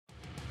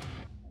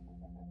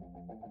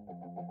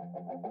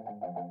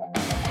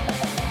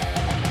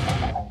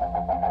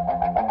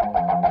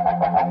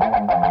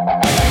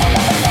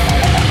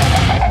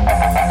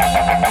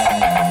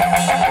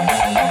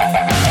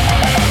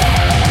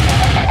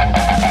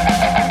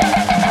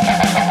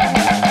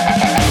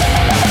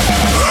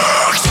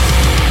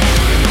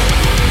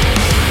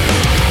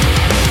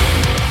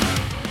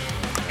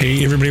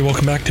everybody,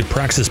 welcome back to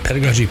Praxis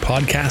Pedagogy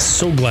Podcast.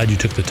 So glad you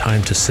took the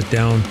time to sit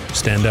down,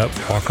 stand up,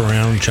 walk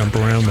around, jump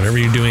around, whatever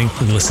you're doing,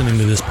 and listening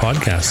to this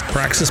podcast.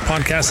 Praxis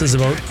Podcast is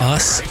about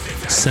us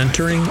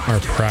centering our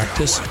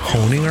practice,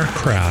 honing our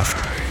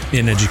craft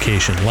in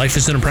education. Life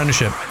is an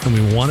apprenticeship, and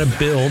we want to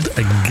build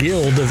a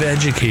guild of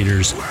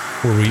educators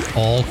where we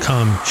all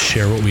come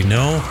share what we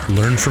know,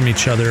 learn from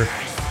each other,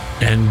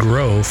 and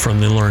grow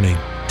from the learning.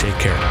 Take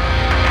care.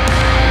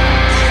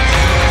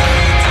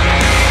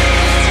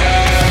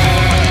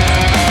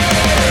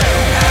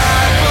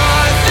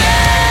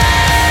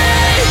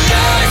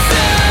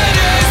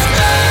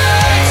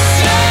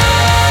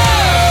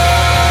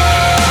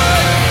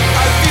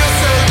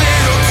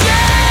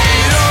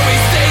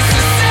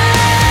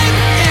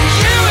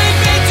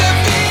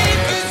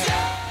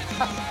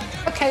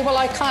 Well,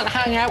 I can't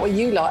hang out with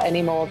you lot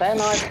anymore then.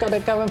 I've got to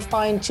go and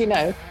find,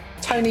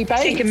 Tony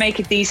Bates. You can make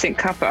a decent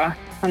cuppa,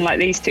 unlike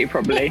these two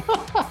probably.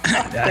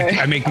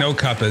 I make no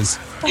cuppas.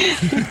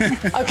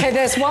 Okay,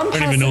 there's one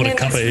person in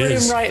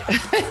this room, right?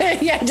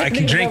 Yeah,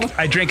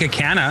 I drink a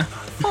canna.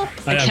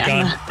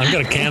 I've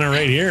got a canna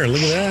right here.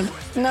 Look at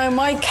that. No,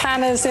 my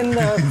canna's in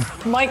the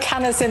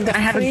I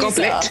have freezer. a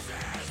goblet.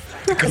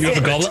 You have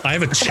a goblet? I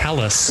have a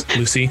chalice,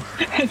 Lucy.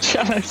 A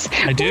chalice.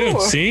 I do.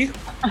 Ooh. See?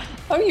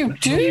 Oh, you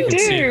do? You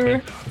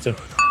do. It's a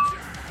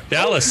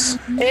chalice.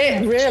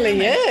 It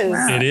really is.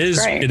 Wow, It is.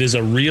 great. It is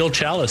a real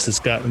chalice. It's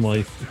got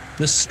like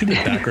this stupid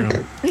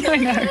background. I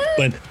know.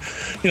 But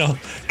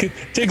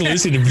take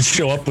Lucy to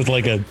show up with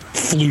like a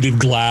fluted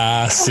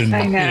glass and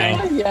I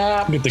know.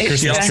 Yeah. get the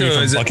Christmas tree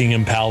from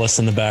Buckingham Palace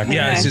in the background.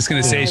 Yeah, I was just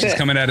going to say, she's But-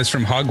 coming at us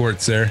from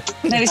Hogwarts there.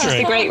 No, this is Right.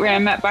 the great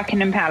room at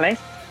Buckingham Palace.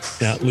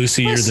 Yeah,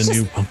 Lucy, you're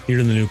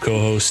the new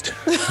co-host.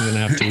 I'm gonna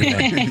have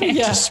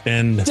to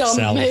suspend Dump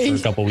Sally me. for a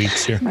couple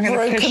weeks here. I'm going to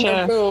push Broken the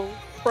her. rule.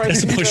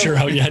 Just to push her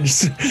out. Yeah,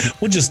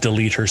 we'll just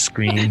delete her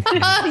screen.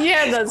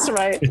 Yeah, that's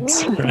right.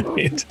 It's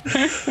right.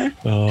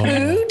 Oh.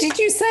 Who did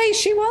you say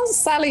she was?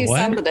 Sally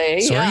What?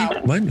 somebody. Sorry, Yeah.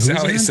 what? Who's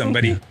Sally, that?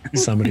 somebody.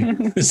 Somebody.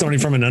 It's somebody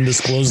from an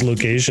undisclosed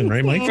location,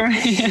 right, Mike?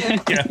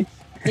 Yeah.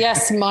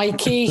 Yes,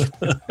 Mikey.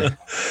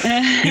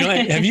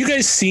 Have you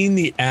guys seen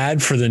the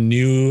ad for the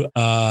new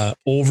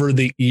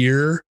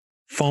over-the-ear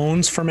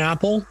phones from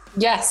Apple?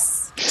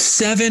 Yes.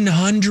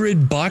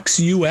 $700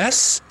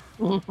 US.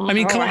 I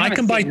mean, come on, I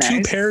can buy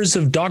two pairs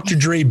of Dr.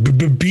 Dre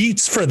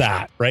Beats for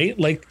that, right?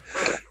 Like,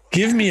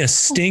 give me a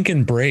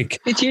stinking break.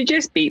 Did you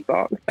just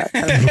beatbox?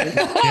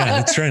 Yeah,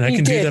 that's right. I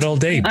can do that all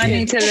day. I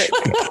need to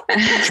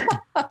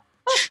look.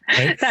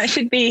 Right? That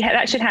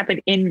should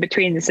happen in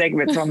between the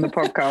segments on the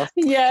podcast.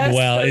 Yes.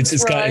 Well,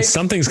 that's right.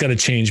 something's got to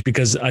change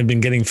because I've been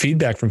getting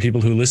feedback from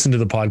people who listen to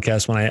the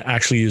podcast when I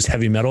actually use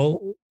heavy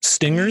metal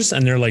stingers,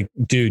 and they're like,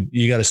 "Dude,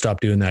 you got to stop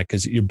doing that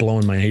because you're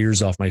blowing my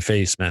ears off my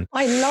face, man."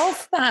 I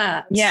love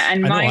that. Yeah,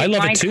 and I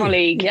love my it too.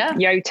 colleague Yeah.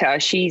 Yota,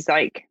 she's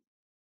like,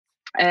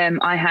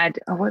 I had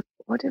what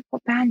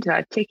band did I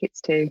have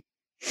tickets to?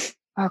 Oh,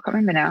 I can't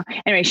remember now.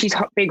 Anyway, she's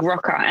a big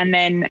rocker, and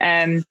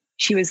then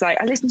she was like,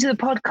 I listened to the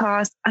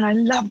podcast and I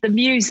love the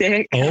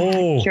music.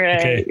 Oh, Great,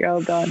 okay.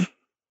 well done.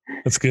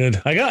 That's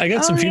good. I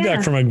got some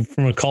feedback from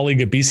a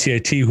colleague at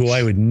BCIT who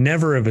I would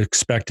never have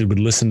expected would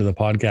listen to the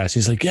podcast.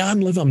 He's like, "Yeah,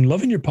 I'm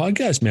loving your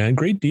podcast, man.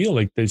 Great deal.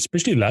 Like,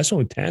 especially the last one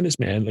with Tanis,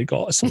 man. Like,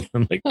 awesome."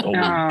 I'm like,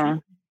 "Oh,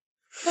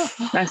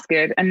 That's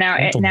good. And now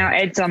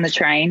Ed's on the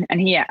train, and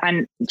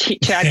Chad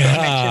got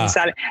a mention.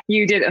 Sally,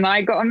 you did, and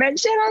I got a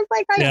mention. I was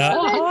like, I got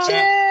a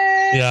mention.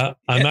 Yeah,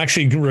 I'm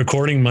actually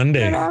recording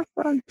Monday,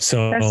 Awesome.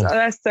 so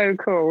That's so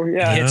cool.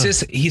 Yeah. It's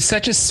just, he's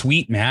such a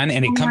sweet man,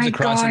 and it comes my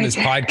across in God. this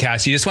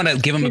podcast. You just want to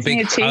give him a Gives me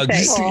big a hug.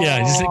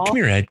 toothache. just like, come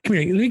here, Ed. Come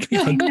here. Let me give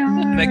you a hug.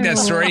 Like that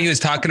story he was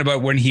talking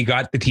about when he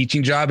got the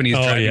teaching job and he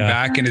was driving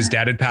back and his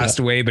dad had passed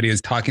away, but he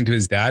was talking to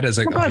his dad. I was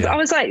like,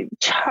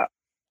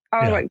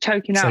 I was like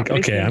choking It's up. like,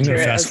 okay, I'm going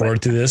to fast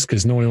forward to this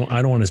because I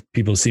don't want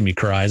people to see me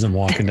cry as I'm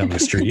walking down the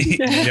street.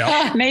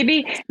 yeah.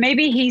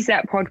 Maybe he's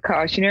that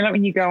podcast, like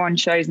when you go on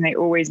shows and they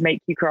always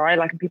make you cry,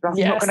 like, and people are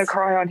like, I'm not going to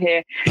cry on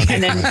here.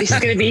 And then this is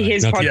going to be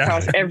his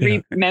podcast.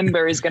 Every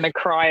member is going to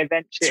cry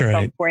eventually at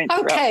some point.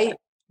 Okay.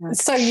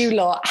 So you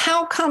lot,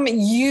 how come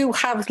you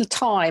have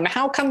time?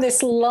 How come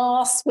this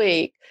last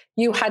week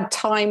you had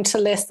time to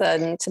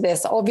listen to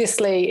this?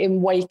 Obviously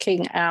in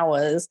waking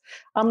hours.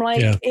 I'm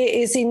like, It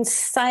is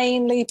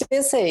insanely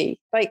busy.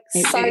 Like,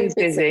 so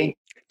busy.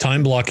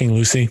 Time blocking,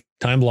 Lucy.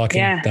 Time blocking.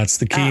 Yeah. That's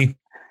the key.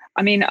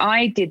 I mean,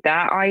 I did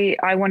that.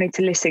 I wanted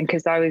to listen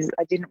because I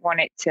didn't want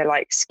it to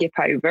like skip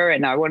over,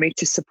 and I wanted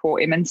to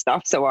support him and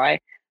stuff. So I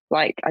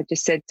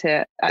just said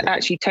to,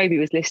 actually Toby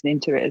was listening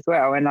to it as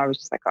well. And I was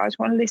just like, I just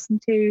want to listen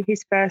to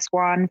his first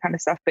one kind of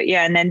stuff. But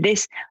yeah, and then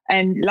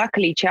and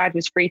luckily Chad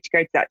was free to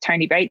go to that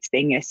Tony Bates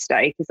thing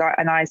yesterday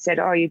I said,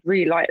 oh, you'd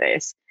really like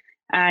this.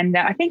 And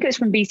I think it was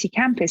from BC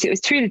Campus. It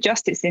was through the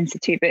Justice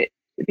Institute, but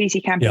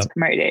BC Campus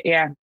promoted it.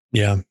 Yeah.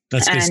 Yeah.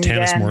 That's because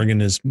Tanis Morgan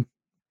is.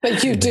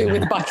 But you do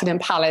with Buckingham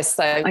Palace,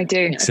 though. I do.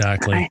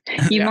 Exactly.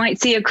 You might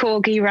see a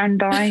corgi run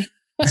by.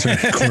 Sorry,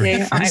 corny.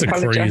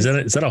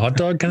 Is that a hot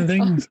dog kind of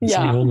thing?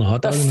 Yeah, holding a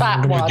hot dog the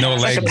fat one. No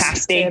It's like a legs.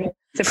 pasty.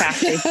 It's a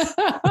pasty.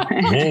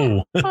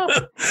 Whoa.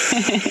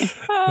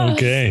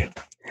 Okay.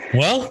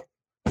 Well,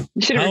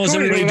 You should have how is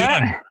recorded everybody all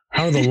doing? that.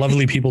 How are the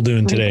lovely people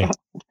doing today?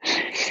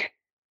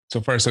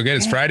 So far, so good.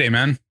 It's Friday,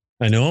 man.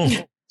 I know.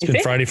 It's been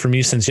it? Friday for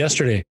me since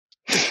yesterday.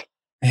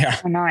 Yeah.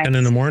 Oh, nice. And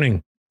in the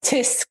morning.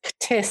 Tisk.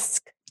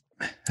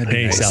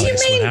 Hey, Sally,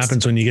 that's what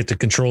happens when you get to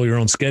control your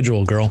own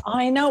schedule, girl.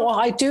 I know. Well,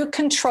 I do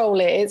control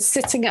it. It's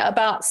sitting at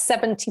about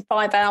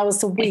 75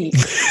 hours a week.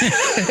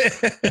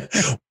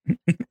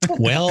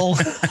 Well,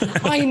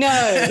 I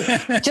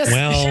know.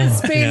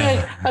 Just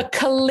been a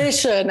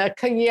collision.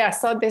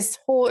 This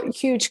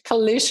huge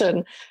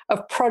collision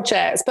of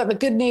projects. But the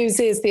good news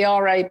is the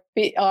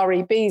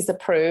REB's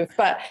approved.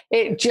 But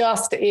it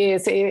just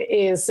is.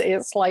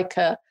 It's like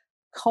a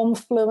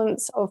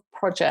confluence of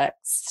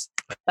projects.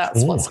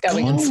 That's what's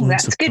going on.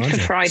 That's good for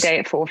Friday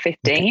at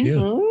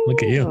 4:15.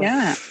 Look at you.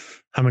 Yeah.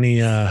 How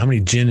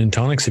many gin and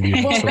tonics have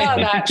you? Well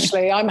done,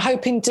 actually. I'm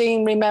hoping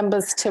Dean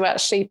remembers to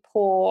actually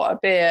pour a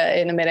beer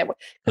in a minute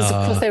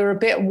because they were a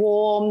bit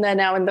warm. They're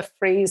now in the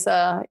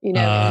freezer, in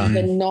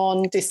the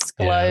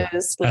non-disclosed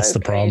location. That's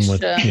the problem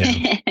with.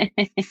 Yeah.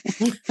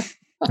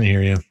 I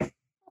hear you.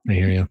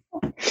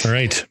 All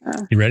right,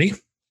 you ready?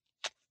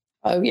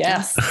 Oh,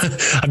 yes.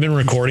 I've been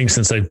recording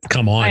since I've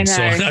come on,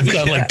 so I've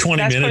got like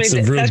 20 minutes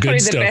of real good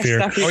stuff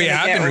here. Oh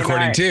yeah, I've been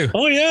recording too.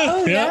 Oh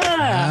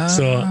yeah.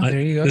 So there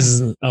you go.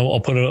 I'll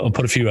put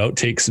a few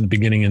outtakes at the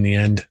beginning and the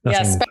end.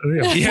 Yes. That's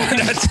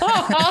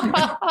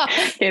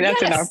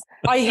That's enough.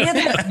 I hear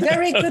that.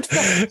 Very good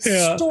for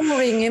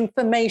storing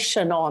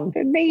information on.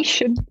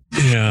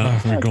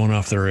 Yeah, we're going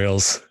off the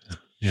rails.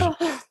 Yeah.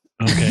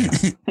 Okay.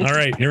 All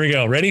right, here we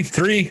go. Ready?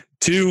 3,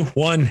 2,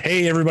 1.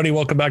 Hey, everybody.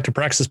 Welcome back to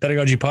Praxis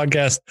Pedagogy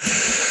Podcast.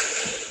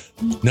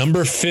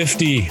 Number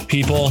 50,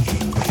 people.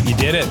 You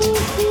did it.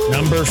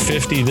 Number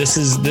 50. This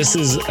is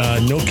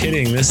no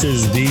kidding. This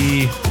is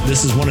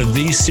one of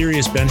the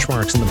serious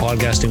benchmarks in the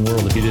podcasting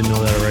world, if you didn't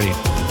know that already.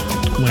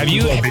 Have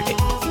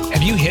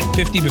you hit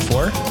 50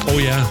 before? Oh,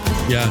 yeah.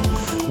 Yeah.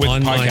 With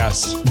on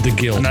podcasts. The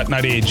Guild.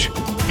 Not age.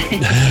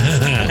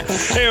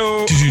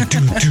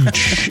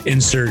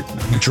 Insert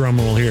drum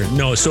roll here.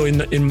 No, so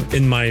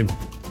in my,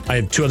 I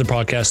have 2 other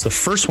podcasts. The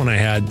first one I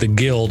had, The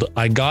Guild,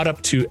 I got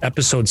up to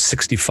episode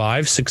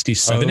 65,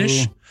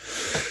 67-ish.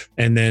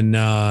 And then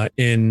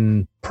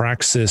in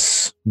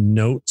Praxis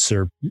Notes,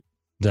 or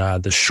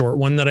the short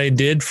one that I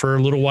did for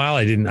a little while,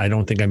 I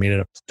don't think I made it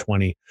up to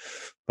 20.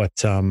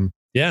 But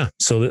yeah,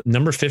 so the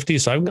number 50.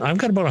 So I've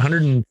got about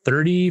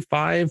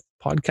 135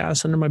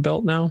 podcasts under my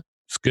belt now.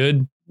 It's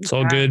good. It's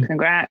all good.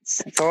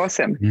 Congrats. It's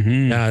awesome.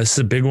 Mm-hmm. Yeah, this is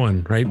a big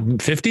one, right?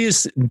 50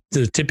 is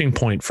the tipping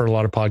point for a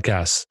lot of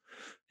podcasts.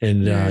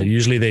 And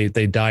usually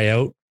they die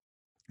out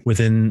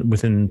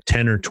within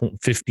 10 or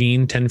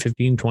 15,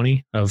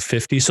 20 of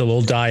 50. So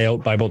they'll die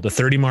out by about the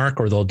 30 mark,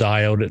 or they'll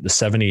die out at the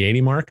 70, 80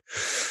 mark.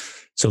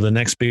 So the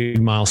next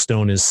big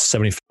milestone is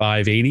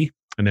 75, 80.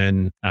 And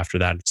then after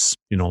that, it's,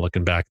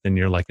 looking back, then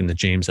you're like in the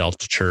James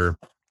Altucher,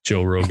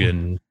 Joe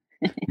Rogan,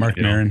 Mark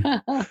Maron,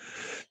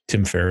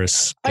 Tim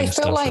Ferriss. I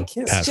feel like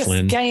it's Pat just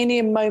Flynn.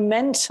 Gaining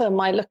momentum.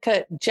 I look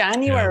at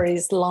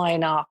January's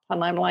lineup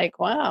and I'm like,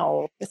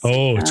 wow.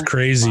 It's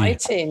crazy.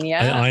 Exciting,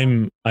 yeah.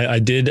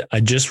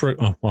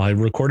 I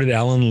recorded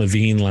Alan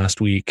Levine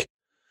last week,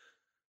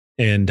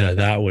 and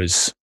that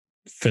was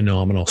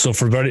phenomenal. So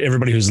for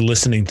everybody who's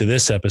listening to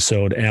this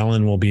episode,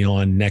 Alan will be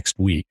on next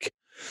week.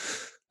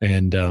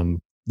 And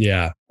talk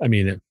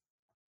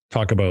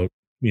about,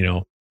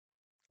 I'm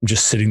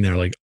just sitting there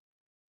like,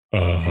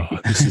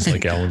 this is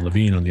like Alan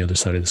Levine on the other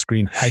side of the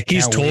screen.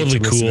 He's totally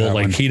cool.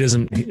 Like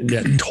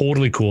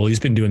totally cool. He's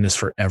been doing this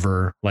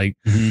forever. Like,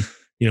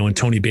 when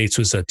Tony Bates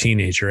was a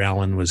teenager,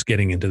 Alan was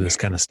getting into this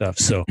kind of stuff.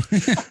 So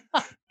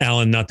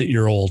Alan, not that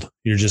you're old,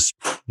 you're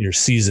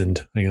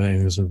seasoned. I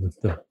think is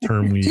the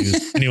term we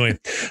use. Anyway.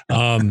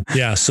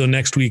 So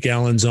next week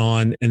Alan's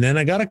on, and then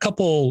I got a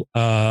couple,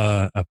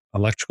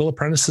 electrical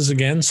apprentices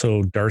again.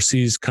 So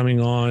Darcy's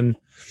coming on.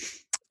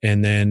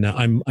 And then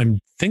I'm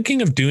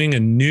thinking of doing a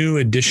new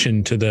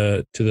addition to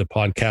the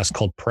podcast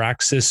called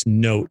Praxis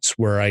Notes,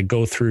 where I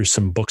go through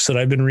some books that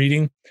I've been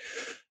reading,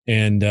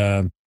 and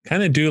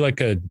kind of do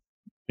like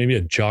maybe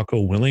a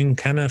Jocko Willing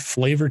kind of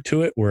flavor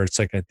to it, where it's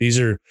like these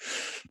are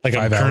like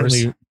 5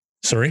 hours.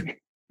 Sorry.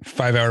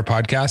 5-hour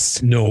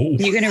podcasts? No.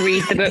 You're going to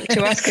read the book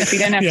to us because we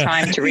don't have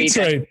time to read it.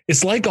 Right.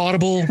 It's like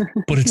Audible,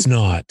 but it's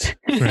not.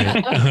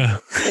 Right.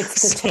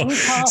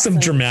 It's some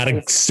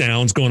dramatic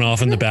sounds going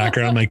off in the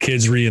background. My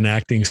kids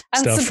reenacting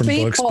stuff from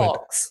books. But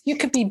you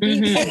could be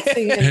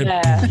beatboxing in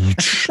there.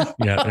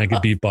 Yeah, I could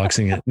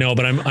beatboxing it. No,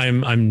 but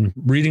I'm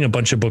reading a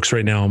bunch of books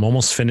right now. I'm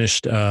almost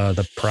finished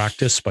The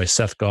Practice by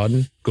Seth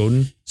Godin.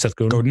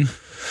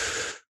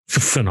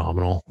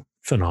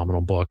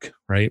 Phenomenal book,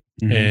 right?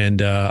 Mm-hmm.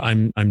 And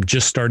I'm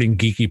just starting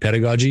Geeky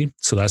Pedagogy,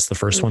 so that's the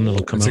first one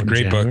that'll come out. It's a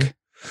great book.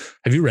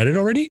 Have you read it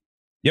already?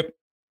 Yep.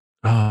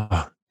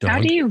 How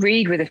do you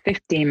read with a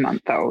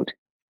 15-month-old?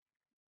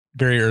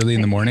 very early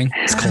in the morning.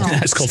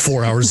 It's called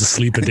 4 hours of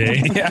sleep a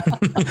day. Yeah.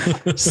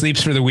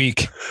 Sleeps for the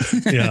week.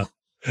 Yeah.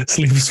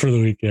 Sleeps for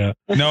the week. Yeah.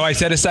 No, I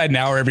set aside an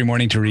hour every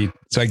morning to read.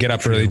 So I get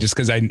up early just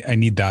because I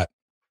need that.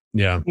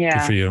 Yeah.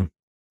 Good for you.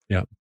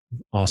 Yeah.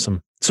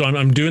 Awesome. So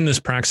I'm doing this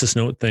Praxis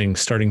Note thing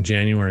starting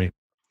January.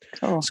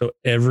 Cool. So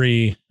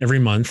every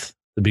month,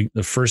 the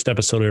first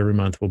episode of every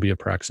month will be a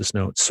Praxis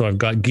Note. So I've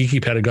got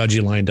Geeky Pedagogy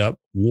lined up,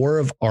 War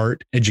of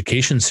Art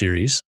Education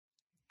Series.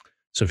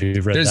 So if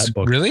you've read that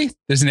book. Really?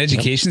 There's an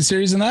education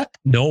series in that?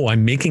 No,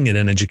 I'm making it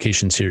an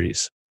education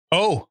series.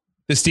 Oh,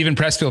 the Stephen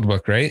Pressfield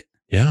book, right?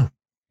 Yeah.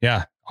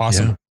 Yeah.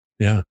 Awesome.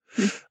 Yeah.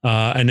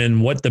 And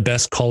then What the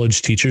Best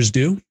College Teachers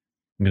Do.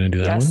 I'm going to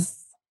do that one.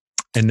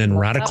 And then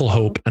Radical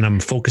Hope. And I'm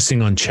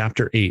focusing on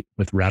chapter 8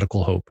 with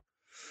Radical Hope.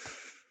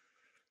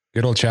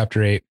 Good old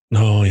chapter 8.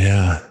 Oh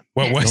yeah.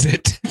 What was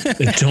it?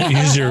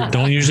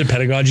 Don't use your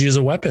pedagogy as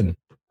a weapon.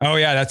 Oh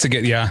yeah. That's a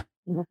good, yeah.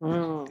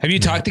 Mhm. Have you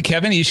talked to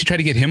Kevin? You should try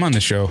to get him on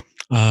the show.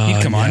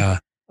 He'd come on.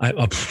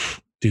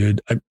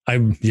 Dude,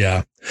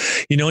 yeah.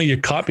 You're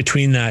caught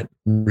between that.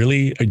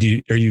 Really?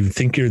 Or you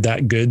think you're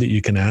that good that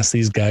you can ask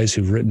these guys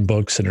who've written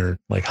books and are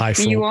like high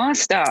flow? You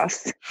asked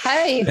us.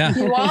 Hey,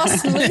 you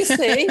asked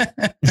Lucy.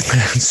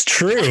 It's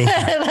true.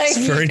 It's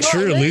very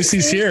true.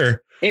 Lucy's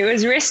here. It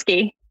was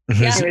risky.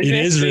 It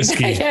is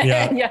risky.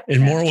 Yeah.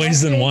 In more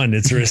ways than one,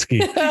 it's risky.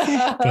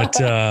 But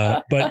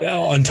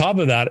on top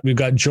of that, we've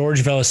got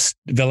George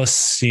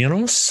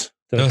Velicianos.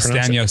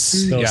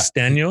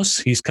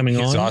 Velicianos. He's coming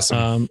on.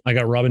 Awesome. I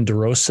got Robin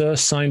DeRosa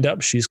signed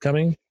up. She's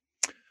coming.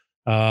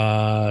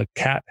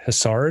 Kat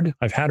Hassard.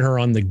 I've had her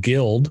on the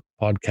Guild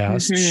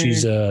podcast. Mm-hmm.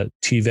 She's a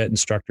TVET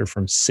instructor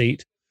from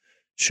SAIT.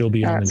 She'll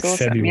be on in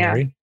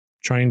February. Yeah.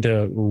 Trying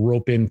to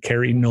rope in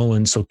Carrie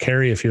Nolan. So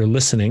Carrie, if you're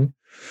listening,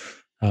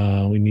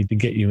 we need to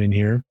get you in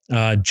here.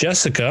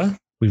 Jessica,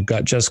 we've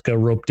got Jessica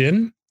roped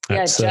in.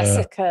 That's,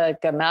 Jessica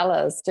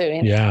Gamala's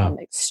doing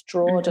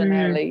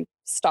extraordinarily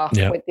stuff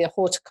with the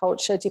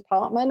horticulture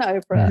department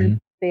over at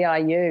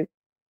BIU.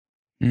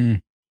 Mm.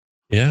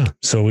 Yeah,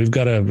 so we've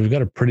got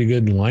a pretty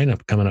good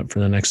lineup coming up for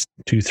the next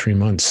 2-3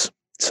 months.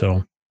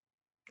 So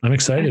I'm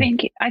excited.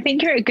 I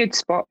think you're at a good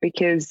spot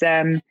because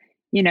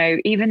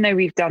even though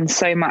we've done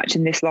so much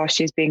and this last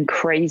year's been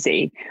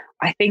crazy,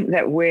 I think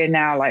that we're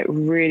now like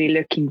really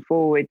looking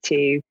forward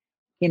to,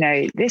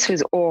 this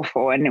was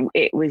awful and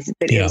it was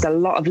a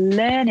lot of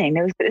learning.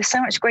 There's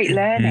so much great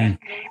learning.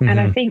 Mm-hmm. And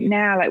I think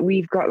now like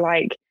we've got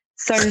like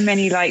so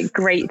many like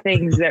great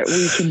things that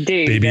we can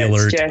do. Baby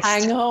alert.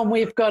 Hang on,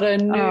 we've got a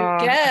new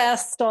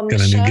guest on the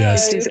show. New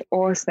guest. This is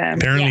awesome.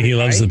 Apparently he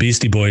loves the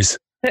Beastie Boys.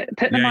 Put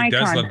the mic on. He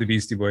does love the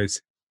Beastie Boys.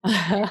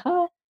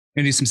 Gonna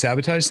do some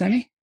sabotage,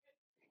 Sammy?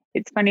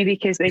 It's funny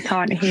because they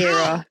can't hear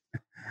us.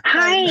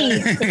 Hi.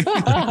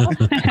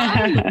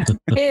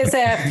 Here's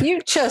our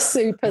future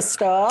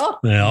superstar.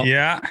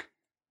 Yeah.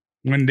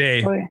 One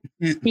day.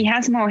 He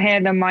has more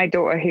hair than my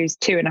daughter, who's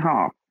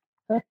 2.5.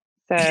 So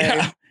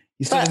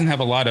he still doesn't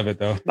have a lot of it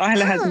though.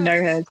 Lila has no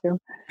hair still.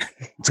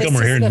 It's got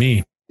more hair than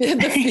me.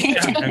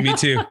 And me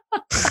too.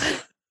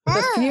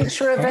 The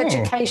future of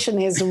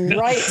education is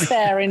right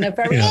there in a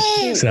very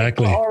cute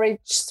orange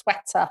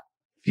sweater.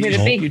 With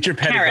a big future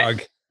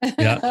pedagogue.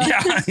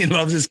 Yeah. He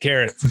loves his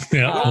carrots.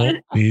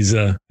 He's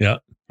All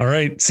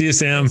right. See you,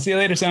 Sam. See you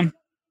later, Sam.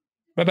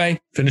 Bye-bye.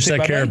 Finish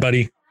that carrot,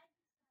 buddy.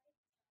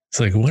 It's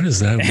like, what is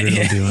that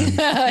weirdo doing?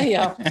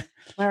 Yeah.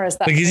 Where is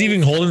that? Like he's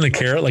even holding the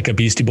carrot like a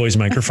Beastie Boys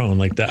microphone,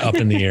 like that up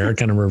in the air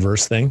kind of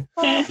reverse thing.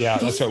 Yeah,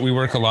 that's what we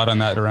work a lot on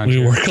that around here.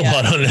 We work a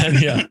lot on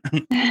that,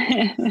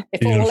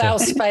 If all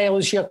else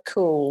fails, you're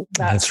cool.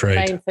 That's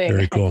right. The main thing.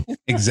 Very cool.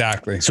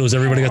 Exactly. So has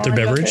everybody got their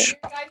beverage?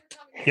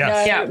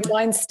 Yeah. No,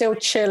 mine's still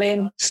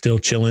chilling. Still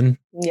chilling?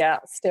 Yeah,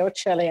 still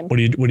chilling. What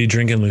are you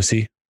drinking,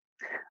 Lucy?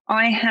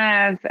 I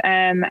have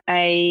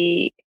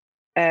a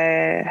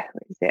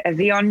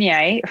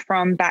Viognier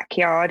from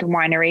Backyard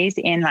Wineries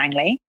in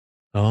Langley.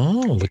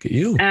 Oh, look at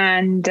you.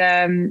 And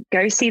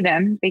go see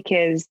them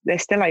because they're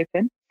still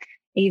open.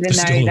 Even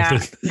though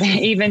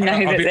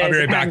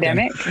there's a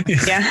pandemic.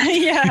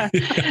 Yeah.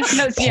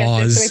 No,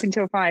 they're still open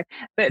till 5.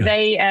 But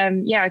they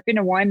I've been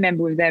a wine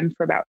member with them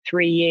for about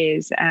 3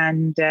 years,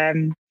 and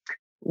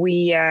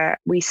we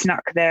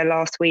snuck there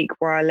last week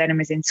while Lennon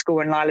was in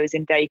school and Lila was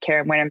in daycare,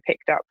 and went and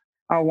picked up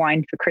our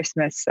wine for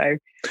Christmas. So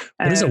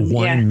what is a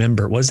wine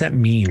member? What does that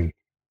mean?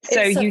 So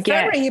it's you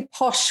get very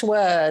posh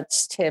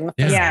words, Tim.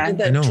 For that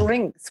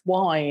drinks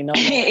wine.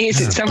 It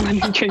is someone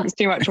who drinks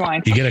too much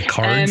wine. You get a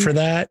card for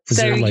that.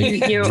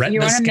 You're on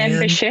a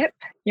membership.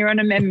 You're on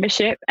a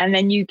membership, and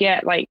then you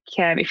get like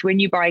when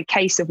you buy a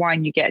case of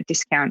wine, you get a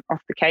discount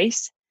off the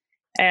case,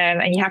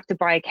 and you have to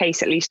buy a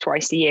case at least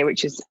twice a year,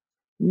 which is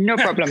no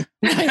problem.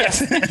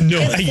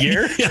 A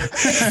year? Yeah.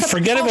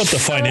 Forget about the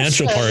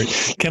financial part.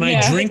 Can I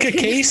drink a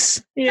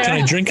case? Yeah.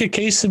 Can I drink a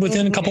case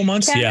within a couple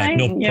months?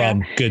 No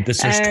problem. Good.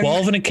 There's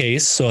 12 in a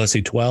case. So let's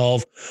see,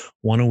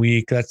 1 a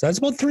week. That's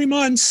about 3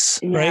 months,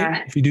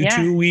 right? If you do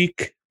 2 a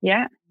week.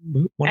 Yeah.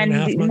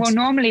 1.5 months? Well,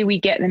 normally we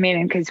get them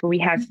in because we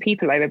have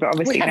people over, but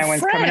obviously no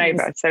one's coming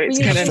over. So it's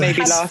going to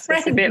maybe last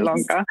us a bit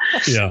longer.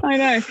 Yeah. I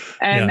know.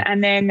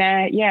 And then,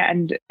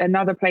 and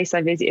another place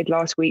I visited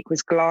last week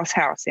was Glass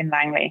House in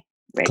Langley,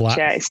 which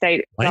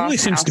state. Langley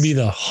seems to be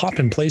the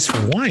hopping place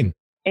for wine.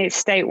 It's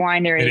state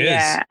winery,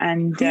 yeah.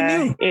 And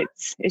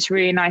it's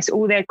really nice.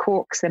 All their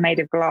corks are made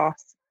of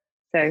glass.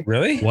 So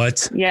really?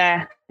 What?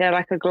 Yeah, they're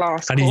like a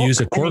glass. How do you use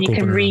a cork opener? You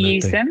can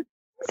reuse them.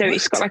 So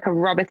it's got like a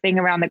rubber thing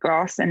around the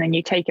glass, and then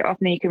you take it off,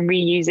 and then you can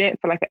reuse it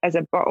for as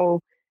a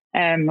bottle,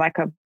 like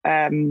a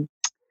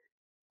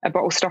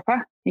bottle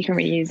stopper. You can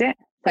reuse it.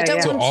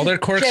 So all their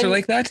corks are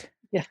like that?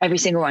 Yeah, every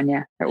single one.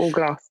 Yeah, they're all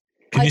glass.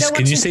 Can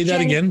you say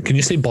that again? Can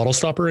you say bottle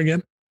stopper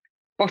again?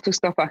 Bottle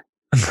stopper.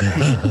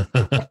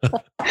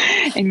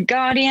 And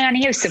Guardian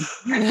Newsom.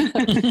 I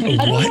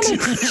don't want to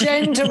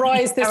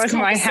genderize this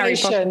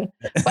conversation,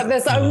 but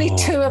there's only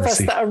two of us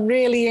that are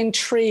really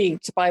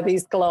intrigued by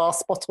these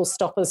glass bottle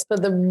stoppers for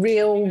the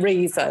real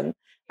reason.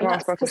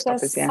 Glass bottle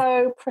stoppers, they're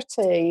so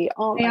pretty,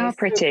 aren't they? They are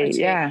pretty,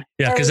 yeah.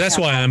 Yeah, because that's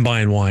why I'm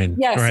buying wine,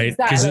 right?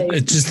 Because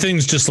exactly.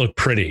 things just look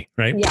pretty,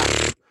 right? Yeah.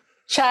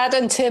 Chad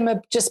and Tim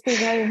have just been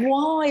going,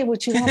 why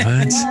would you want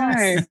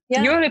that?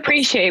 Yeah. You'll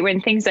appreciate when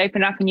things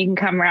open up and you can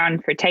come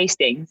around for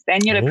tastings.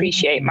 Then you'll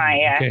appreciate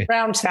my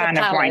round to fan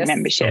of wine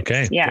membership.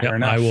 Okay. Yeah.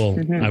 I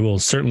will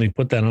certainly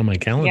put that on my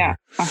calendar. Yeah.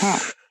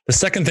 The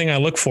second thing I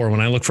look for when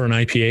I look for an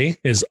IPA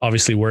is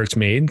obviously where it's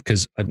made,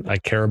 because I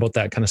care about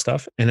that kind of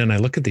stuff. And then I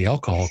look at the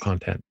alcohol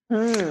content.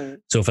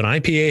 So if an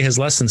IPA has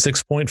less than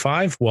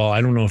 6.5, well,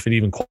 I don't know if it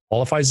even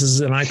qualifies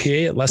as an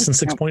IPA at less than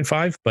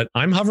 6.5, but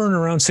I'm hovering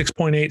around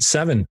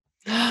 6.87.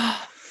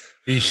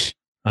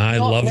 I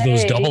love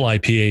those double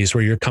IPAs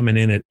where you're coming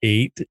in at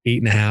 8,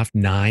 8.5,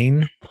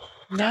 9.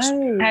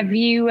 No. Have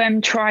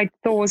you tried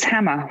Thor's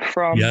Hammer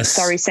from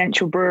Surrey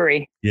Central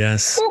Brewery?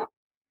 Yes. Ooh,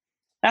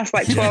 that's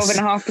like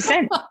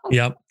 12.5%.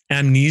 Yep.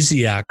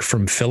 Amnesiac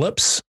from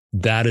Phillips.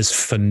 That is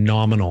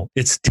phenomenal.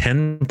 It's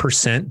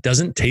 10%.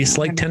 Doesn't taste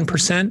like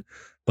 10%,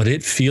 but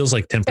it feels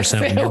like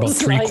 10% when you're about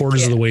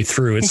three-quarters of the way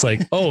through. It's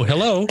like, oh,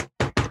 hello.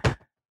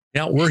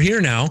 Yeah, we're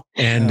here now,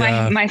 and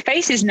my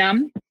face is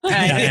numb.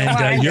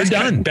 You're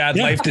done. Bad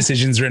life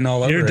decisions written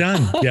all over. You're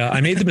done. Yeah, I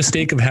made the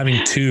mistake of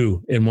having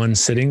 2 in one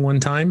sitting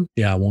one time.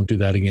 Yeah, I won't do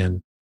that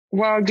again.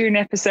 Well, doing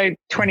episode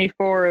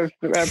 24 of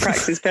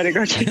Praxis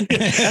Pedagogy.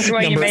 That's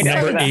why you made it.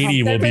 Number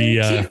 80 will be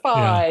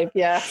 75.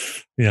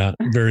 Yeah,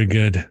 very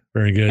good,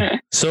 very good.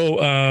 So,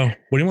 what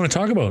do you want to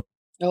talk about?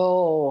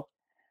 Oh,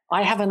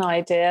 I have an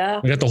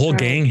idea. We got the whole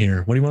gang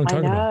here. What do you want to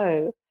talk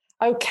about?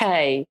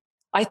 Okay,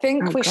 I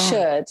think we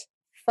should.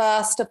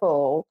 First of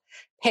all,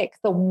 pick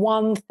the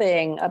one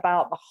thing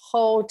about the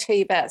whole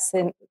TVET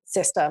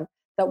system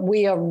that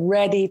we are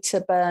ready to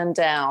burn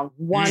down.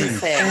 One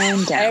thing.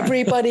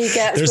 Everybody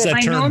gets. There's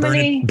that term. Burn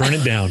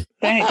it down.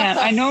 Burn it down.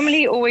 I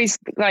normally always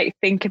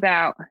think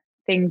about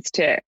things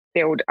to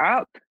build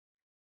up.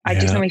 I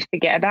just normally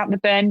forget about the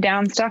burn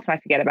down stuff. I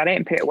forget about it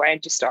and put it away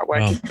and just start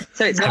working.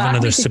 So it's have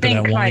another sip of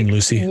that wine,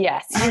 Lucy.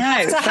 Yes, you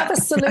have to have a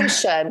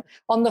solution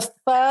on the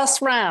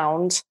first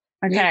round.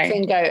 Okay. You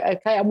can go,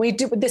 okay. And we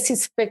do, this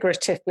is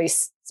figuratively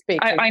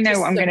speaking. I know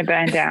what I'm going to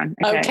burn down.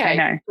 Okay. I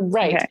know.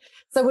 Great. Okay.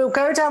 So we'll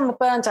go down the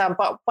burn down,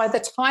 but by the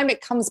time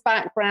it comes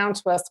back round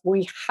to us,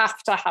 we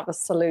have to have a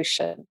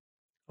solution.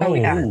 Oh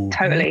yeah,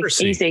 totally.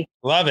 Mercy. Easy.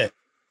 Love it.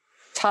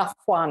 Tough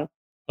one.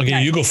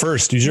 Okay, you go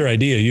first. Use your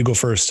idea. You go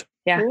first.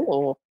 Yeah.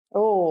 Oh,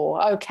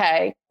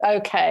 okay.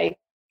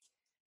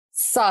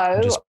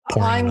 So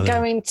I'm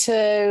going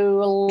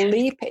to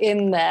leap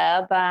in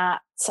there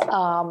that...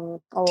 do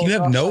you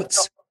have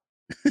notes?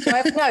 I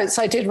have notes.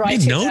 I did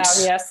write it down,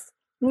 yes.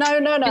 No.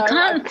 You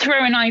can't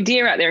throw an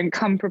idea out there and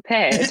come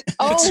prepared.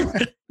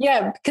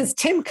 Yeah, because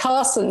Tim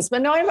Carson's,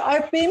 but no,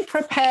 I've been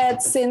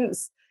prepared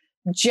since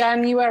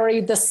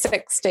January the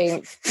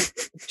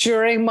 16th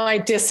during my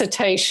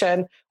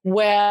dissertation,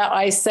 where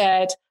I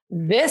said,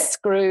 this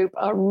group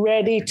are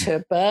ready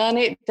to burn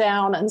it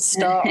down and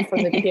start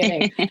from the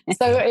beginning.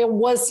 So it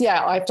was,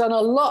 I've done a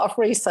lot of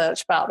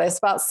research about this,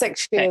 about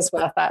 6 years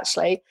worth,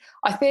 actually.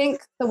 I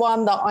think the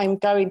one that I'm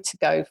going to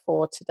go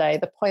for today,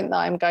 the point that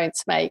I'm going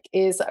to make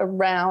is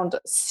around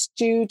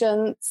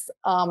students'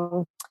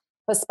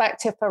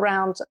 perspective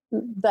around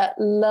that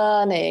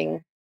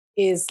learning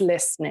is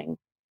listening.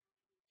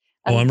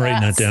 And I'm writing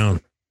that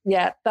down.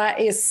 Yeah, that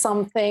is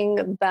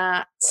something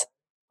that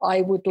I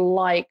would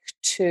like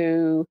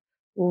to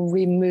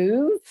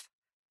remove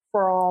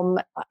from,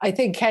 I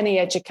think, any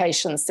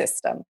education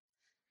system.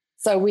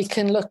 So we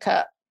can look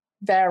at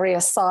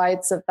various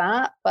sides of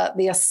that, but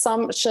the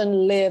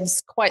assumption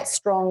lives quite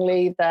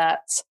strongly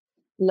that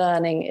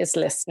learning is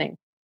listening.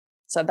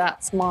 So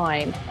that's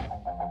mine.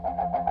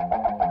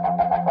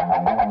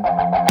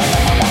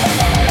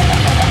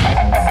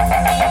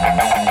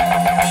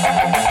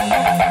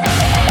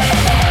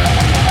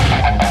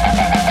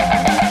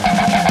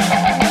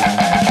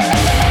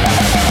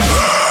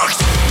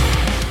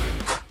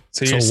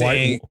 So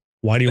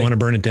why do you want to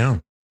burn it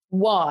down?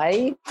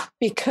 Why?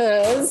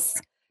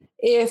 Because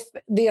if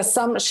the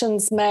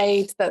assumption's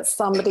made that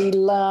somebody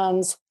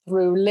learns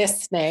through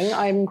listening,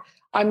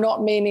 I'm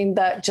not meaning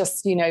that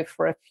just,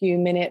 for a few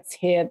minutes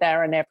here,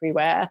 there, and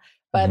everywhere,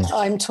 but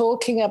I'm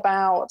talking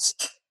about,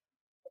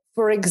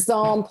 for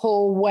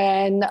example,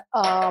 when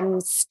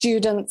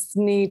students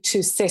need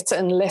to sit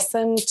and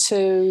listen to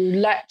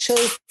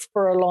lectures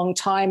for a long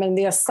time, and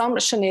the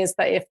assumption is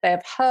that if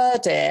they've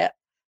heard it,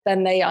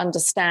 then they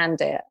understand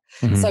it.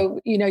 So,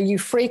 you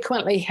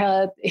frequently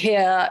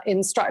hear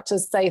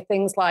instructors say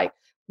things like,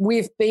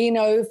 we've been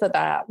over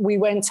that. We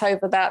went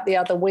over that the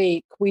other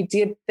week. We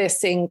did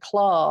this in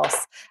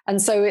class.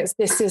 And so it's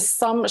this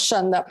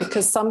assumption that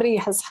because somebody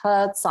has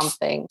heard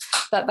something,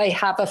 that they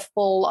have a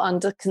full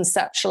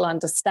conceptual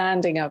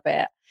understanding of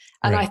it.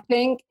 And I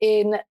think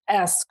in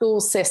our school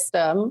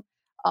system,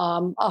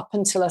 up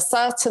until a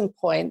certain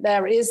point,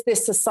 there is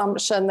this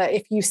assumption that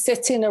if you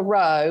sit in a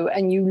row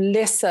and you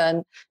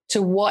listen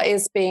to what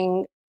is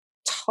being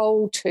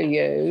told to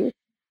you,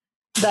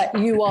 that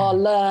you are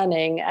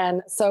learning.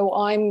 And so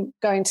I'm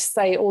going to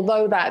say,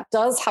 although that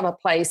does have a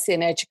place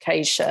in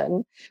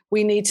education,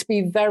 we need to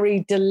be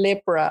very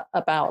deliberate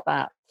about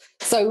that.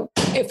 So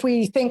if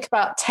we think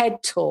about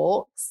TED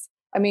Talks,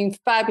 I mean,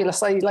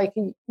 fabulous. I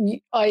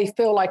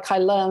feel like I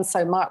learn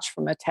so much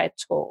from a TED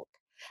Talk,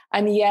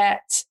 and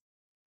yet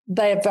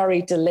they're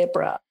very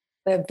deliberate.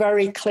 They're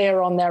very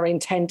clear on their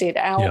intended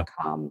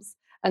outcomes.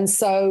 Yeah. And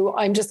so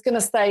I'm just going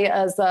to say,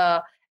 as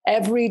a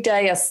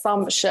everyday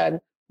assumption,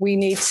 we're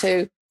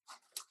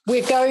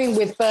going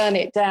with burn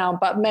it down,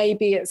 but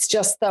maybe it's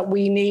just that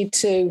we need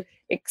to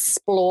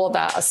explore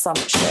that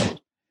assumption.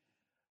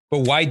 But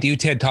why do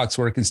TED Talks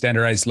work and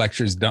standardized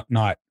lectures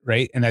not,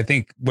 right? And I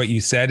think what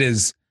you said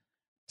is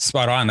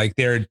spot on. Like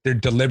they're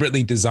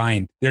deliberately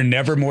designed. They're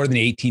never more than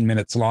 18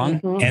 minutes long,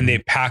 and they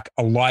pack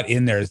a lot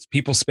in there.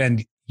 People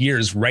spend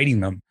years writing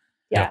them.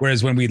 Yeah.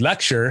 Whereas when we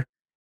lecture,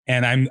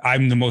 and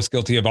I'm the most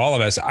guilty of all of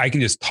us, I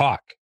can just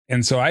talk.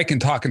 And so I can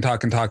talk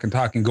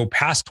and go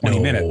past 20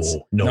 minutes.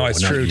 No,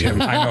 it's true,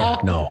 Tim. I know.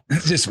 No.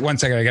 Just one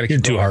second. I got to You're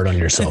too hard on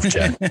yourself,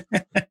 Chad.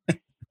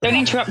 Don't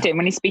interrupt him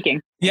when he's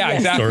speaking. Yeah,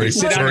 exactly.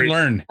 Sit down and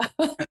learn.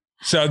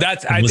 So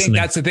I think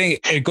that's the thing.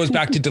 It goes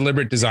back to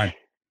deliberate design.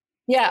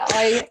 Yeah,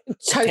 I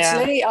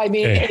totally. Yeah. I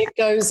mean, it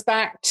goes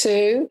back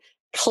to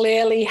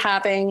clearly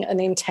having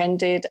an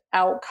intended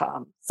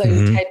outcome. So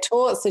TED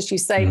Talks, as you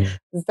say,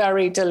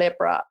 very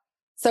deliberate.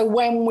 So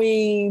when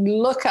we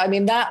look at,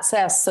 that's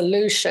our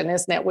solution,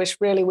 isn't it? Which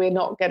really we're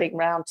not getting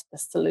around to the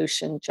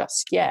solution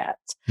just yet.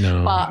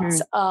 No.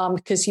 But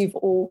because you've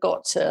all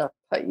got to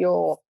put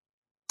your,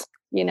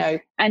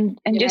 And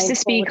just to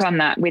speak forward on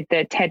that with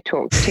the TED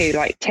Talks too,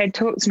 like TED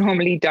Talks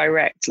normally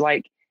direct,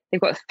 like they've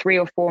got 3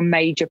 or 4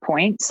 major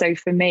points. So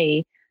for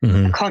me,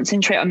 I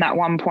concentrate on that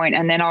one point,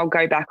 and then I'll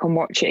go back and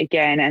watch it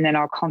again. And then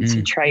I'll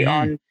concentrate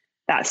on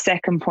that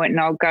second point,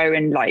 and I'll go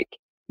and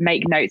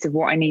make notes of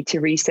what I need to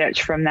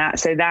research from that.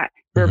 So that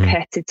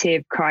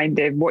repetitive kind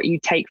of what you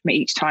take from it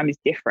each time is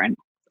different.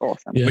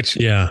 Awesome.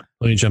 Yeah.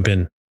 Let me jump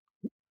in.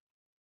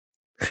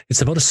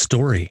 It's about a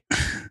story.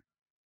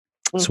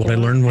 That's what I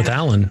learned with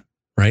Alan,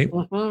 right?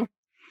 Yeah.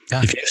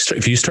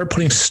 If you start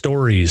putting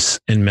stories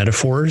and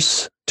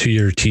metaphors to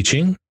your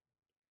teaching,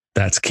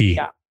 that's key.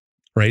 Yeah.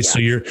 Right. Yeah. So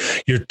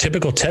your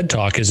typical TED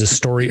Talk is a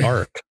story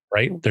arc,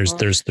 right? There's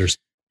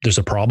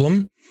a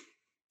problem.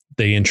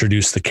 They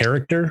introduce the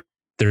character.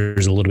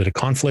 There's a little bit of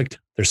conflict.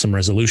 There's some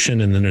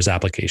resolution, and then there's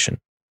application.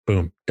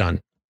 Boom,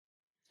 done.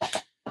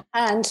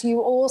 And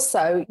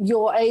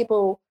you're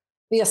able,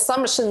 the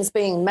assumptions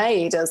being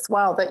made as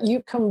well, that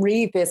you can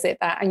revisit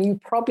that, and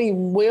you probably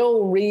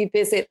will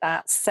revisit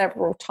that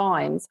several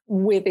times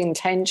with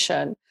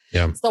intention.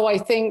 Yeah. So I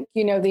think,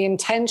 the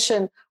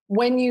intention,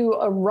 when you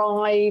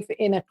arrive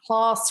in a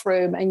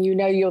classroom and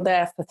you're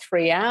there for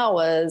 3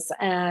 hours,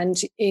 and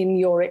in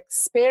your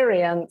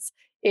experience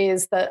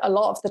is that a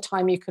lot of the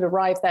time you could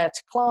arrive there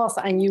to class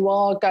and you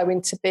are going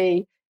to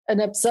be an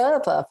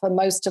observer for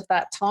most of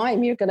that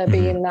time. You're going to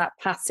be in that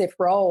passive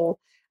role.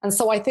 And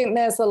so I think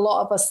there's a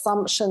lot of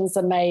assumptions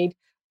are made.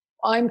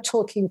 I'm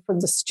talking from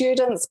the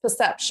student's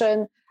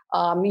perception,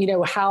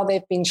 how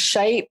they've been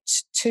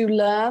shaped to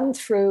learn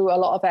through a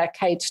lot of our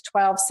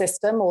K-12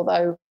 system,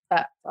 although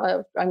that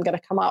I'm going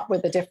to come up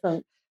with a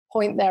different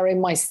point there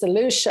in my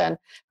solution.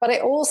 But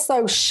it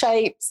also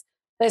shapes,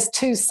 there's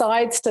 2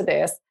 sides to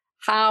this,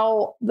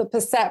 how the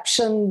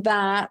perception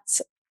that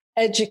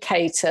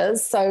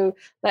educators, so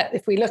that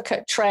if we look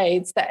at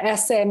trades, the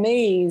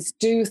SMEs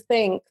do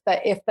think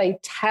that if they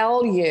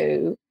tell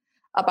you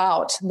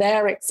about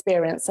their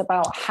experience,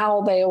 about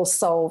how they'll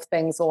solve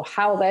things or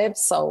how they've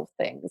solved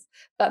things,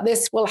 that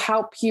this will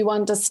help you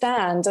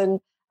understand. And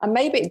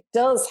maybe it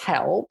does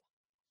help,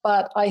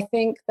 but I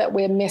think that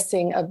we're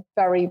missing a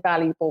very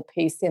valuable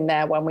piece in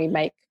there when we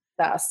make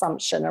that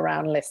assumption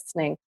around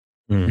listening.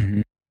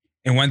 Mm-hmm.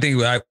 And one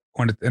thing I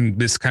wanted, and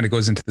this kind of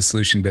goes into the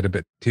solution bit a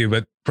bit too,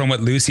 but from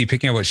what Lucy,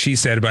 picking up what she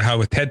said about how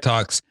with TED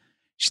Talks,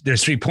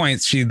 there's 3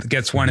 points. She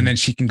gets one and then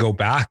she can go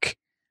back,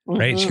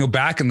 right? She can go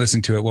back and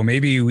listen to it. Well,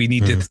 maybe we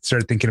need to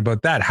start thinking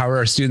about that. How are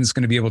our students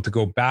going to be able to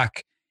go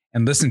back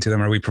and listen to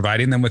them? Are we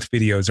providing them with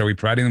videos? Are we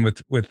providing them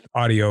with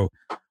audio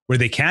where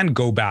they can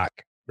go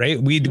back,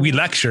 right? We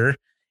lecture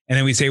and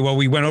then we say, well,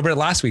 we went over it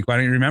last week. Why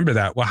don't you remember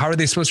that? Well, how are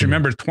they supposed to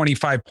remember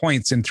 25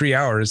 points in 3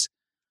 hours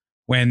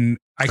when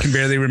I can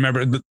barely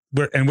remember?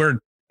 We're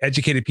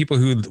educated people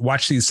who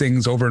watch these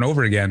things over and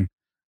over again,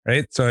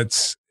 right? So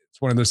it's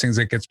one of those things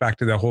that gets back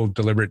to the whole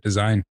deliberate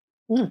design.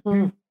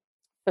 Mm-hmm.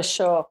 For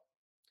sure.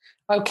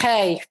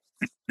 Okay.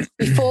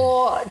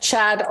 Before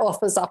Chad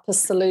offers up a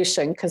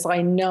solution, because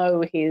I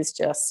know he's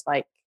just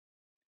like,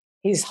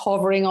 he's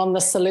hovering on the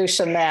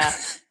solution there,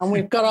 and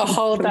we've got to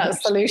hold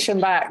that solution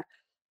back.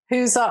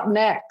 Who's up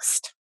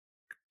next?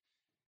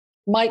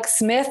 Mike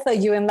Smith, are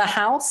you in the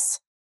house?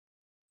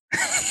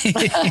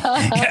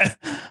 Yeah.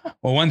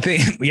 Well, one thing,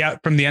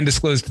 from the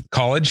undisclosed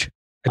college,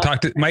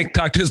 Mike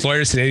talked to his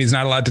lawyers today. He's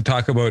not allowed to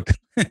talk about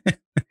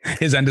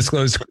his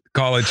undisclosed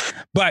college,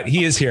 but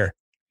he is here.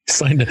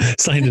 Signed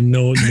a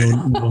no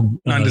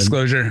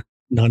non-disclosure.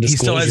 Non-disclosure. He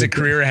still has a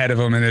career ahead of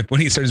him, and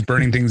when he starts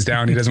burning things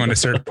down, he doesn't want to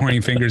start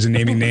pointing fingers and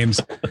naming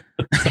names.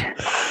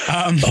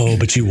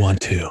 But you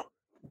want to.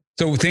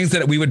 So things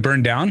that we would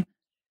burn down,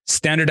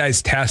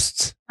 standardized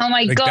tests. Oh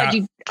my like God!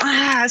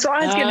 That's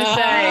what I was going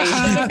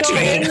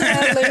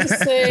to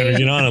say. Lucy.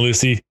 Get on it,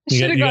 Lucy.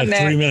 You got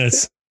 3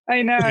 minutes.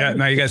 I know. Yeah,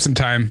 now you got some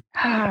time.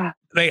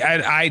 Like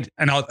I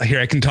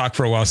can talk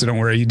for a while, so don't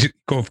worry. You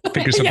go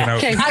figure something out.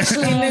 Okay.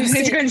 Actually,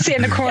 Lucy's going to sit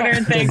in the corner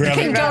and think. Go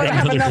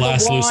have another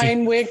glass,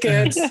 wine. We're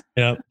good.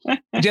 Yeah.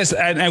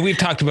 And we've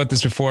talked about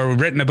this before. We've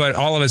written about,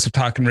 all of us have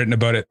talked and written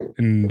about it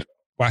and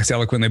waxed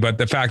eloquently, but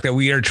the fact that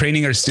we are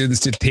training our students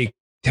to take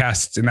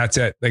tests, and that's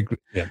it. Like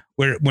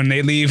when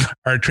they leave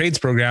our trades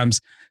programs,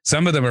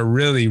 some of them are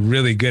really,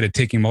 really good at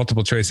taking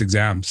multiple choice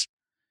exams.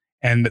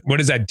 And what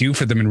does that do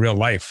for them in real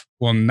life?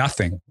 Well,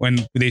 nothing.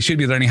 When they should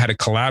be learning how to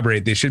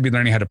collaborate, they should be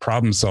learning how to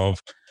problem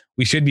solve.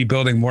 We should be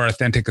building more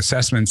authentic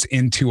assessments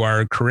into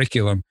our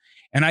curriculum.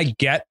 And I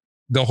get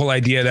the whole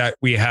idea that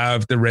we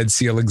have the Red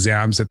Seal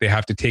exams that they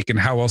have to take, and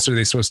how else are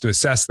they supposed to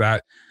assess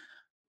that?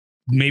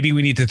 Maybe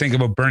we need to think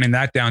about burning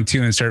that down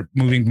too and start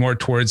moving more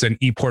towards an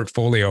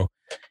e-portfolio,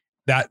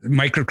 that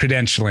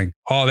micro-credentialing,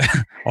 all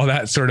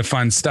that sort of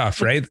fun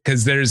stuff, right?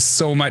 Because there's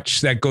so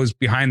much that goes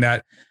behind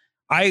that.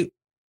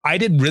 I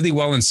did really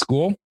well in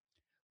school,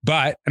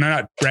 and I'm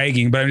not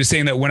bragging, but I'm just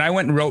saying that when I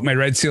went and wrote my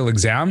Red Seal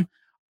exam,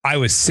 I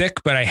was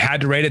sick, but I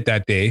had to write it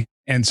that day.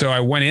 And so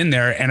I went in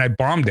there and I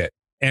bombed it.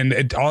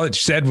 And all it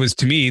said was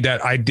to me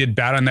that I did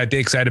bad on that day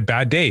because I had a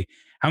bad day.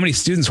 How many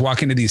students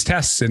walk into these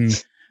tests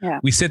and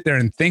we sit there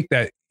and think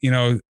that,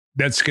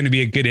 that's going to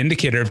be a good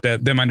indicator of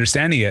them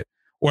understanding it?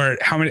 Or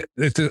how many,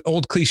 it's an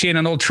old cliche and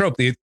an old trope.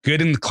 The good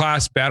in the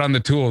class, bad on the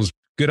tools,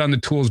 good on the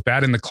tools,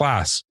 bad in the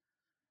class.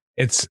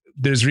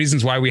 There's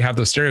reasons why we have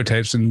those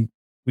stereotypes, and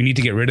we need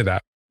to get rid of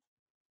that.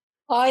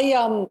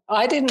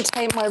 I didn't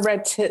take my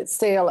Red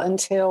Seal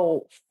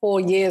until 4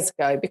 years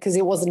ago because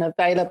it wasn't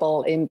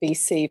available in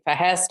BC for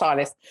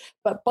hairstylists.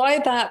 But by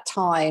that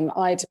time,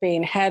 I'd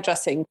been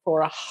hairdressing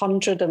for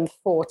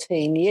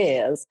 114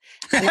 years,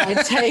 and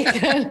I'd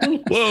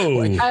taken.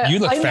 Whoa, you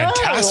look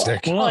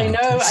fantastic! I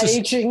know,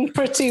 aging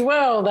pretty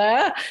well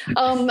there,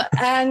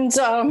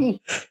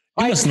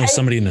 You must know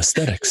somebody in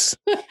aesthetics.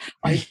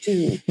 I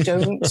do.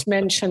 Don't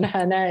mention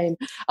her name.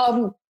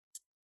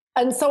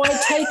 And so I'd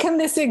taken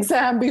this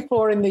exam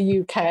before in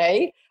the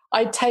UK.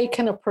 I'd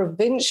taken a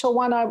provincial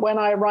one when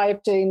I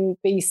arrived in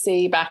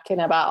BC back in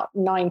about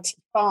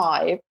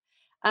 95.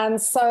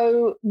 And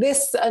so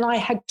I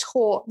had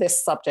taught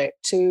this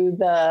subject to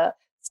the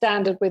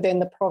standard within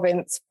the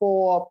province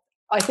for,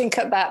 I think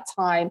at that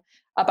time,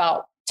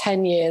 about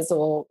 10 years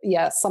or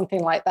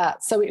something like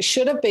that. So it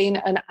should have been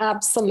an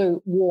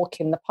absolute walk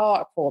in the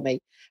park for me.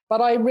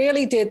 But I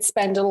really did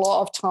spend a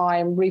lot of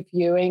time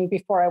reviewing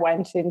before I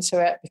went into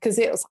it because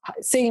it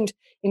seemed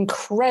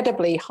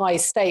incredibly high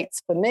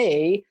stakes for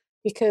me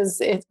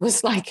because it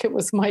was like it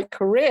was my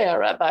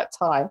career at that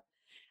time.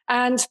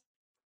 And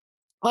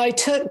I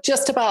took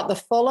just about the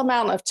full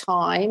amount of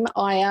time.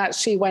 I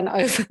actually went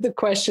over the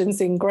questions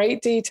in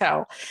great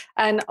detail.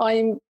 And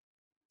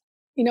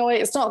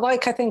it's not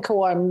like I think,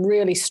 I'm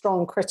really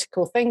strong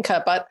critical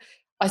thinker, but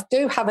I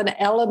do have an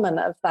element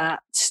of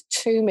that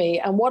to me.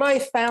 And what I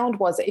found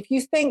was if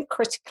you think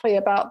critically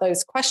about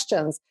those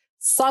questions,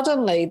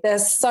 suddenly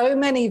there's so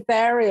many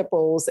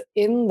variables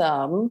in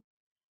them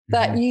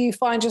that you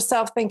find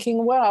yourself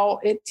thinking, well,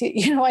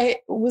 I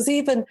was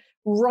even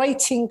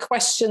writing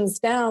questions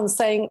down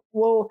saying,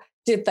 well,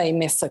 did they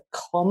miss a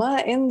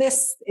comma in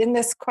this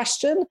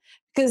question?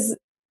 Because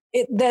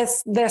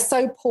they're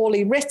so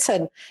poorly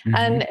written.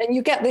 And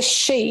you get this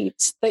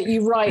sheet that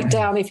you write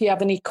down if you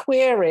have any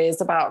queries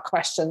about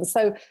questions.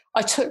 So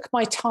I took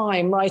my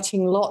time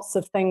writing lots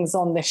of things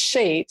on this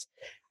sheet,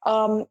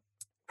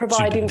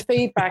 providing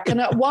feedback. And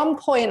at one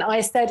point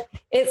I said,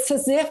 it's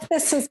as if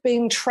this has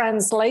been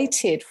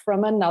translated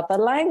from another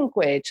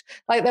language.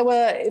 Like there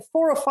were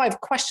 4 or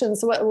 5 questions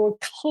that were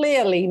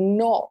clearly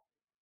not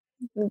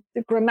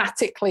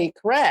grammatically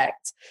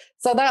correct.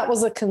 So that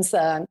was a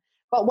concern.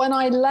 But when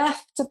I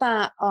left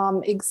that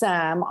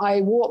exam, I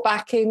walked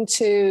back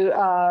into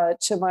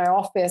to my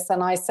office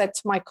and I said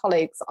to my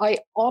colleagues, I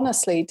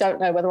honestly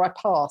don't know whether I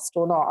passed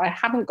or not. I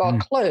haven't got a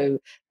clue.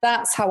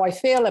 That's how I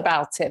feel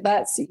about it.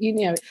 That's,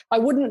 I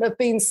wouldn't have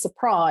been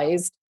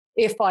surprised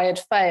if I had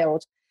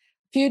failed.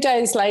 A few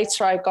days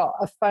later, I got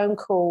a phone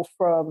call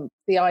from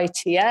the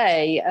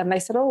ITA and they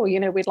said, oh,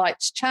 we'd like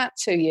to chat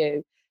to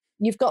you.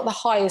 You've got the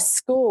highest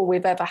score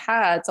we've ever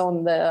had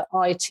on the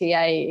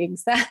ITA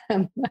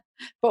exam,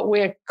 but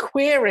we're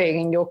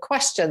querying your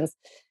questions.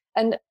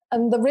 And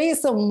the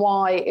reason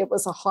why it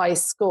was a high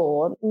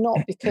score,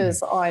 not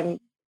because I'm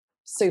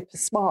super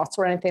smart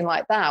or anything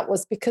like that,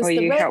 was because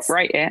you helped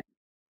write it.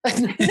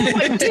 No,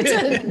 I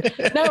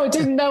didn't. No, I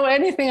didn't know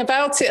anything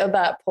about it at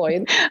that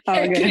point.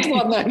 Good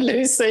one though,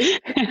 Lucy.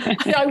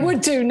 I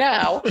would do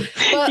now.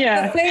 But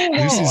the thing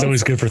was, Lucy's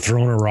always good for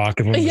throwing a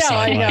rock and on the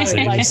sidelines.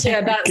 I know. That's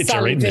get you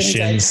right in the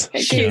shins.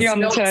 Keep you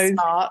on the toes.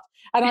 Smart.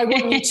 And I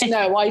want you to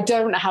know I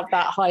don't have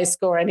that high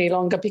score any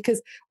longer,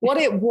 because what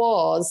it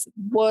was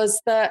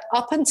that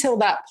up until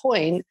that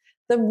point,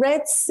 the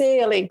Red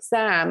Seal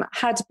exam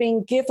had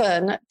been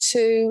given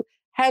to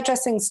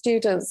hairdressing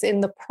students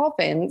in the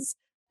province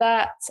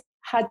that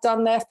had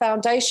done their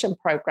foundation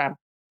program.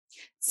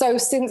 So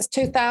since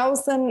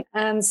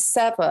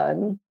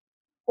 2007,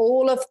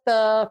 all of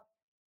the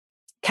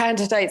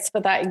candidates for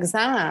that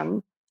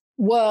exam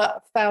were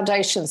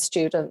foundation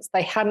students.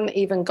 They hadn't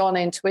even gone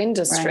into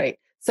industry. Right.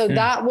 So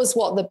that was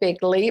what the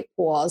big leap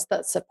was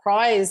that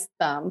surprised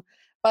them.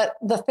 But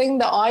the thing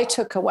that I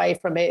took away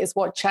from it is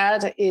what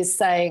Chad is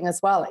saying as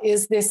well.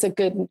 Is this a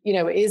good,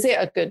 is it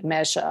a good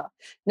measure?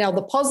 Now,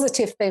 the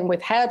positive thing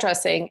with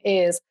hairdressing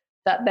is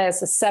that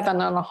there's a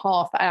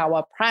 7.5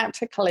 hour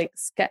practical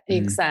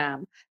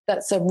exam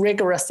that's a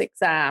rigorous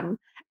exam,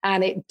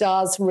 and it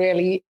does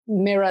really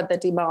mirror the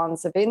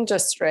demands of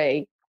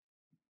industry.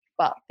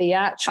 But the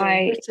actual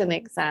written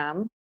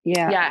exam,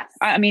 yes.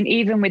 I mean,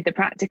 even with the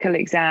practical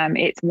exam,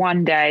 it's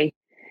one day,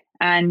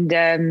 and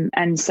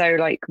so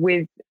like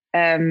with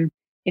again,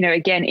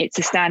 it's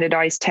a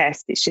standardized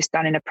test. It's just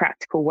done in a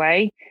practical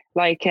way.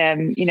 Like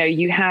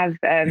you have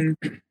the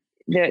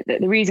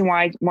reason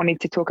why I wanted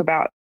to talk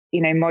about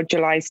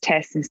modularized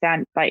tests and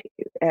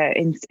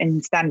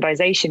in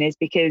standardization is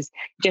because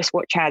just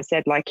what Chad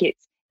said, like it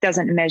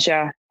doesn't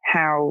measure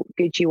how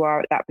good you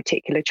are at that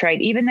particular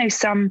trade, even though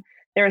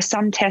there are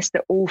some tests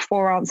that all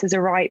 4 answers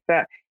are right,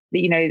 but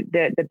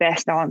the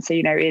best answer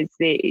is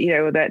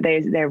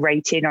that they're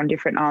rated on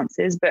different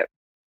answers. But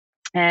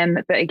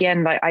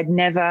again, like I'd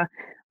never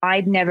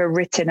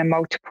written a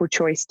multiple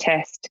choice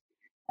test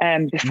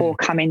before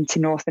coming to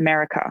North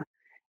America,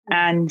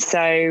 and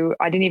so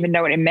I didn't even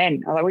know what it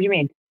meant. I was like, what do you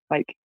mean?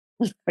 Like,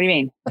 what do you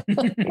mean?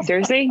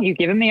 Seriously? You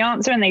give them the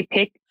answer and they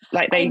pick,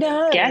 like they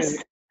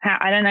guess? How,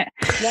 I don't know.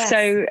 Yes.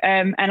 So,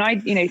 and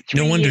I,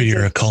 no wonder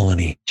you're a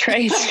colony.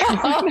 Trade school.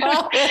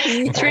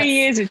 3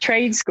 years of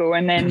trade school.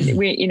 And then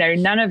we,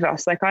 none of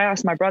us, like I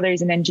asked my brother,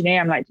 he's an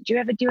engineer. I'm like, did you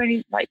ever do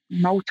any like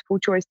multiple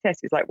choice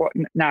tests? He's like, what?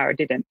 No, I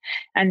didn't.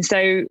 And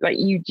so like,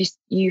 you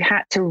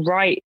had to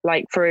write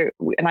like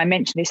and I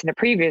mentioned this in a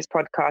previous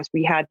podcast,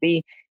 we had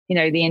the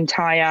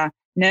entire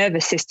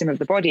nervous system of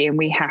the body, and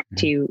we have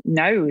to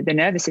know the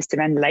nervous system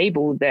and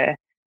label the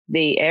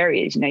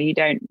areas. You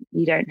don't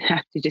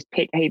have to just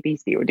pick A, B,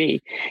 C, or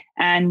D.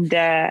 And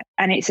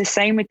it's the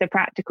same with the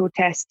practical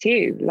test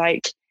too.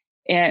 Like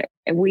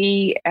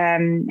we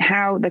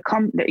how the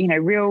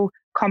real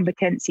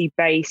competency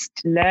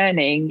based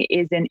learning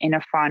isn't in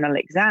a final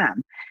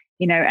exam.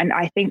 And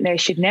I think there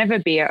should never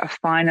be a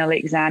final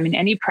exam in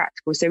any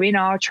practical. So in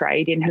our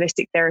trade, in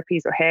holistic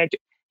therapies or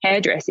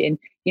hairdressing,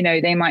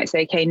 they might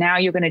say, okay, now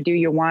you're going to do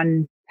your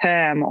one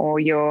perm or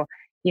your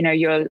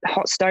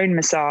hot stone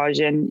massage,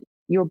 and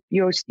you're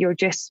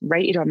just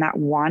rated on that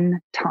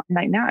one time.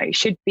 Like, no, it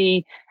should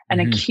be an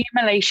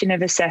accumulation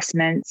of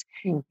assessments.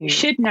 You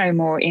should know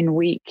more in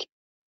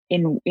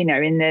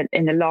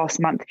the last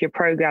month of your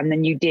program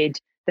than you did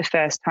the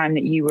first time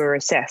that you were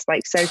assessed.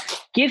 Like, so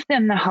give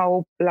them the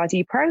whole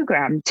bloody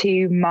program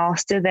to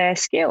master their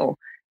skill.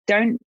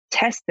 Don't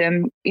test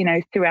them,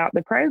 throughout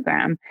the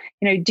program.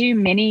 Do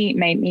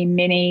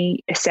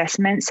mini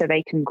assessments so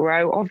they can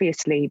grow,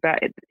 obviously,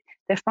 but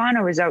the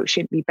final result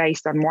should be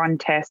based on one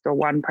test or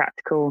one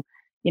practical,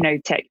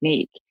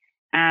 technique.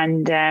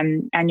 And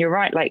you're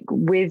right, like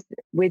with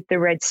the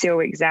Red Seal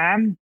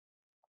exam,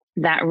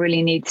 that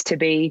really needs to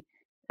be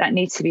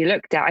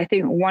looked at. I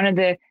think one of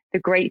the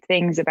great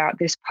things about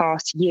this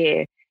past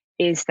year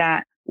is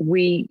that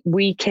we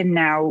can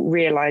now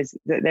realize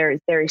that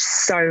there is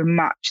so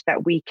much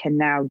that we can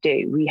now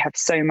do. We have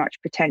so much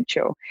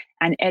potential,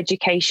 and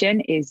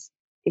education is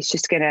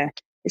gonna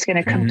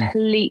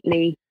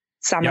completely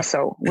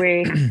somersault.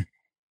 We're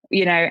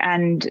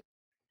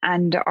and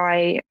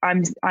I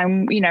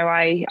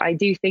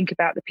do think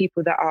about the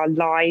people that are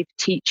live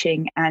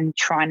teaching and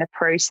trying to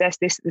process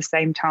this at the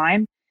same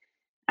time,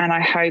 and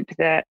I hope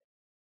that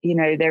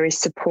there is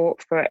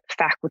support for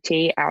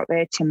faculty out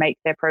there to make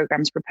their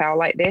programs propel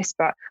like this.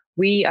 But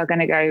we are going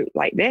to go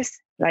like this,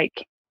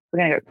 like we're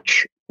going to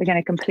go We're going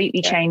to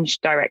completely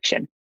change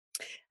direction.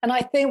 And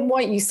I think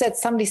what you said,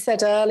 somebody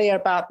said earlier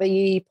about the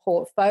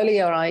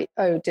e-portfolio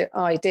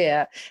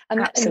idea.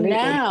 And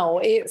now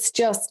it's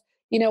just,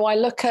 you know, I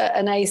look at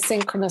an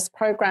asynchronous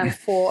program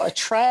for a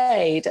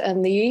trade,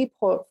 and the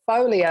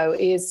e-portfolio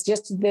is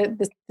just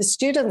the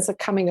students are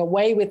coming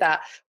away with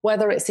that,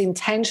 whether it's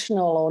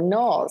intentional or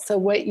not.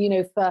 So, you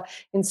know, for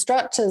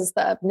instructors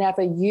that have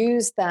never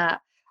used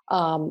that,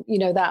 you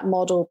know, that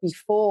model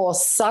before,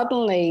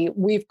 suddenly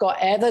we've got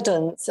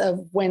evidence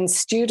of when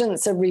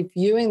students are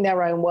reviewing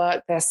their own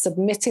work, they're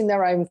submitting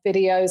their own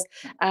videos,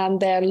 and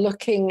they're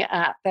looking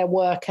at their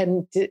work,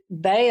 and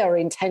they are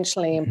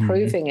intentionally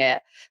improving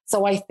it.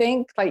 So I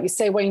think, like you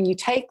say, when you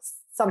take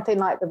something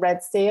like the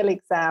Red Seal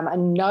exam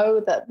and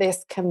know that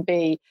this can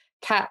be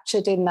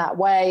captured in that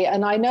way,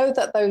 and I know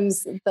that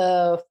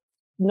the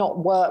not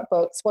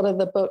workbooks, what are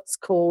the books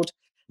called?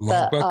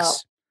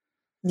 Logbooks.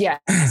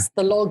 Yes,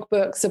 the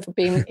logbooks have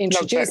been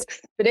introduced.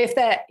 But if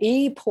they're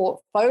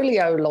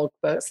e-portfolio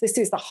logbooks, this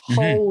is a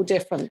whole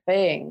different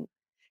thing.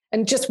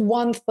 And just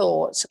one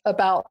thought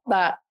about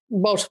that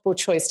multiple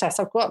choice test.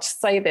 I've got to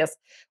say this.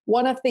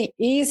 One of the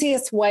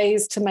easiest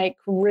ways to make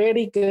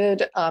really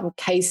good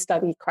case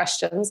study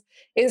questions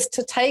is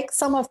to take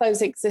some of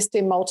those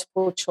existing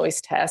multiple choice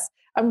tests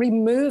and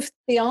remove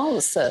the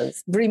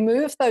answers,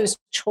 remove those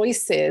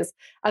choices.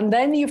 And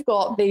then you've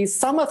got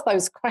some of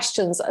those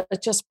questions are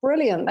just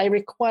brilliant. They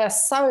require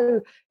such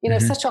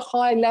a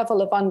high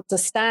level of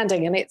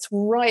understanding, and it's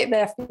right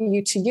there for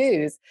you to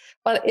use.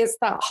 But it's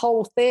that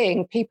whole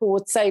thing. People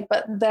would say,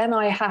 but then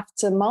I have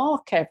to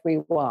mark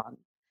everyone.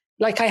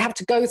 Like I have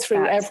to go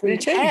through every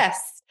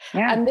test.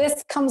 Yeah. And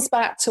this comes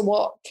back to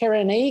what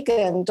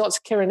Dr.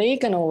 Kieran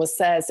Egan always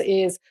says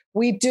is,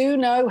 we do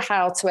know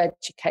how to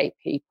educate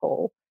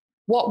people.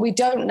 What we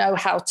don't know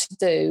how to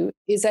do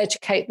is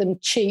educate them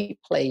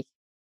cheaply.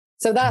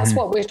 So that's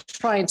what we're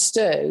trying to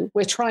do.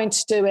 We're trying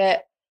to do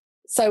it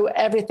so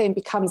everything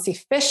becomes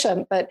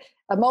efficient, but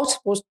a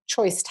multiple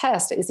choice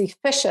test is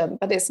efficient,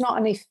 but it's not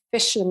an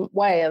efficient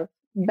way of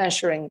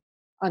measuring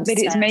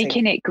understanding. But it's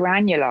making it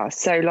granular.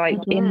 So like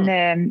in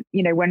the,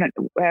 you know,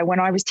 when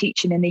I was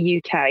teaching in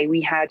the UK,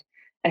 we had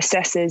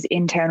assessors,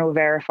 internal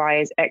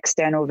verifiers,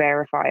 external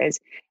verifiers.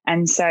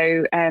 And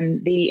so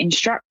the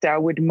instructor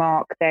would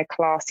mark their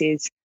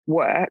class's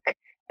work.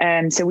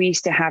 So we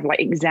used to have like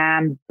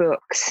exam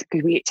books,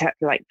 because we had to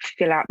like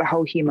fill out the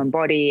whole human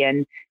body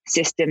and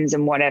systems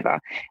and whatever.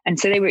 And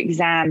so they were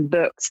exam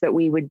books that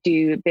we would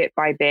do bit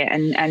by bit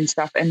and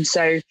stuff. And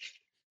so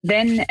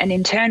then an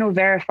internal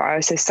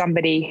verifier, so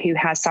somebody who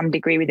has some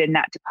degree within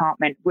that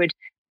department, would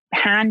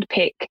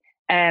handpick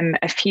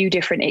a few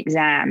different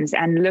exams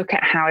and look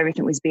at how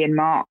everything was being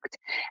marked.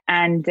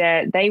 And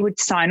they would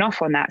sign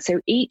off on that.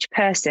 So each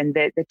person,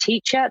 the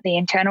teacher, the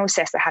internal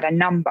assessor, had a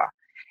number.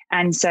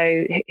 And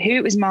so who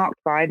it was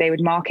marked by, they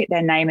would mark it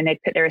their name and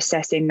they'd put their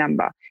assessing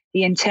number.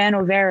 The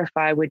internal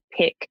verifier would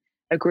pick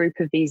a group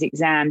of these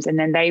exams, and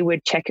then they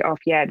would check it off.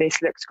 Yeah,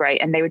 this looks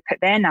great. And they would put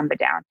their number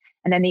down.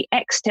 And then the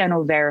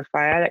external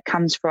verifier that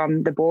comes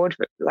from the board,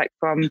 like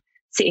from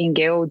Sitting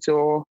Guilds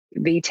or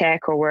VTech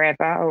or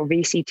wherever, or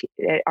VCT,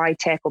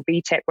 iTech or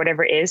BTech,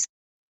 whatever it is,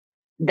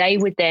 they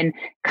would then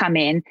come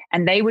in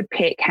and they would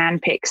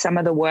handpick some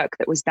of the work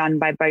that was done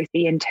by both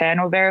the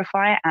internal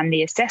verifier and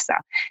the assessor.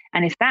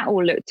 And if that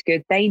all looked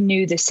good, they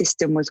knew the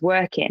system was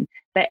working,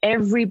 that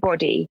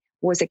everybody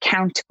was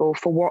accountable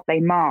for what they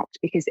marked,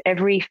 because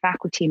every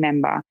faculty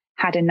member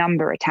had a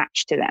number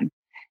attached to them.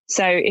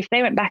 So if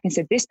they went back and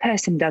said, this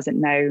person doesn't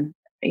know,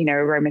 you know,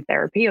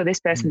 aromatherapy, or this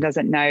person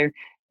doesn't know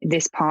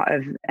this part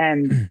of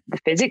the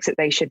physics that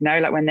they should know,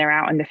 like when they're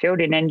out in the field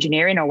in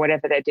engineering or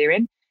whatever they're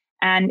doing,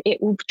 and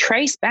it will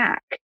trace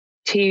back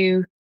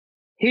to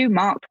who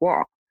marked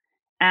what.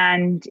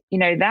 And, you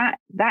know, that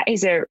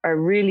is a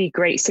really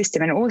great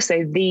system. And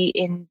also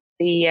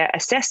the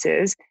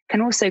assessors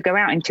can also go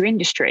out into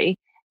industry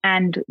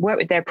and work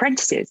with their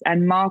apprentices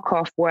and mark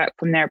off work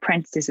from their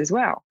apprentices as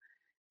well.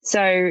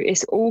 So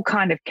it's all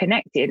kind of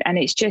connected. And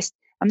it's just,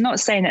 I'm not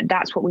saying that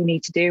that's what we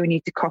need to do. We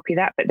need to copy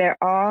that, but there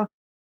are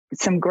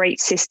some great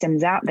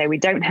systems out there. We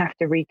don't have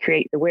to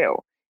recreate the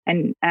wheel.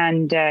 And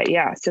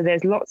so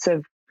there's lots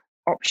of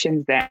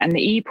options there. And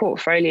the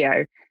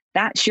e-portfolio,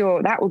 that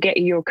will get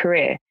you your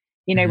career.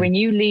 You know, when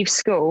you leave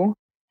school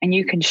and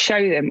you can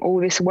show them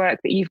all this work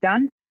that you've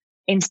done,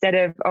 instead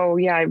of, oh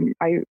yeah,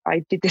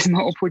 I did this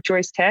multiple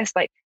choice test,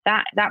 like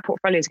that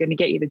portfolio is going to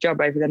get you the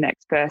job over the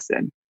next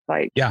person.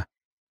 Like, yeah,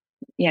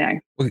 you know.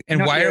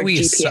 And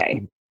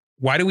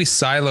why do we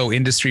silo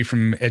industry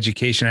from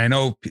education? I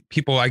know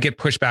people, I get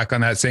pushback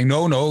on that, saying,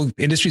 no,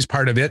 industry's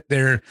part of it.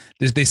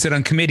 They sit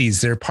on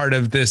committees. They're part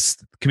of this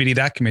committee,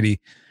 that committee.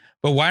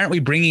 But why aren't we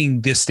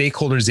bringing the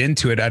stakeholders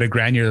into it at a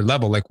granular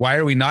level? Like, why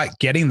are we not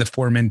getting the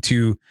foreman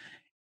to,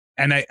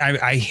 and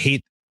I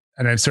hate,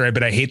 and I'm sorry,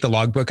 but I hate the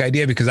logbook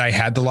idea, because I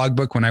had the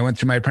logbook when I went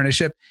through my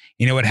apprenticeship.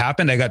 You know what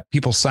happened? I got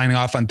people signing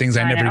off on things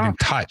I never even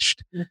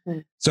touched.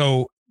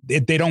 So they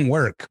don't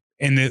work.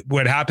 And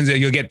what happens is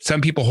you'll get some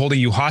people holding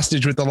you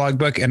hostage with the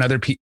logbook, and other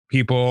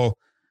people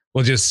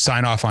will just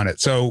sign off on it.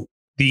 So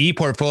the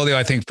e-portfolio,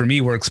 I think for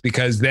me works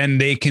because then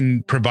they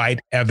can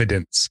provide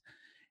evidence.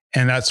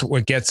 And that's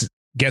what gets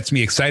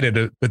me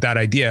excited with that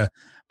idea.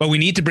 But we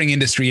need to bring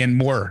industry in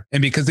more.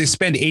 And because they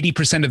spend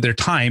 80% of their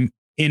time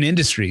in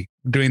industry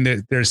doing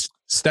their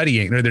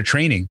studying or their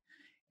training.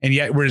 And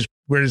yet we're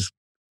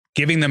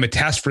giving them a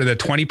test for the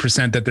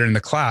 20% that they're in the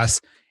class.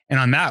 And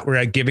on that,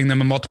 we're giving them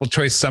a multiple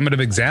choice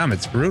summative exam.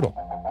 It's brutal.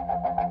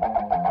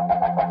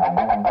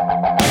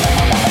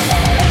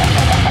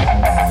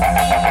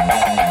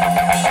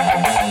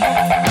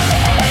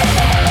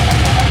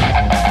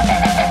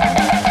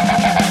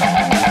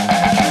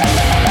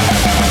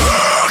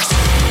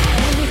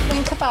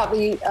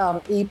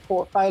 The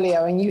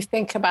e-portfolio and you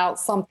think about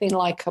something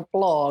like a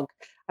blog.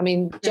 I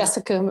mean,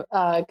 Jessica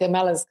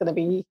Gamella is going to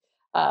be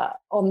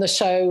on the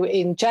show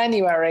in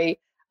January,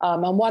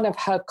 and one of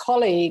her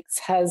colleagues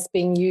has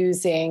been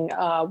using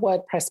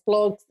WordPress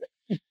blogs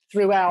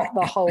throughout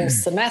the whole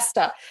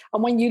semester.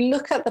 And when you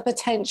look at the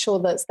potential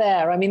that's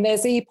there, I mean,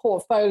 there's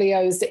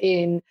e-portfolios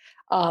in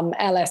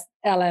LMS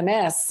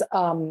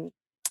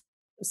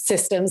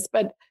systems,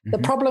 but the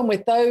problem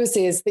with those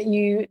is that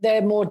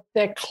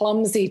they're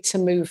clumsy to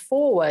move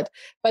forward.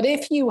 But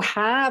if you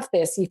have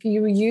this, if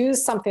you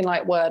use something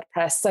like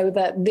WordPress so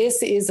that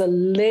this is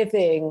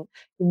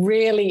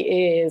really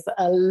is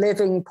a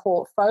living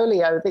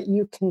portfolio that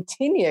you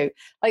continue,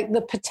 like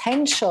the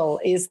potential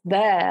is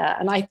there.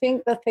 And I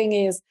think the thing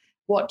is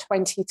what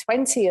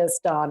 2020 has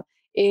done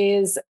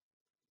is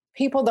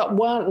people that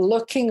weren't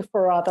looking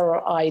for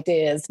other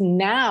ideas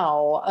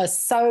now are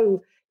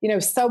so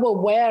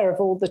aware of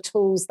all the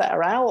tools that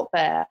are out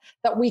there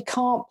that we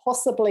can't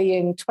possibly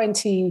in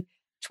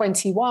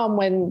 2021,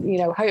 when,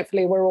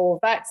 hopefully we're all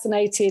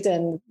vaccinated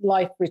and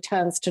life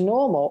returns to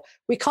normal,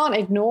 we can't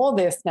ignore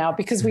this now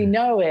because we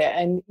know it.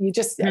 And you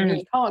just,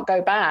 you can't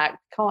go back,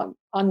 can't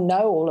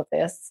unknow all of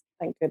this.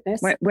 Thank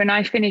goodness. When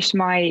I finished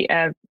my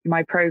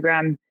my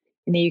program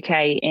in the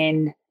UK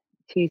in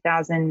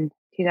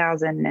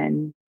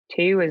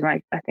 2002 was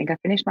I think I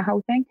finished my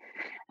whole thing.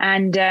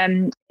 And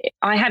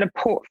I had a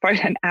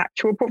portfolio, an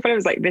actual portfolio. It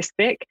was like this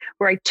thick,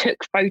 where I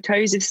took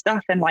photos of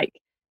stuff and like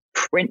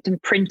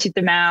printed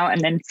them out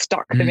and then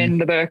stuck them in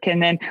the book.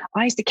 And then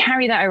I used to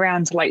carry that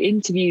around to like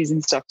interviews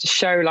and stuff to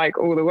show like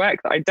all the work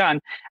that I'd done.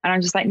 And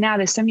I'm just like, now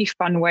there's so many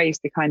fun ways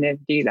to kind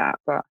of do that.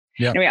 But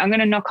anyway, I'm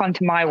going to knock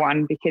onto my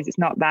one because it's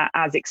not that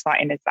as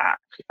exciting as that.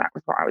 That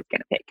was what I was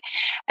going to pick.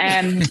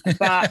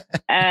 But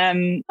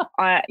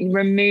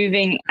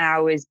removing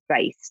hours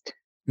based.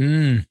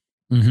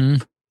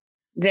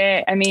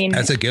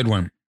 That's a good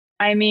one.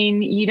 I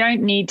mean, you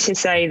don't need to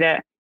say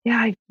that,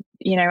 I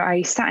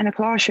sat in a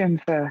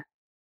classroom for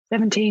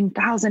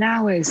 17,000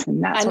 hours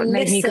and that's what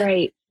made me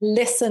great. I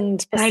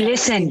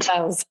listened.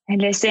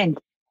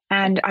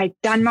 And I'd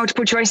done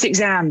multiple choice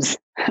exams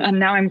and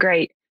now I'm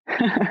great.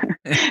 I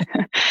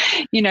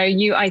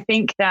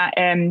think that,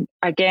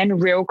 again,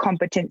 real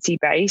competency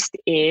based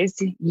is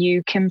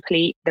you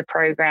complete the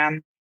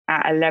program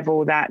at a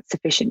level that's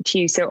sufficient to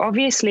you. So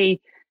obviously,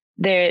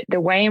 the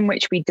way in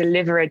which we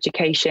deliver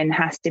education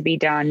has to be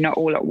done not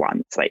all at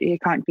once. Like you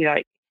can't be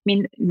like,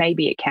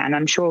 maybe it can.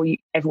 I'm sure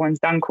everyone's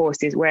done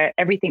courses where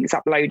everything's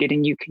uploaded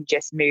and you can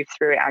just move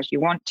through it as you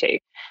want to.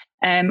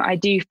 I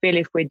do feel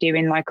if we're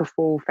doing like a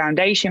full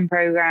foundation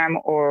program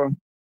or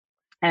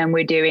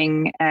we're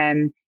doing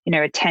a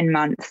 10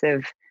 months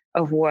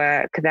of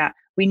work, that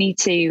we need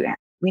to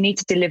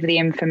deliver the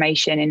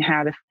information in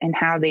how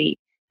the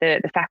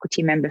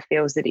faculty member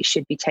feels that it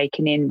should be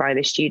taken in by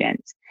the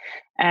students.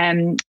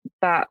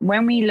 But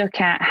when we look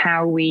at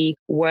how we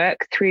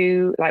work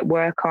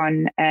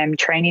on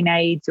training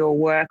aids or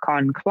work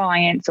on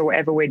clients or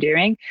whatever we're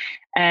doing,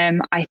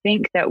 I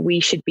think that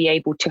we should be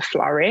able to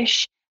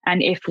flourish.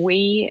 And if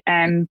we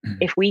can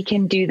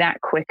do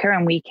that quicker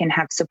and we can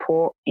have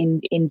support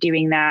in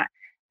doing that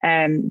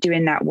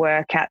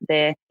work at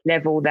the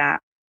level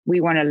that we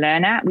want to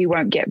learn at, we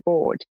won't get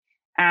bored.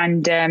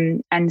 And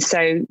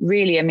so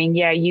really,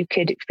 you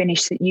could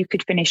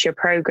finish your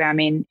program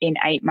in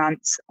 8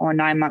 months or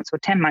 9 months or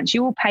 10 months.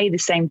 You will pay the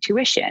same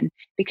tuition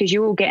because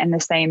you're all getting the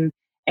same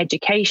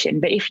education.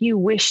 But if you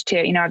wish to,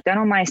 I've done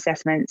all my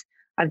assessments,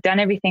 I've done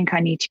everything I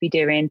need to be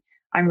doing,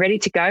 I'm ready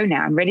to go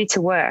now, I'm ready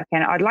to work.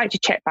 And I'd like to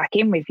check back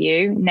in with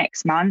you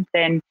next month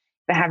and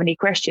if I have any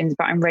questions,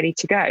 but I'm ready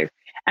to go.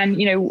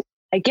 And,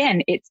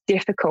 again, it's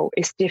difficult.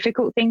 It's a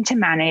difficult thing to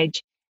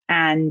manage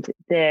and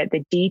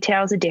the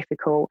details are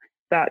difficult,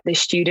 but the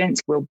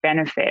students will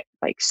benefit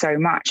like so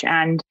much.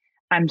 And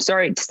I'm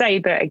sorry to say,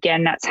 but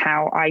again, that's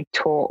how I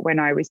taught when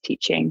I was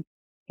teaching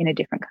in a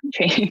different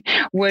country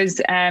was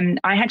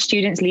I had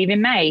students leave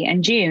in May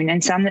and June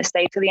and some that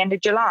stayed till the end of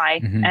July.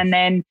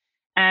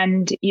 And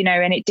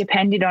it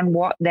depended on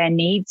what their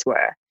needs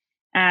were.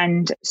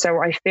 And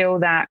so I feel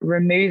that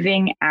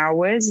removing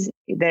hours,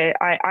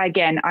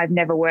 I've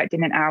never worked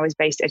in an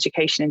hours-based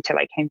education until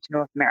I came to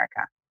North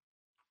America.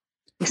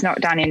 It's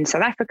not done in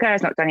South Africa.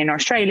 It's not done in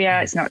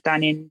Australia. It's not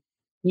done in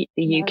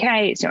the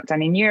UK. It's not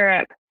done in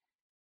Europe.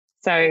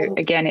 So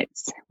again,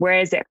 it's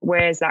where's that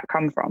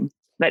come from?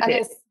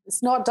 It's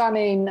it's not done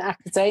in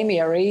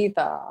academia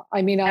either.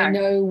 I mean, I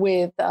know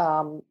with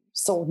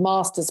sort of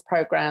master's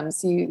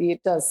programs,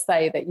 it does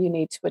say that you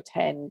need to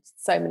attend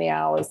so many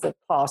hours of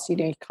class.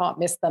 You can't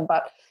miss them.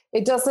 But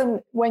it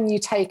doesn't, when you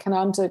take an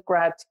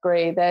undergrad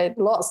degree, there are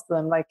lots of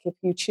them. Like if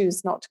you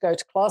choose not to go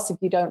to class, if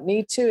you don't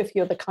need to, if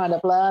you're the kind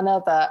of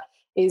learner that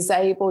is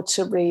able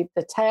to read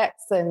the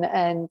text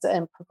and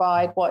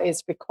provide what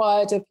is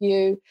required of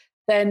you,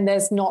 then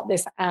there's not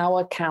this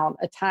hour count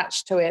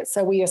attached to it.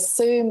 So we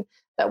assume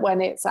that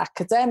when it's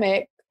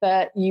academic,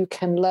 that you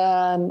can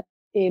learn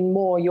in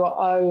more your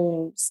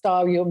own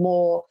style,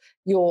 your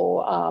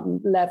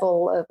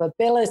level of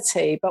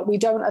ability. But we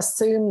don't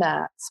assume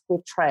that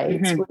with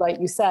trades. Like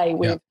you say,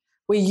 we're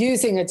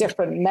using a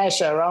different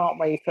measure, aren't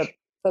we,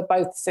 for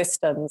both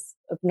systems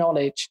of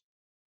knowledge.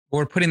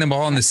 We're putting them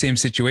all in the same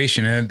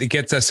situation. And it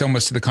gets us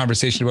almost to the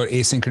conversation about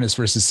asynchronous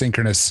versus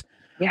synchronous.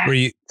 Yeah,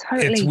 where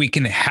totally. we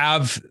can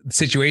have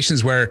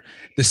situations where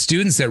the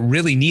students that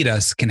really need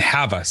us can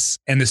have us,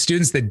 and the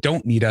students that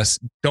don't need us.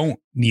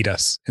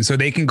 And so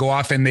they can go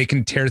off and they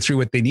can tear through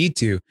what they need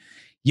to.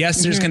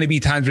 Yes, there's going to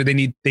be times where they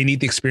need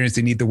the experience,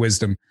 they need the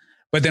wisdom,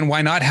 but then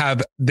why not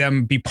have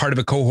them be part of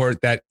a cohort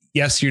that,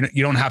 yes, you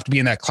don't have to be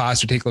in that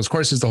class or take those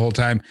courses the whole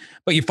time,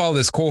 but you follow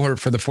this cohort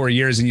for the 4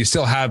 years and you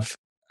still have,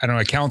 I don't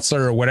know, a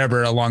counselor or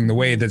whatever along the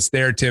way that's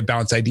there to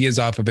bounce ideas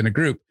off of in a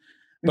group.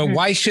 But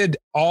why should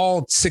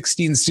all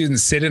 16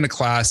 students sit in a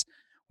class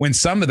when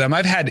some of them,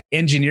 I've had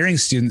engineering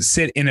students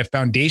sit in a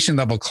foundation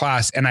level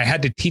class and I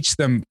had to teach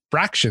them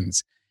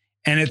fractions,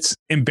 and it's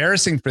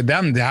embarrassing for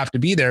them to have to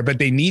be there, but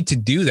they need to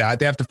do that.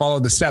 They have to follow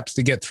the steps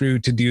to get through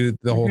to do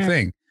the whole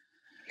thing.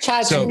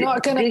 Chad, you're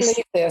not going to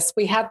believe this.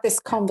 We had this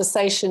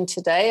conversation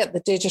today at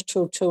the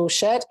Digital Tool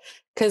Shed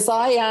because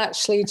I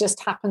actually just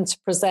happened to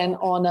present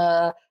on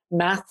a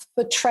math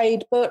for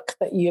trade book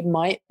that you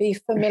might be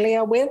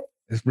familiar with.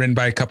 It's written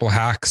by a couple of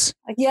hacks.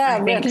 Yeah,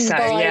 I think so.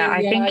 I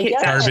think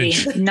it's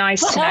actually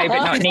nice to know,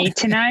 but not need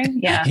to know.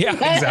 Yeah,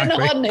 exactly.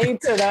 Not need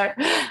to know.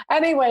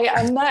 Anyway,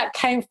 and that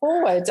came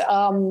forward.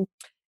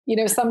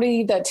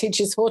 Somebody that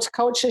teaches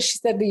horticulture, she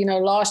said,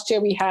 last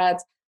year we had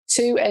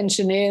 2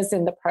 engineers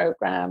in the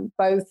program,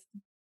 both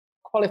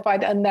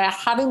qualified, and they're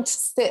having to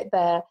sit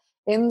there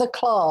in the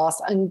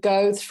class and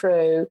go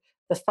through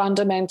the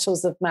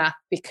fundamentals of math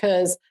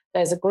because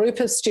there's a group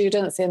of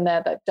students in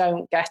there that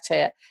don't get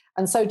it.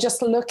 And so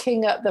just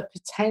looking at the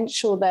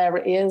potential there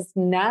is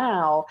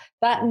now,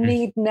 that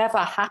need never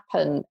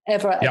happen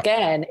ever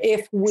again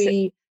if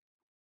we...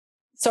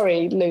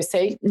 Sorry,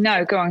 Lucy.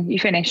 No, go on. You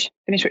finish.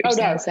 Finish what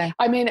you're saying.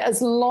 I mean,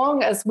 as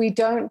long as we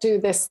don't do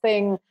this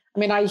thing, I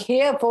mean, I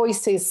hear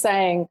voices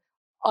saying,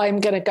 I'm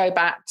going to go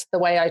back to the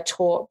way I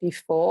taught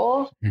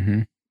before.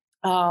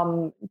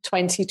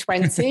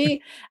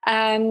 2020.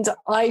 And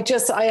I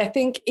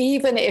think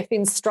even if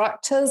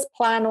instructors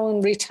plan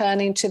on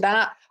returning to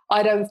that,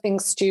 I don't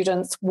think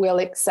students will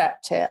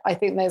accept it. I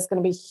think there's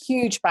going to be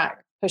huge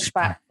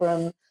pushback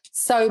from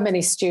so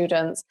many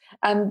students.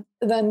 And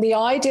then the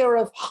idea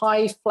of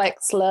high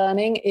flex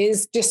learning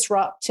is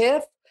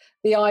disruptive.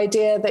 The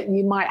idea that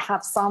you might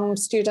have some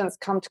students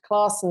come to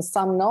class and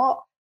some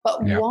not,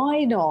 but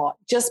why not?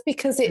 Just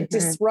because it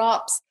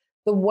disrupts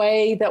the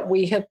way that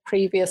we have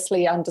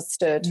previously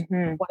understood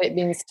what it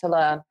means to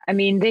learn. I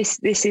mean, this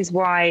is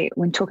why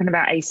when talking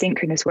about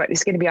asynchronous work, this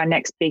is going to be our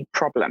next big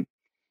problem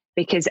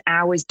because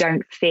hours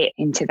don't fit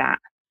into that.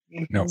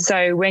 No.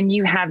 So when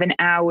you have an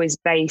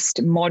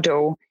hours-based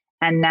model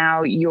and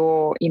now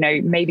you're,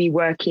 maybe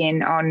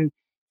working on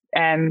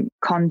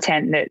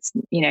content that's,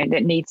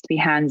 that needs to be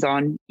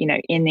hands-on,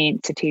 in the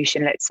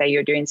institution, let's say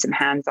you're doing some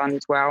hands-on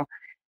as well.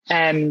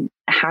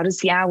 How does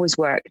the hours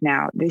work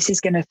now? This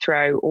is going to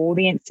throw all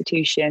the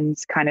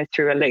institutions kind of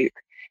through a loop.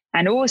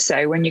 And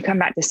also when you come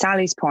back to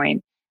Sally's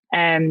point,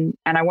 and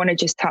I want to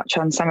just touch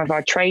on some of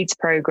our trades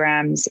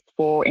programs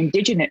for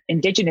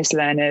indigenous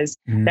learners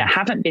that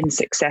haven't been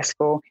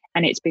successful.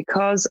 And it's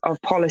because of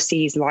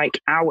policies like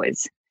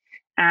ours.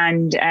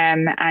 And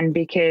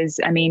because,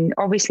 I mean,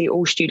 obviously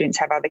all students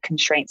have other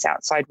constraints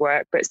outside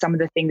work, but some of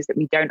the things that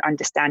we don't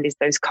understand is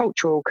those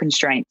cultural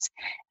constraints.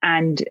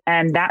 And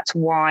that's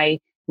why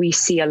we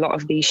see a lot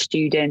of these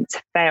students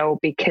fail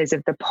because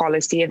of the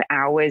policy of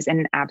hours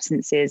and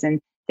absences and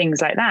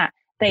things like that.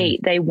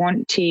 They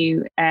want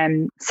to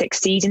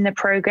succeed in the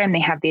program. They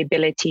have the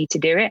ability to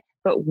do it,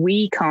 but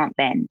we can't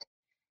bend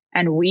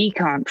and we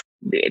can't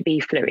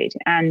be fluid.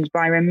 And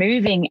by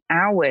removing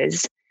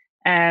hours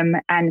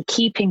and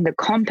keeping the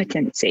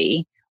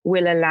competency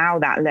will allow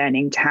that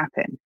learning to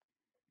happen,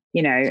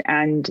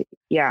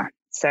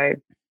 so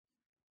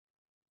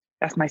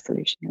that's my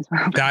solution as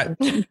well. That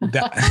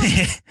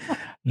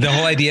the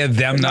whole idea of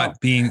them not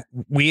being,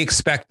 we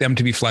expect them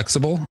to be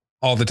flexible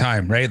all the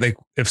time, right? Like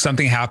if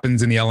something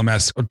happens in the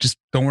LMS, just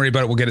don't worry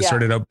about it. We'll get it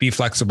sorted out. Be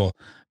flexible.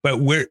 But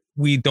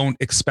we don't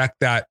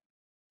expect that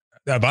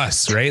of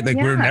us, right? Like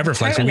we're never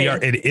flexible.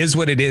 Totally. It is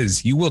what it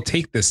is. You will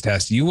take this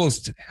test. You will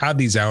have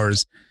these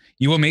hours.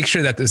 You will make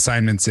sure that the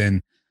assignment's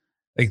in.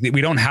 Like we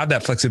don't have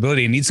that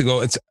flexibility. It needs to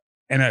go.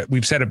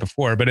 We've said it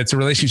before, but it's a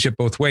relationship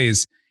both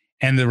ways.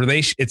 And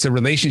it's a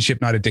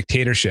relationship, not a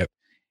dictatorship.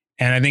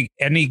 And I think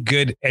any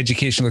good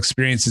educational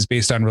experience is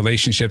based on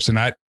relationships and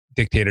not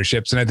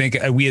dictatorships. And I think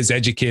we as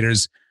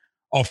educators,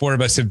 all four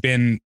of us have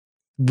been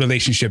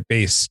relationship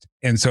based.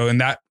 And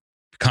that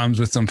comes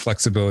with some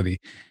flexibility.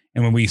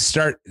 And when we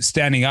start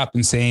standing up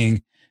and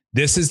saying,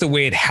 this is the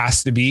way it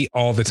has to be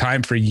all the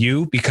time for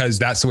you, because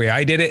that's the way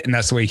I did it, and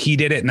that's the way he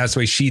did it, and that's the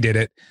way she did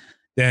it,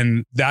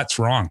 then that's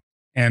wrong.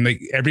 And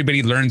like,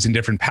 everybody learns in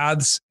different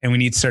paths, and we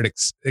need to start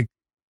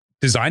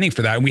designing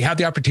for that. And we have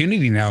the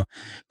opportunity now.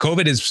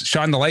 COVID has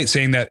shone the light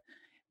saying that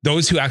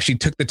those who actually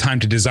took the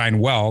time to design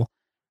well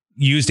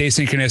used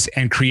asynchronous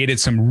and created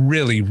some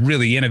really,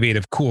 really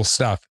innovative, cool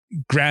stuff.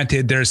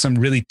 Granted, there's some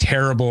really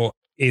terrible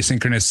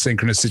asynchronous,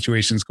 synchronous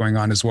situations going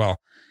on as well.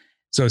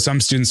 So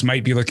some students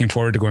might be looking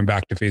forward to going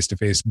back to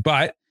face-to-face,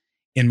 but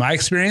in my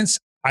experience,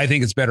 I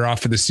think it's better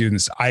off for the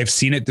students. I've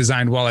seen it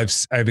designed well.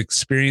 I've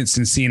experienced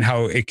and seen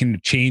how it can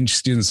change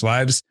students'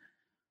 lives.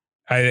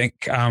 I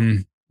think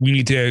we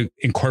need to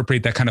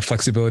incorporate that kind of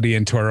flexibility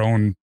into our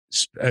own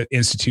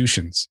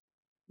institutions.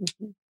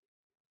 Mm-hmm.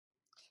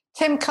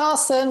 Tim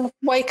Carson,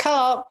 wake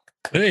up.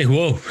 Hey,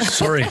 whoa,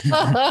 sorry.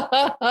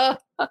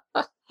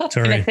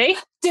 Sorry.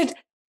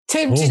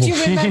 Tim, did you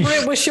remember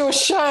it was your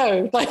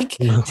show? Like,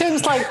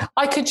 Tim's like,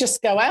 I could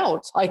just go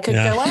out. I could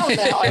go out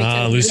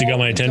there. Lucy got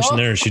my attention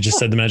there. She just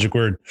said the magic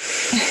word.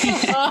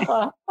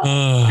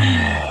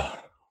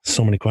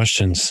 So many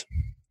questions.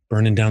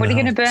 Burning down. What are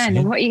you going to burn?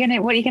 And what are you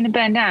going to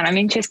burn down? I'm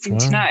interested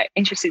to know. I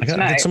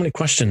got so many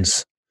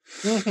questions.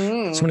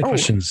 Mm-hmm. So many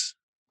questions.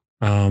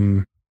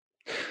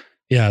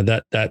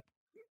 That the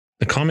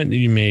comment that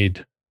you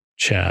made,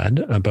 Chad,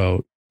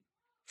 about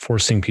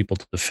forcing people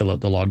to fill out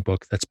the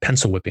logbook, that's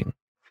pencil whipping.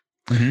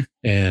 Mm-hmm.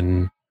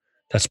 And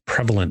that's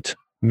prevalent,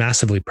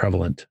 massively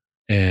prevalent.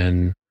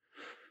 And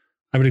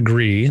I would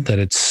agree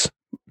that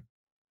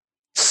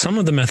some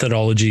of the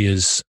methodology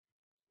is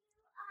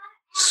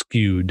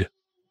skewed.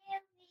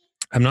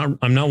 I'm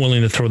not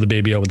willing to throw the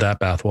baby out with that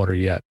bathwater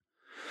yet.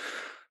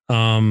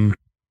 There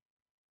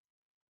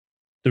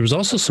was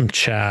also some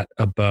chat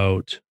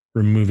about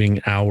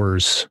removing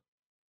hours-based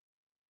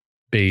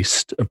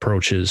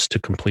approaches to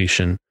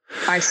completion.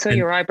 I saw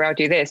your eyebrow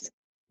do this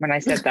when I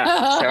said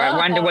that. So I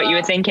wonder what you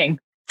were thinking.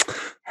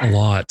 A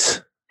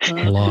lot.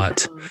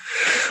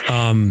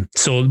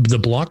 So the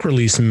block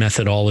release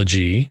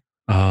methodology,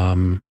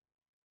 are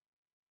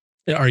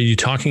you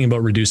talking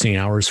about reducing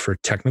hours for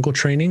technical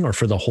training or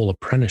for the whole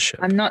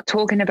apprenticeship? I'm not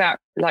talking about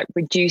like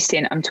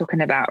reducing. I'm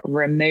talking about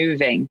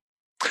removing.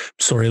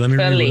 Sorry, let me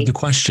reread the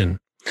question.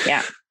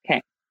 Yeah.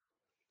 Okay.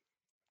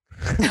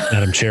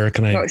 Madam Chair,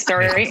 can I? Oh,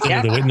 sorry.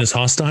 The witness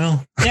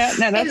hostile? Yeah,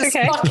 no, that's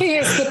okay.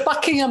 It's the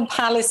Buckingham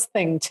Palace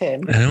thing,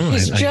 Tim. I know.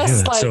 It's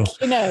just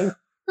like, you know.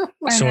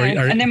 Sorry.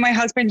 And then my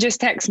husband just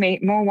texts me,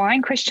 more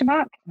wine, ?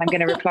 I'm going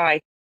to reply,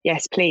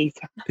 yes, please.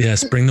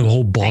 Yes, bring the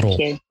whole bottle.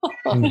 Thank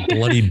you.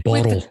 Bloody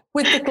bottle.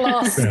 With the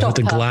glass stopper. With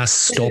the glass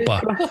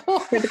stopper.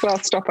 With the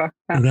glass stopper.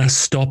 Glass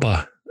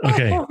stopper.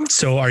 Okay.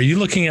 So are you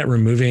looking at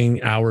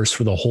removing hours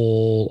for the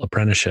whole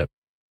apprenticeship?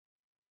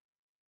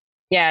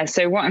 Yeah.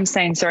 So what I'm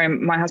saying, sorry,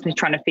 my husband's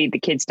trying to feed the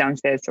kids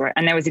downstairs. Sorry.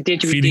 And there was a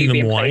Feeding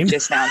them wine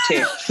just now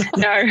too.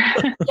 No.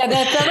 Yeah,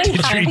 they're very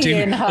happy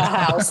in her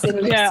house. I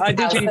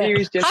didgeridoo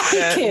was just,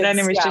 then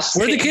it was just.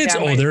 Where are the kids?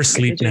 Oh, they're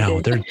asleep now.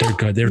 They're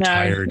good. They're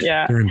tired.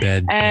 Yeah. They're in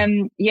bed.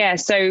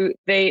 So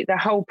the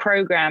whole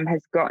program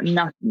has got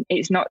nothing.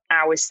 It's not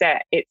hours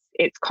set.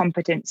 It's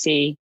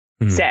competency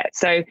set.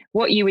 So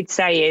what you would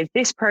say is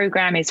this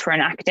program is for an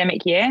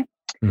academic year,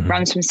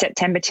 runs from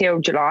September till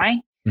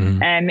July.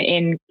 Mm-hmm.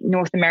 In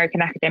North American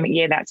academic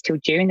year, that's till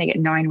June. They get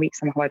 9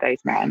 weeks on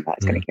holidays, man.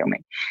 That's going to kill me.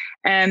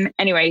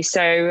 Anyway,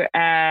 so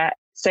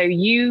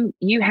you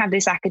have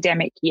this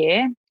academic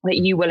year that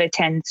you will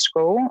attend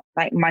school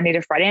like Monday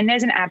to Friday, and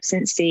there's an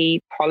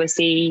absency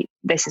policy.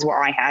 This is what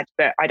I had,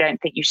 but I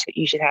don't think you should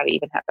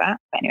even have that.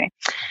 But anyway,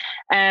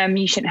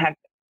 you shouldn't have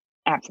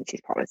absences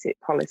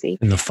policy.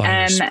 And the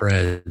fire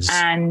spreads.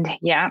 And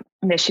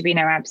there should be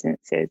no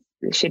absences.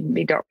 It shouldn't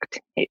be docked.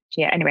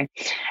 Anyway.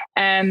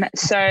 No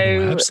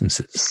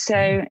absences.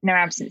 So no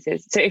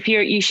absences. So if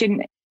it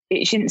shouldn't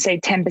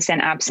say 10%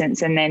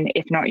 absence, and then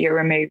if not, you're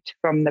removed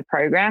from the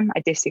program.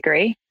 I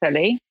disagree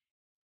fully.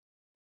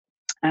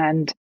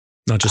 And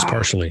not just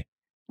partially.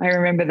 I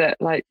remember that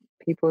like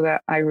people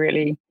that I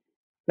really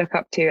look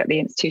up to at the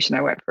institution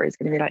I work for is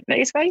going to be like,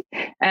 this way.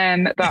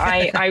 But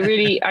I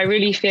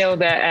really feel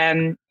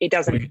that it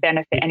doesn't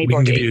benefit anybody. We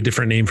can give you a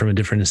different name from a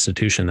different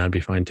institution. That'd be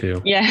fine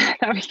too. Yeah,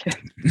 that'd be good.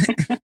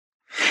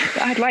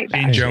 I'd like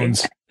that. Jane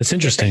Jones. That's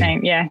interesting.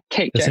 Name. Yeah,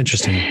 Kate Jones. That's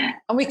interesting.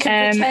 And we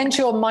can pretend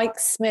you're Mike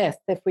Smith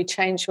if we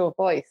change your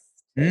voice.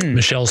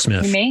 Michelle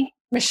Smith. Me?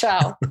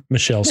 Michelle.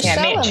 Michelle Smith.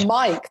 Michelle and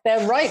Mike,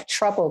 they're right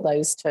trouble,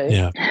 those two.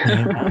 Yeah.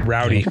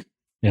 Rowdy.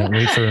 Yeah,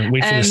 wait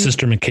for the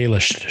sister Michaela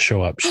to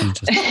show up. She's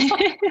just...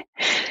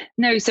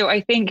 No, so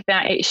I think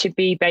that it should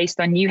be based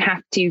on you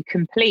have to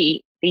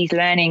complete these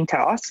learning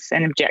tasks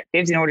and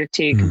objectives in order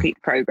to complete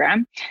the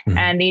program.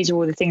 And these are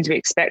all the things we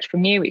expect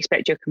from you. We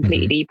expect you to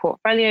complete the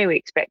portfolio. We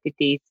expected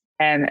these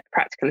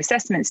practical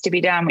assessments to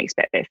be done. We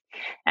expect this.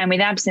 And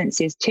with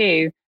absences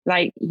too,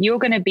 like you're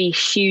going to be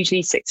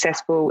hugely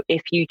successful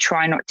if you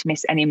try not to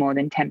miss any more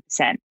than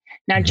 10%.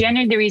 Now,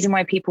 generally, the reason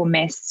why people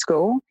miss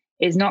school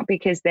is not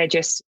because they're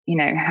just,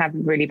 have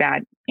really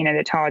bad,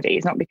 they're tardy.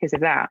 It's not because of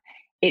that.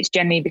 It's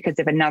generally because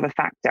of another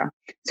factor.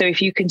 So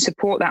if you can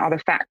support that other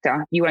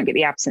factor, you won't get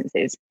the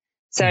absences.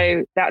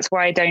 So that's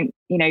why I don't,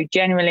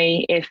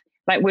 generally, if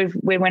like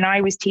when I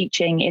was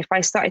teaching, if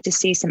I started to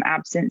see some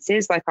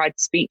absences, like I'd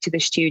speak to the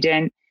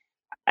student,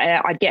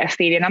 I'd get a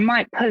feeling. I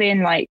might pull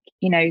in like,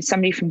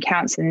 somebody from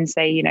counselling and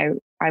say,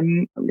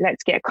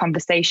 let's get a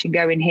conversation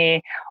going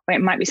here. Or it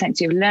might be something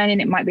to do with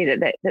learning. It might be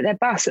that they're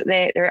bus, that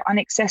they're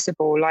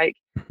inaccessible. Like,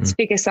 let's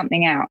figure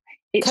something out.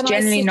 It's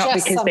generally not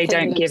because they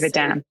don't give a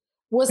damn.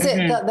 Was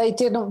it that they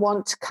didn't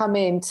want to come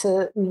in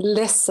to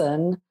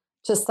listen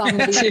to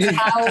somebody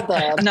tell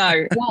them?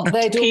 No, what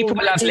they'd people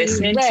love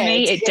listening to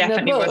me. It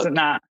definitely wasn't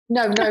that.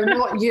 No,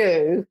 not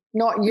you.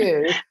 Not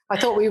you. I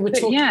thought we were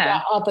talking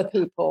about other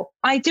people.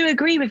 I do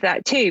agree with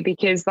that too,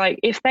 because like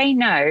if they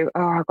know,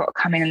 I've got to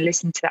come in and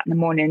listen to that in the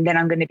morning, then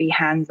I'm going to be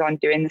hands-on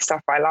doing the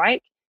stuff I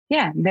like.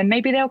 Yeah, then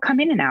maybe they'll come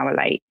in an hour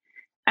late.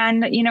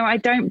 And, I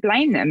don't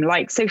blame them.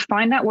 Like, so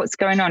find out what's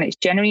going on. It's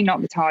generally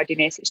not the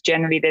tardiness. It's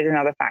generally there's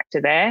another factor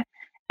there.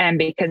 And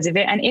because of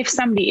it. And if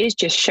somebody is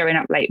just showing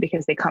up late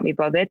because they can't be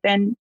bothered,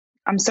 then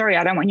I'm sorry,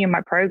 I don't want you in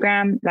my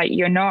program. Like,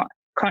 you're not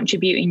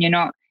contributing. You're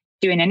not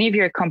doing any of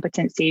your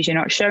competencies. You're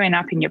not showing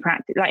up in your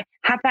practice. Like,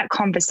 have that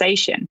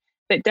conversation,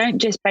 but don't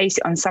just base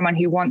it on someone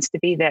who wants to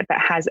be there, but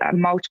has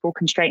multiple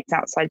constraints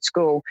outside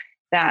school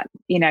that,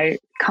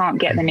 can't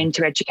get them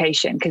into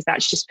education, because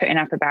that's just putting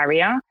up a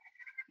barrier.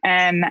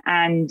 And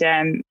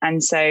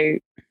so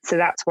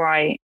that's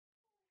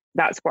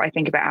what I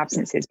think about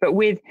absences. But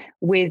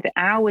with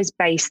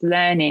hours-based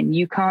learning,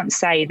 you can't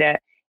say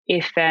that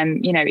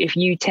if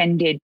you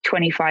tended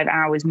 25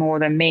 hours more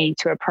than me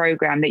to a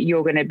program, that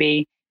you're going to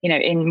be,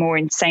 more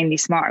insanely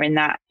smarter in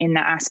that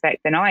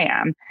aspect than I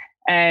am.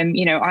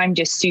 I'm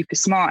just super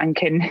smart and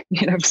can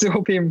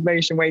absorb the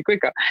information way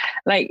quicker.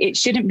 Like, it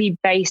shouldn't be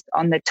based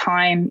on the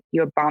time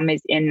your bum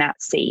is in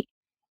that seat.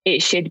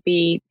 It should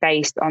be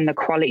based on the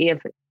quality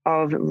of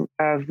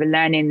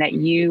learning that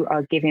you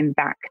are giving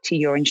back to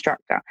your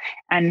instructor.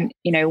 And,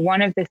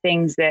 one of the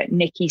things that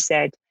Nikki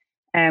said,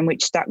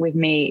 which stuck with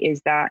me,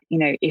 is that,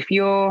 if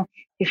you're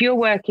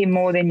working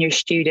more than your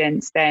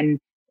students, then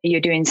you're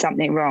doing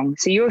something wrong.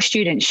 So your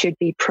students should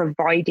be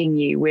providing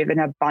you with an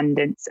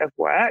abundance of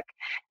work.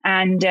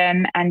 And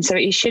so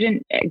it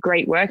shouldn't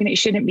great work, and it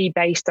shouldn't be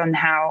based on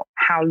how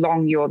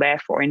long you're there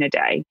for in a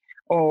day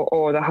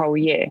or the whole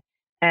year.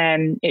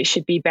 It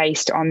should be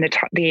based on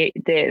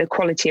the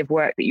quality of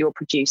work that you're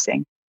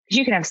producing. Because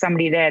you can have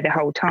somebody there the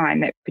whole time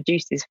that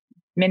produces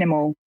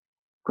minimal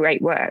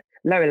great work,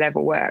 lower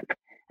level work,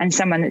 and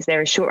someone that's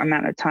there a short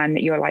amount of time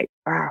that you're like,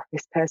 wow,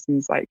 this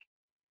person's like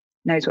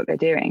knows what they're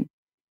doing,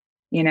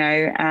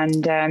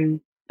 and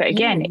but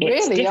again,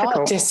 it's really difficult.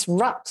 are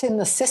disrupting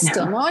the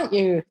system, aren't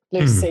you,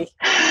 Lucy?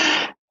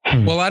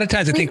 Well, a lot of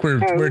times I think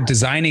we're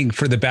designing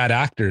for the bad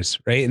actors,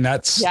 right? And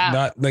that's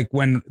not like,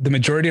 when the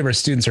majority of our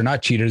students are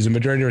not cheaters, the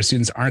majority of our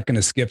students aren't going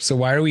to skip. So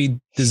why are we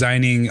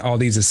designing all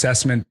these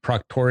assessment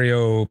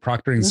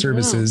proctoring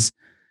services?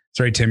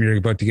 Sorry, Tim, you're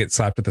about to get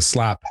slapped with a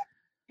slap.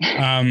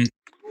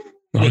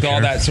 With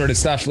all that sort of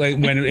stuff, like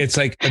when it's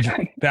like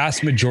a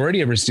vast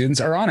majority of our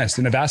students are honest,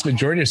 and a vast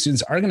majority of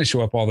students are going to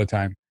show up all the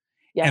time.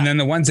 Yeah. And then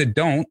the ones that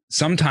don't,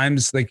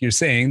 sometimes, like you're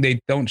saying,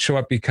 they don't show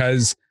up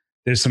because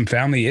there's some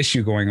family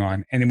issue going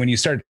on. And when you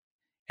start,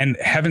 and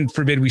heaven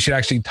forbid, we should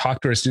actually talk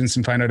to our students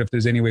and find out if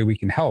there's any way we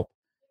can help.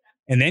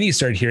 And then you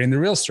start hearing the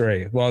real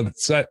story. Well,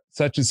 such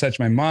and such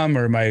my mom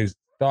or my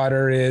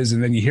daughter is,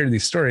 and then you hear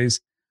these stories.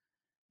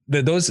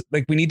 Those,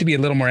 like, we need to be a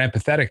little more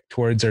empathetic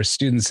towards our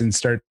students and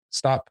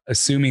stop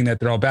assuming that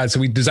they're all bad. So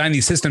we design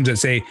these systems that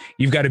say,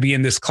 you've got to be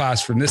in this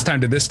class from this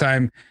time to this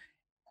time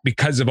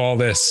because of all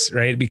this,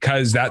 right?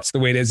 Because that's the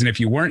way it is. And if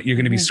you weren't, you're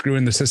going to be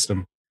screwing the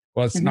system.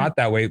 Well, it's not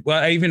that way.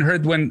 Well, I even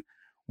heard when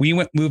we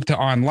moved to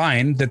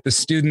online that the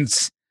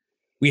students,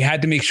 we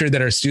had to make sure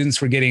that our students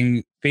were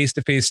getting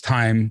face-to-face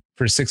time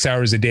for 6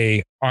 hours a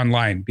day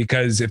online,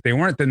 because if they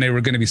weren't, then they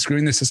were going to be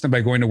screwing the system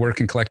by going to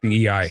work and collecting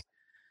EI.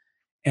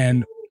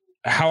 And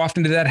how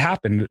often did that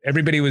happen?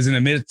 Everybody was in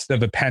the midst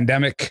of a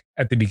pandemic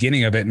at the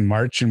beginning of it in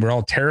March, and we're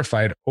all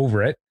terrified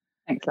over it.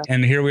 Exactly.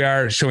 And here we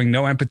are showing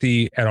no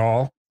empathy at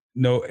all.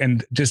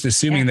 And just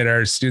assuming that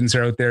our students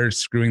are out there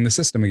screwing the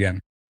system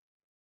again.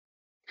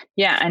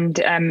 Yeah. And,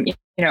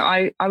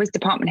 I was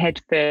department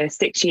head for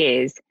 6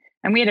 years,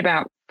 and we had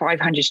about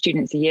 500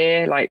 students a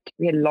year. Like,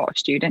 we had a lot of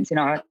students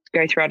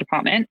go through our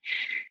department,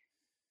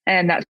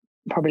 and that's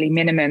probably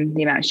minimum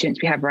the amount of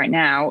students we have right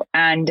now.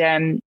 And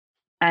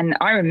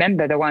I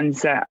remember the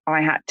ones that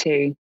I had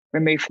to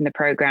remove from the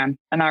program.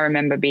 And I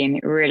remember being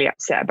really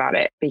upset about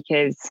it,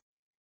 because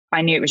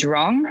I knew it was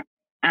wrong,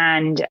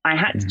 and I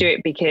had to do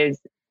it because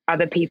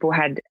other people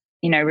had,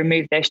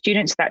 removed their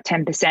students, that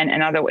 10%,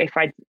 and if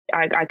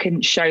I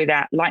couldn't show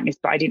that likeness,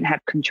 but I didn't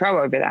have control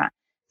over that.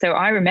 So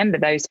I remember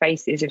those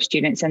faces of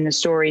students and the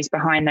stories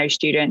behind those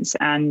students.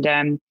 And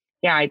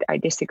I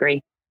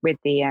disagree with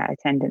the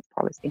attendance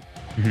policy.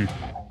 Mm-hmm.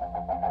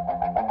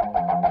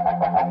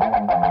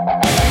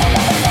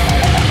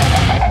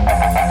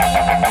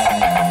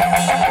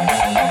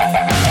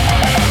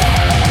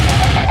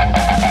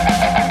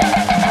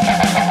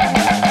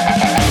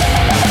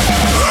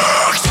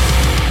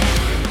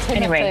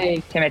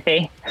 Anyway,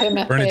 Timothy.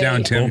 Burn it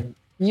down, Tim.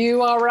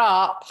 You are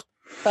up.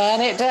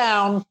 Burn it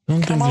down. I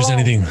don't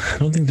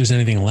think there's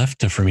anything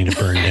left for me to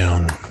burn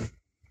down.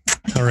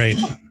 All right,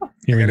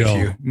 here we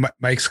go.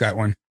 Mike's got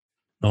one.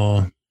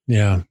 Oh,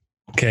 yeah.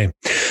 Okay.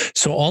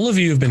 So all of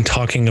you have been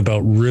talking about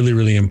really,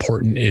 really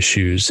important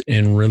issues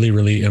and really,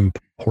 really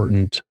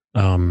important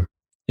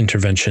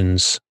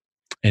interventions,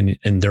 and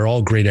they're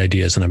all great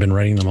ideas, and I've been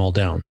writing them all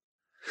down.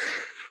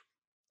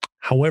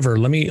 However,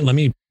 let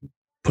me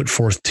put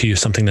forth to you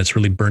something that's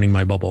really burning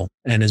my bubble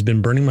and has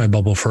been burning my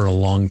bubble for a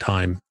long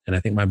time. And I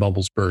think my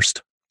bubble's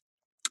burst.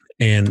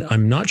 And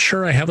I'm not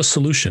sure I have a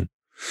solution.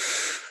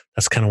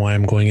 That's kind of why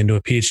I'm going into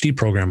a PhD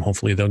program.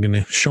 Hopefully they're going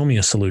to show me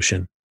a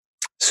solution.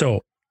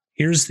 So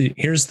here's the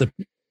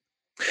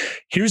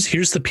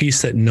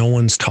piece that no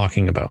one's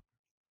talking about.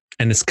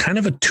 And it's kind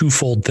of a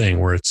twofold thing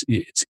where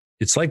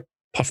it's like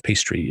puff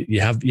pastry.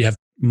 You have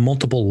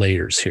multiple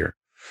layers here.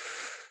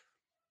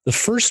 The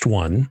first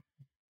one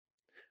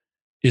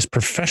is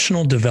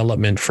professional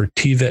development for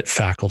TVET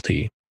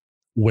faculty,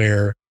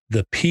 where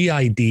the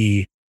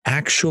PID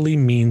actually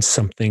means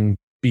something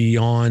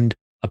beyond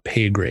a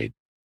pay grade.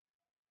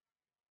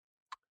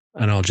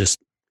 And I'll just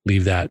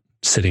leave that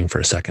sitting for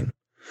a second.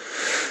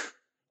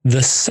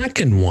 The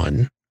second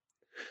one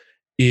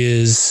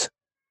is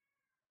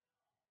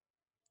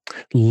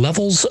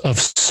levels of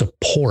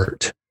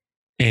support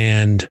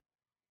and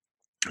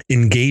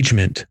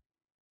engagement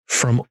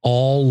from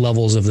all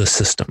levels of the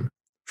system,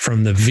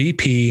 from the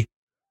VP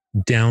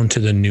down to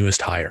the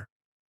newest hire.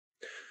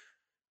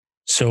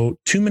 So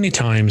too many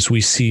times we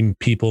see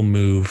people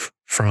move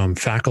from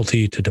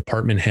faculty to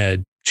department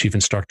head, chief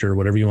instructor,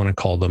 whatever you want to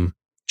call them,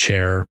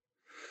 chair,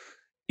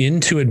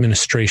 into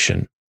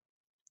administration.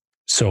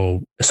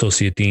 So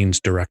associate deans,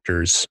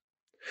 directors,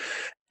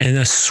 and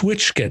a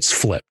switch gets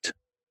flipped.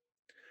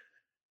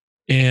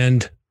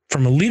 And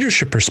from a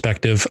leadership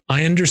perspective,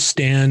 I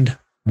understand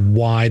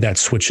why that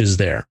switch is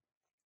there.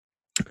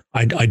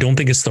 I don't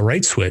think it's the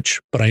right switch,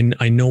 but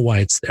I know why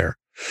it's there.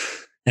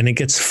 And it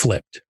gets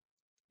flipped.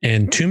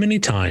 And too many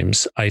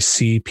times I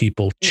see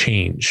people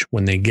change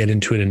when they get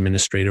into an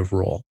administrative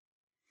role.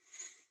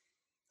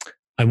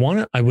 I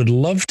would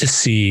love to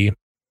see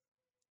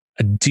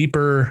a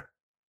deeper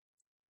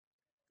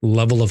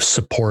level of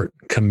support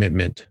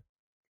commitment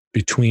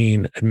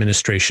between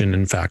administration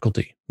and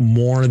faculty,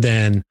 more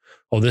than,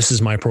 oh, this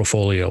is my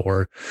portfolio,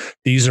 or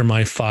these are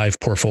my 5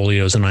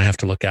 portfolios and I have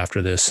to look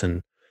after this.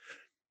 And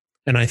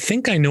I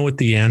think I know what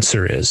the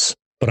answer is,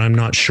 but I'm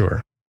not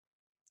sure.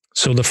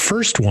 So the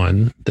first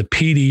one, the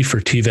PD for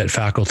TVET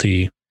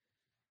faculty,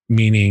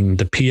 meaning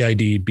the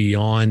PID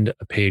beyond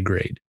a pay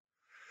grade,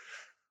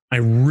 I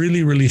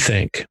really, really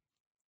think,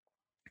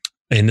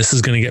 and this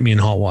is going to get me in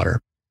hot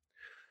water,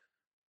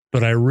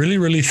 but I really,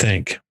 really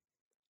think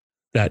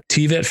that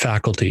TVET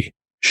faculty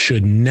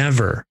should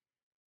never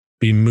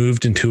be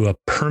moved into a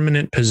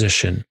permanent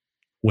position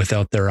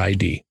without their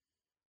ID.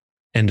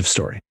 End of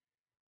story.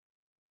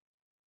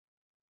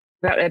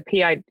 Without their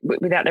PI,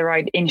 without their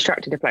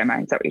instructor diploma,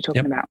 is that what you're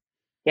talking about?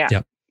 Yeah.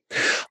 Yep.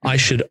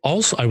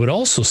 I would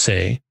also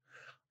say,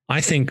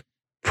 I think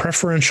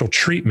preferential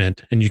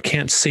treatment, and you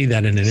can't say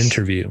that in an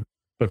interview,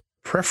 but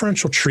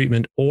preferential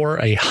treatment or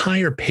a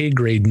higher pay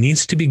grade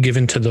needs to be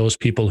given to those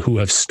people who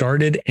have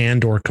started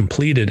and or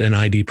completed an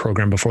ID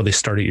program before they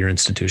start at your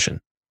institution.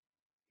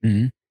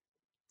 Mm-hmm.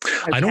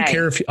 Okay. I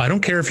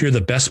don't care if you're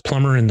the best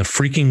plumber in the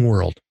freaking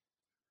world.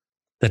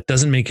 That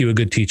doesn't make you a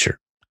good teacher.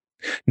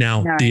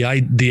 Now, no.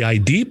 The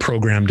ID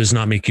program does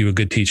not make you a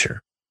good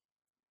teacher,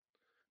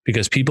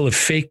 because people have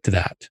faked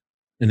that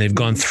and they've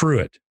gone through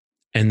it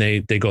and they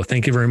go,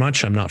 thank you very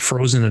much. I'm not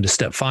frozen at a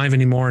step 5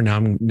 anymore.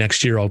 Now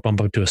next year I'll bump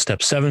up to a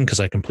step 7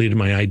 because I completed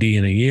my ID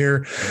in a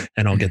year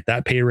and I'll get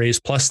that pay raise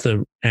plus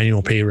the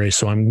annual pay raise.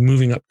 So I'm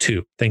moving up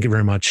 2. Thank you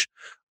very much.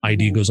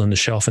 ID goes on the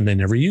shelf and they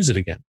never use it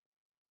again.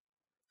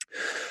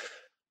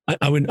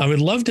 I would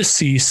love to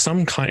see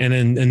some kind,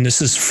 and this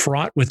is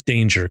fraught with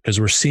danger because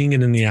we're seeing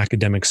it in the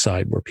academic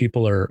side where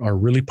people are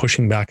really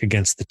pushing back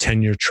against the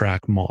tenure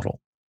track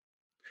model.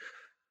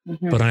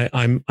 Mm-hmm. But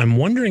I'm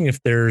wondering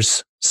if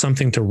there's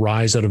something to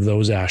rise out of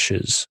those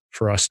ashes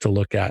for us to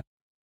look at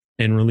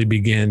and really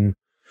begin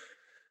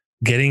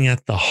getting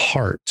at the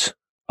heart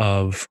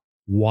of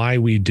why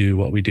we do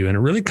what we do. And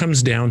it really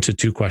comes down to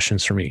 2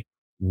 questions for me.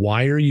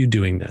 Why are you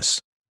doing this?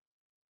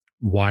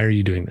 Why are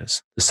you doing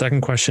this? The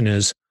second question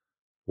is,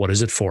 what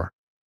is it for?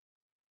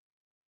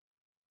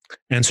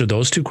 Answer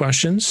those 2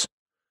 questions,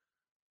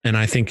 and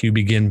I think you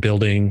begin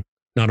building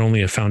not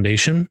only a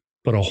foundation,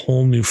 but a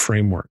whole new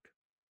framework.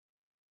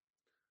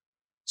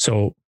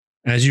 So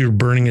as you're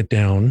burning it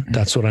down,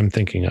 that's what I'm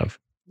thinking of.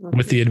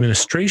 With the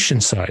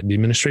administration side, the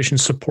administration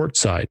support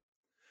side,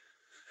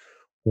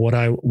 what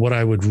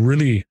I would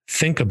really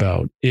think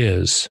about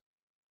is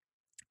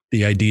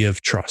the idea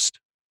of trust.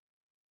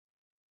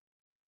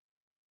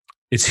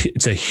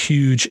 It's a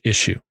huge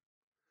issue,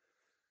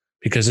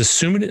 because as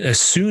soon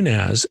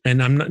as,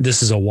 and I'm not,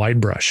 this is a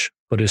wide brush,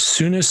 but as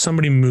soon as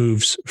somebody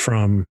moves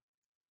from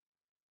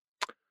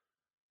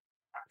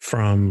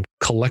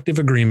collective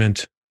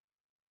agreement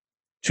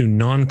to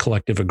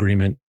non-collective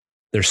agreement,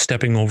 they're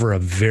stepping over a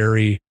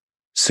very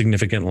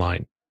significant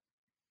line.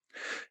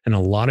 And a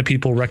lot of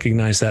people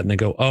recognize that and they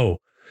go, oh,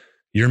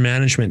 you're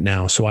management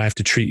now, so I have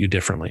to treat you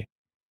differently.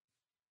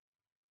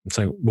 It's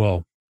like,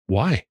 well,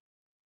 why?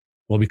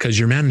 Well, because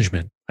you're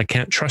management. I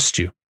can't trust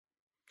you.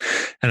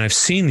 And I've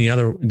seen the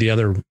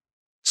other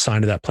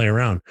side of that play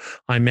around.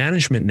 I'm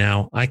management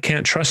now. I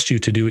can't trust you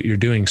to do what you're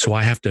doing, so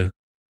I have to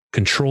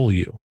control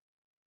you.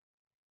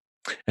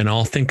 And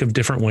I'll think of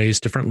different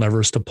ways, different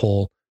levers to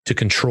pull to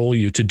control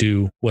you to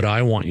do what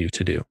I want you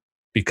to do,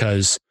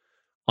 because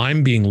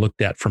I'm being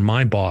looked at from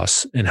my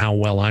boss and how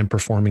well I'm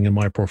performing in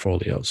my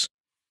portfolios.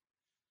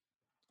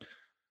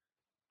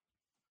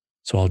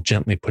 So I'll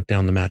gently put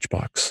down the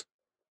matchbox.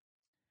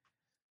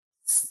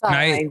 So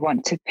I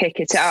want to pick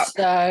it up.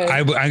 So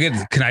I'm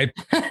gonna. Can I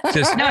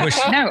just push?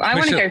 No, I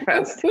want to go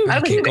first.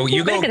 Okay, go.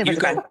 You go. You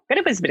go.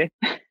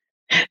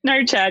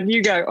 No, Chad,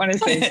 you go.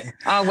 Honestly,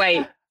 I'll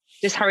wait.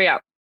 Just hurry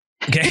up.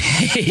 Okay.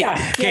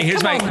 Okay.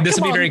 Here's this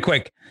will be very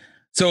quick.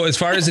 So as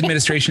far as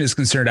administration is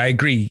concerned, I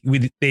agree.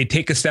 They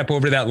take a step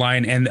over that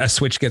line and a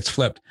switch gets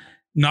flipped.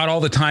 Not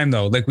all the time,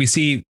 though. Like we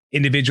see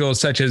individuals,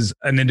 such as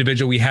an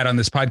individual we had on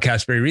this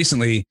podcast very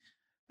recently,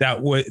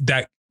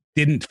 that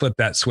didn't flip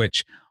that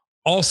switch.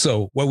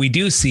 Also, what we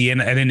do see at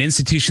an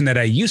institution that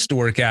I used to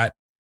work at,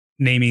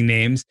 naming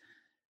names,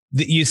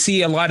 that you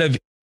see a lot of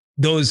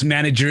those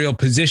managerial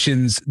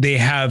positions, they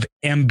have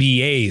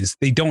MBAs.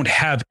 They don't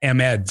have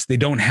MEds. They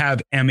don't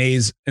have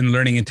MAs in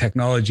learning and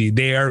technology.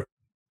 They're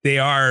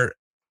there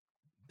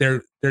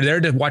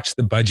to watch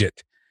the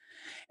budget.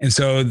 And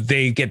so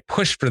they get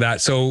pushed for that.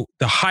 So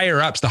the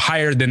higher ups, the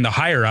higher than the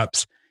higher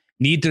ups,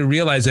 need to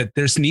realize that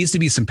there needs to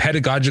be some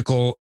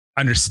pedagogical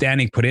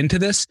understanding put into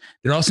this.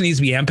 There also needs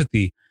to be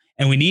empathy.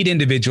 And we need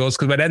individuals,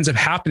 because what ends up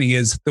happening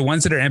is the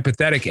ones that are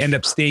empathetic end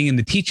up staying in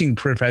the teaching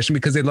profession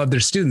because they love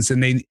their students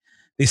and they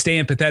stay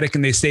empathetic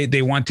and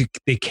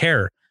they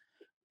care.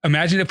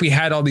 Imagine if we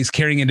had all these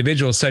caring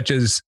individuals such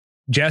as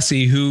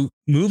Jesse, who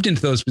moved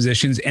into those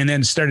positions and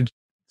then started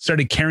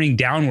caring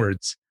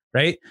downwards,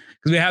 right?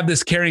 Because we have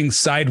this caring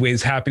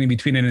sideways happening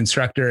between an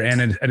instructor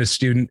and a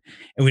student,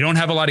 and we don't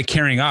have a lot of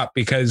caring up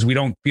because we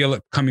don't feel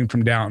it coming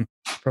from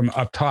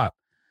up top.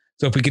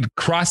 So if we could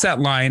cross that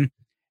line,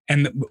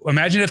 and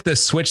imagine if the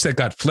switch that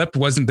got flipped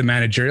wasn't the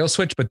managerial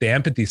switch, but the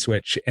empathy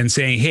switch, and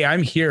saying, hey,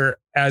 I'm here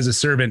as a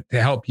servant to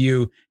help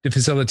you, to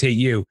facilitate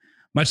you.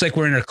 Much like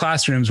we're in our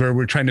classrooms where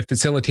we're trying to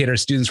facilitate our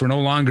students. We're no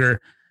longer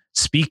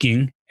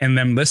speaking and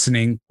them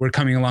listening. We're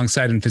coming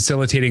alongside and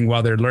facilitating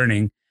while they're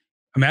learning.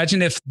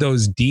 Imagine if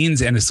those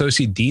deans and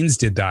associate deans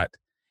did that,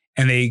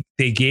 and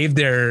they gave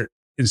their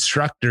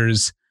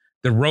instructors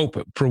the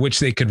rope for which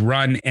they could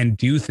run and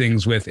do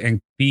things with and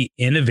be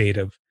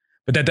innovative.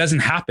 But that doesn't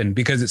happen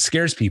because it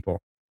scares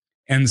people.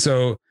 And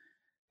so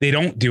they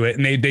don't do it,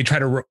 and they try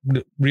to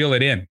reel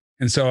it in.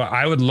 And so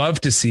I would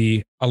love to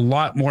see a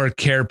lot more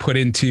care put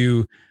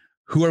into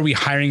who are we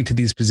hiring to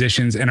these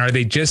positions, and are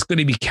they just going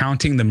to be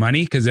counting the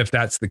money? Because if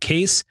that's the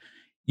case,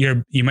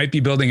 you might be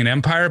building an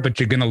empire, but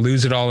you're going to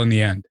lose it all in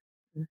the end.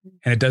 Mm-hmm.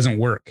 And it doesn't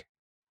work.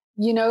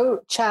 You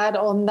know, Chad,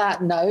 on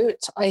that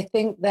note, I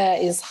think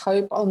there is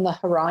hope on the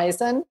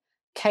horizon.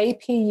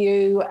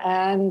 KPU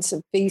and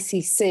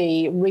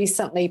VCC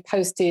recently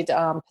posted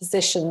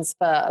positions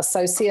for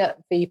associate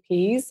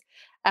VPs,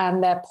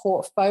 and their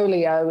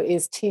portfolio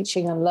is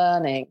teaching and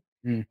learning.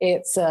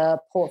 It's a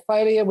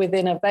portfolio with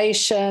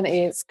innovation,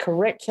 it's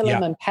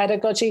curriculum and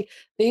pedagogy.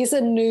 These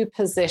are new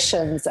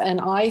positions,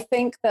 and I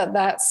think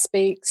that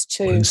speaks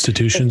to... What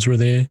institutions were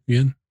they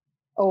in?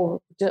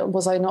 Oh,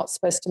 was I not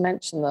supposed to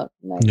mention that?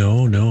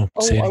 No. Oh,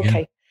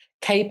 okay.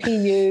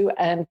 KPU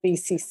and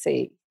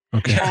VCC.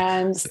 Okay.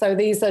 And so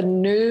these are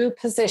new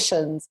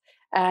positions.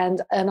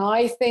 And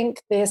I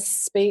think this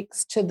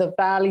speaks to the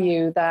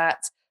value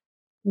that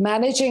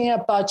managing a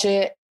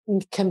budget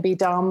can be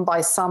done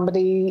by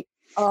somebody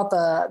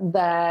other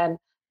than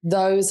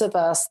those of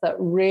us that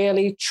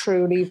really,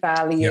 truly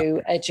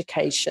value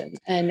education.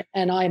 And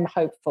I'm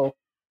hopeful.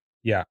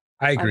 Yeah,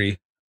 I agree.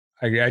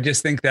 I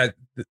just think that,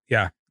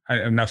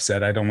 enough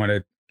said. I don't want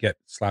to get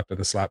slapped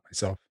with a slap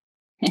myself.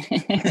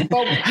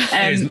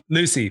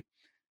 Lucy.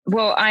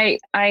 Well, I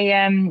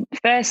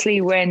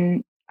firstly,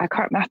 when I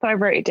thought I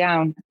wrote it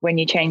down when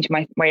you changed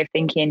my way of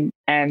thinking,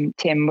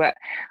 Tim, but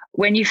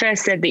when you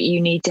first said that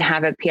you need to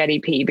have a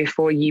PIDP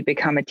before you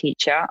become a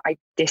teacher, I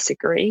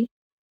disagree.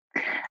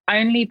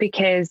 Only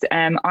because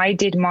I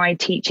did my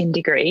teaching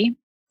degree,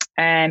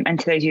 and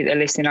to those of you that are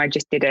listening, I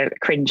just did a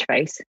cringe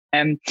face.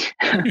 When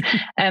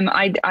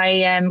I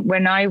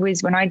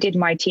did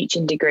my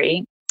teaching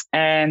degree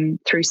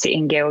through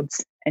sitting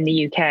guilds in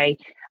the UK,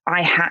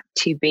 I had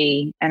to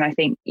be, and I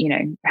think, you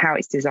know, how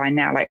it's designed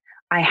now, like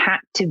I had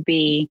to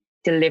be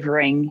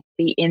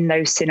in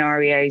those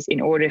scenarios in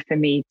order for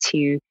me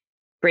to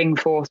bring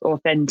forth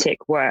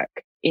authentic work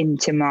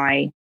into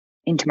my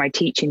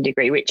teaching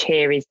degree, which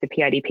here is the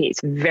PIDP.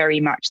 It's very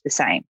much the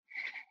same.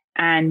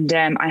 And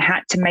I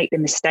had to make the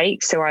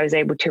mistakes so I was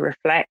able to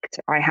reflect.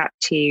 I had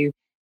to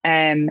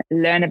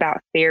learn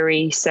about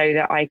theory so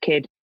that I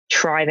could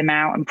try them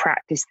out and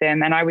practice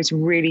them. And I was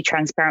really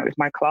transparent with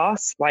my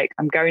class. Like,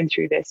 I'm going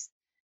through this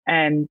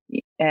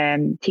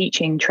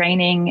teaching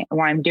training,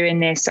 why I'm doing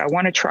this. I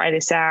want to try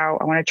this out.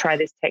 I want to try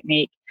this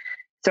technique.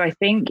 So I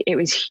think it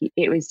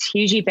was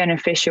hugely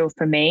beneficial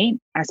for me,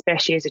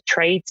 especially as a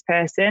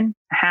tradesperson,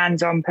 a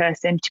hands-on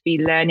person, to be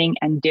learning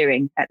and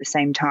doing at the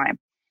same time.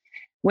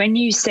 When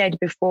you said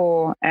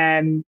before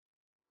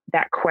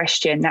that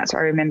question, that's what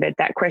I remembered,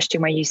 that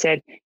question where you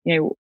said,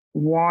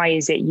 why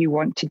is it you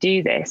want to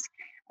do this?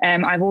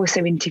 I've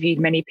also interviewed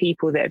many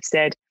people that have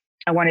said,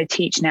 I want to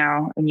teach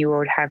now, and you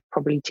all have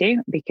probably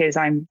too, because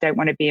I don't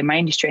want to be in my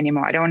industry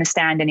anymore. I don't want to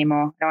stand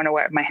anymore. I don't want to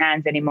work with my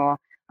hands anymore.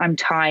 I'm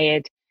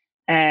tired.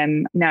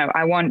 No,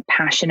 I want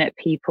passionate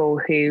people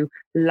who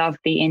love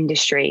the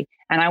industry,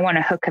 and I want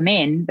to hook them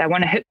in. I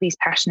want to hook these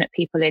passionate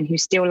people in who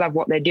still love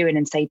what they're doing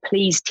and say,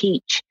 please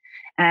teach.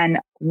 And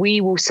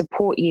we will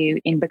support you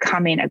in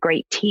becoming a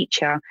great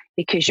teacher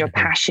because you're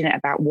passionate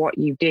about what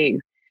you do.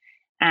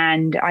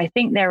 And I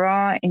think there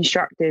are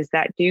instructors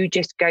that do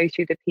just go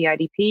through the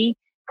PIDP,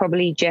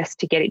 probably just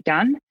to get it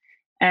done.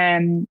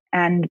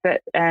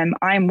 But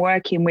I'm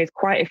working with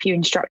quite a few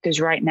instructors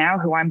right now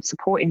who I'm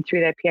supporting through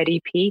their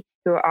PIDP,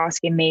 who are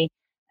asking me,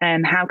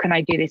 how can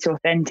I do this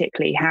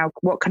authentically?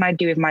 What can I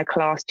do with my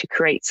class to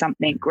create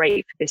something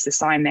great for this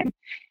assignment?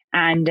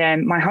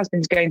 And my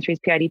husband's going through his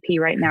PIDP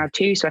right now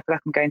too, so I feel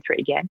like I'm going through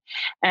it again.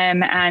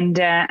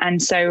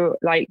 And so,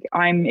 like,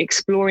 I'm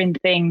exploring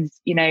things,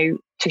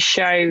 to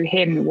show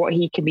him what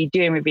he can be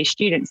doing with his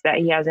students that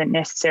he hasn't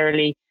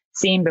necessarily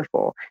seen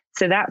before.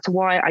 So that's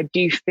why I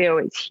do feel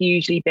it's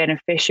hugely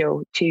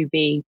beneficial to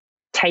be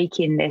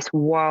taking this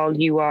while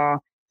you are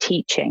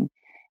teaching,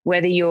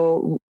 whether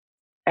you're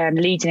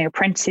leading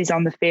apprentices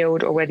on the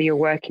field or whether you're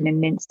working in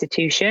an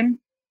institution.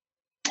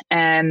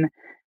 And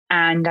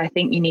I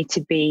think you need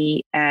to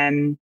be,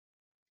 once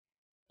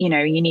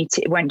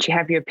you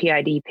have your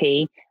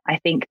PIDP, I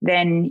think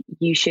then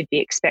you should be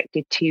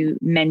expected to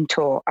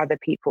mentor other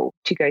people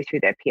to go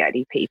through their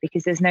PIDP,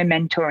 because there's no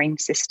mentoring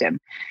system.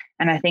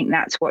 And I think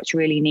that's what's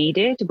really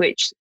needed,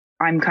 which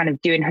I'm kind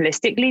of doing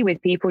holistically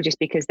with people just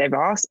because they've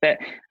asked. But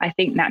I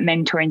think that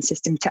mentoring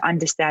system to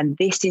understand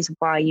this is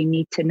why you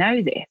need to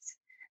know this.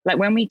 Like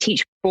when we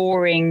teach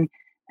boring,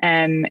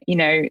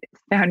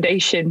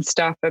 foundation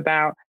stuff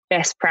about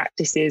best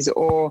practices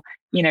or,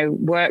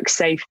 work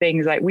safe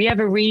things, like we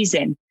have a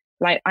reason.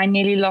 Like, I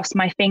nearly lost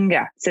my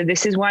finger, so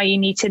this is why you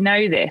need to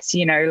know this,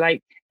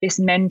 like this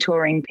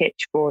mentoring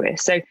pitch for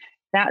this. So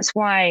that's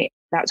why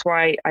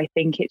I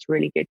think it's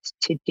really good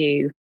to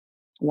do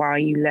while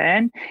you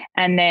learn.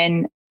 And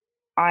then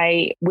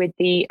with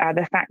the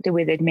other factor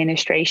with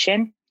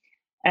administration,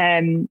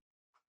 I'm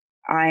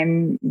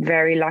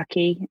very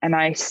lucky, and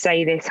I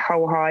say this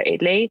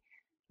wholeheartedly,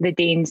 the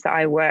deans that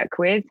I work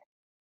with,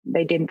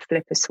 they didn't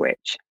flip a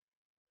switch,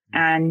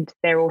 and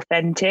they're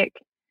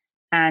authentic.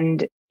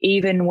 And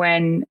even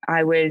when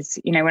I was,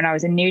 when I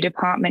was a new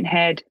department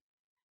head,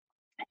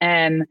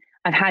 I've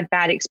had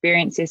bad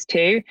experiences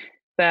too,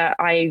 but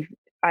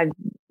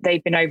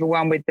they've been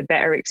overwhelmed with the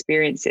better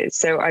experiences.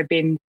 So I've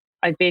been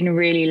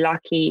really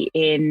lucky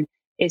in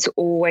it's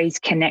always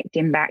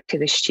connecting back to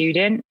the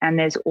student, and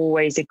there's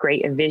always a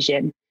greater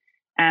vision.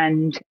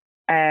 And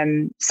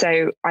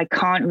so I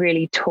can't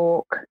really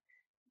talk.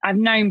 I've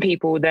known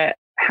people that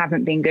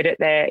haven't been good at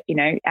their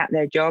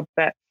job,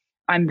 but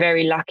I'm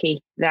very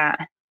lucky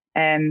that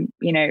I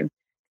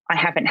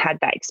haven't had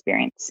that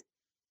experience,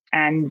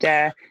 and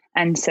so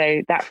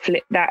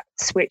that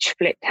switch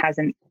flipped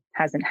hasn't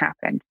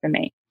happened for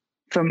me,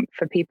 for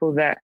people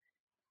that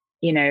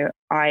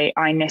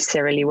I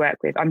necessarily work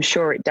with. I'm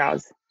sure it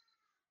does.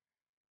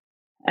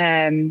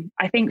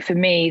 I think for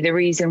me, the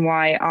reason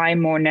why I'm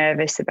more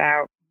nervous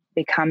about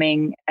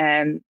becoming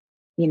a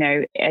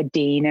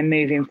dean and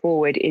moving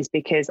forward is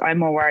because I'm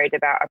more worried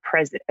about a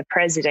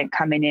president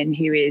coming in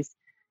who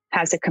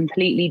has a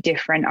completely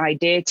different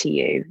idea to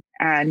you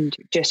and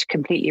just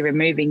completely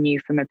removing you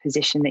from a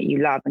position that you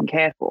love and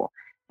care for.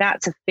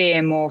 That's a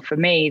fear more for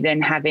me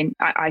than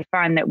I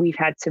find that we've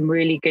had some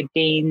really good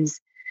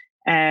deans,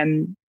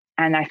 and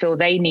I feel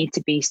they need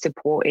to be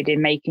supported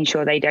in making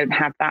sure they don't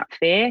have that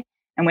fear.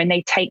 And when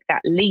they take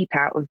that leap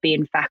out of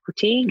being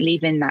faculty,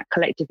 leaving that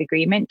collective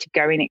agreement to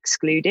going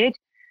excluded,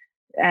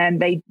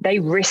 they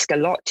risk a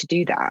lot to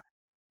do that.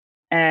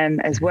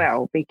 As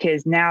well,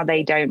 because now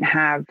they don't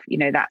have,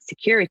 that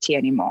security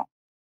anymore.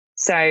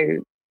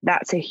 So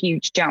that's a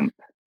huge jump.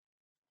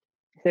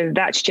 So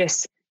that's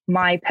just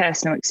my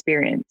personal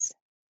experience.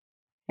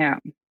 Yeah.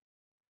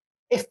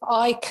 If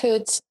I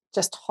could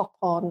just hop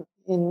on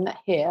in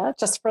here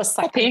just for a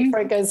second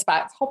before it goes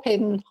back. Hop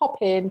in.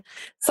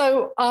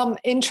 So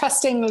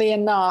interestingly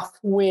enough,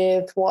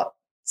 with what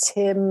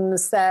Tim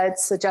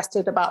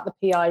suggested about the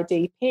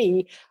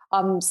PIDP,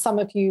 some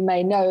of you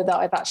may know that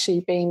I've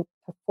actually been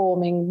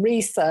performing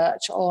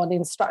research on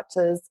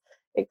instructors'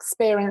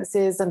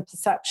 experiences and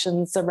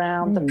perceptions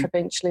around the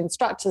Provincial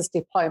Instructors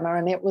Diploma.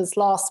 And it was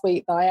last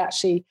week that I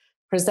actually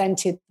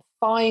presented the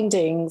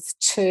findings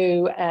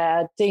to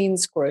our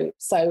Dean's Group.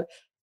 So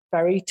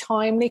very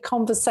timely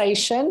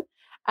conversation.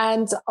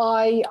 And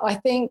I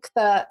think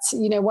that,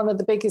 one of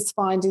the biggest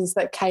findings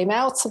that came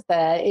out of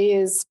there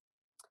is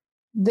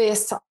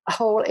this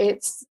whole,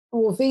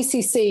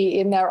 VCC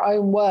in their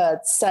own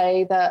words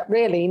say that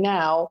really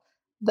now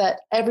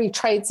that every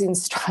trades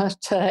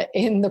instructor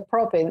in the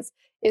province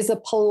is a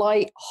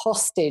polite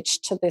hostage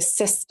to this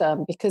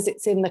system because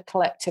it's in the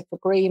collective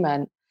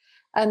agreement.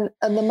 And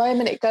the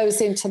moment it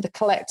goes into the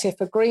collective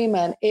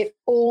agreement, it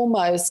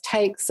almost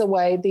takes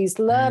away these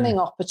learning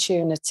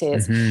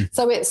opportunities.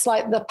 So it's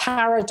like the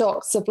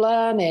paradox of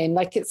learning,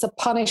 like it's a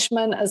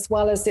punishment as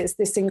well as it's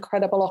this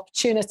incredible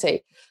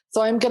opportunity.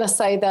 So I'm going to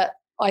say that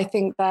I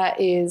think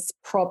that is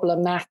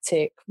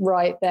problematic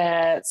right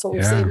there. So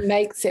it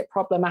makes it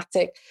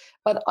problematic.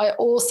 But I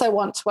also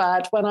want to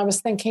add, when I was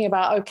thinking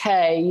about,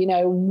 okay,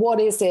 what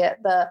is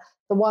it? The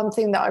one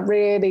thing that I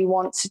really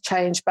want to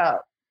change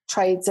about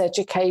trades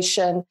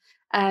education,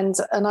 and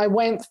I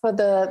went for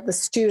the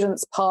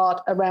students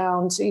part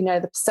around,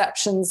 the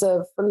perceptions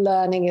of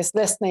learning is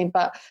listening.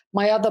 But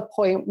my other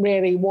point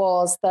really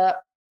was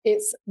that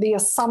it's the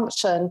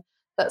assumption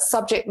that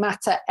subject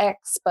matter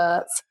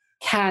experts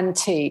can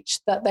teach,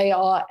 that they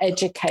are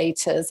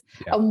educators.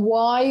 Yeah. And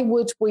why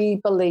would we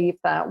believe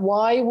that?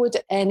 Why would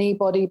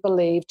anybody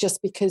believe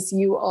just because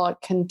you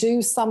can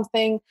do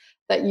something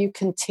that you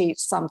can teach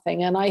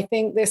something? And I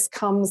think this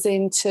comes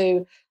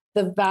into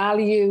the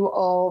value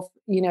of,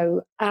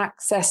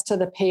 access to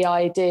the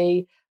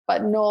PID,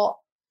 but not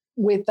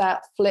with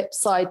that flip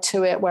side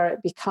to it where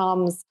it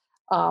becomes,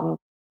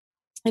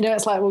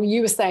 it's like, well, you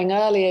were saying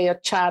earlier,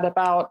 Chad,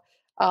 about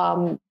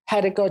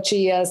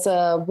pedagogy as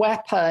a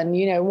weapon.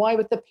 Why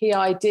would the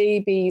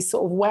PID be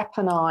sort of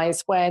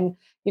weaponized when,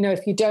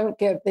 if you don't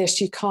get this,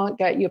 you can't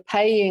get your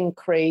pay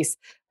increase?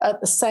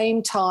 At the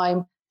same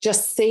time,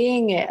 just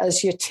seeing it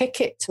as your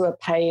ticket to a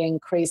pay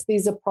increase,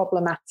 these are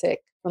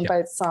problematic from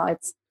both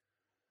sides.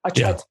 I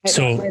tried to make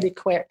that really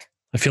quick.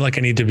 I feel like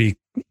I need to be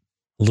a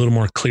little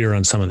more clear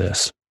on some of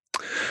this.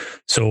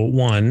 So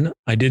one,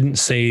 I didn't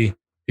say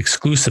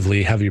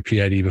exclusively have your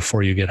PID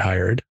before you get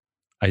hired.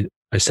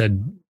 I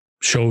said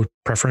show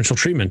preferential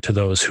treatment to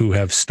those who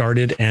have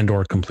started and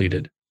or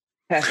completed.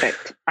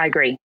 Perfect. I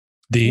agree.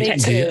 Me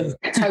too.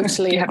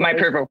 Totally. You have my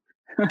approval.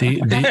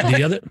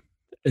 The other,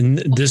 and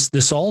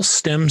this all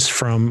stems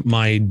from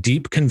my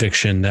deep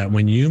conviction that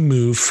when you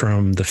move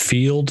from the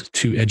field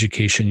to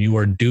education, you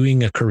are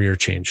doing a career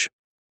change.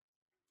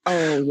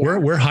 Oh, yeah.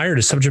 We're hired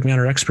as subject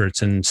matter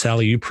experts, and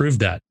Sally, you proved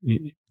that.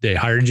 They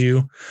hired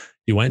you.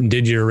 You went and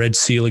did your Red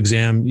Seal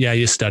exam. Yeah,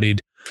 you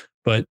studied,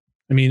 but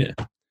I mean,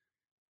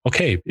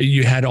 okay,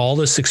 you had all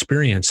this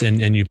experience, and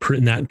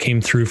that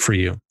came through for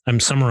you. I'm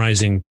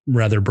summarizing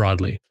rather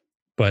broadly,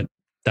 but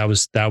that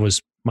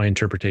was my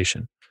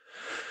interpretation.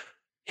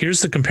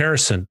 Here's the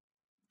comparison.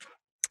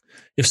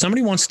 If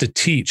somebody wants to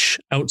teach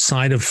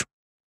outside of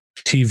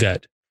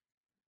TVET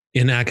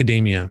in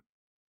academia,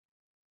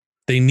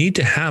 they need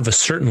to have a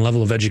certain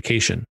level of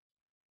education.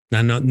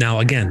 Now,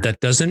 again, that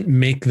doesn't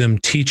make them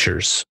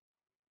teachers,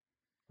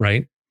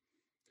 right?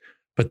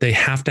 But they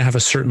have to have a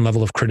certain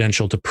level of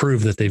credential to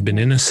prove that they've been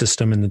in a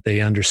system and that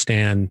they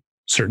understand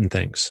certain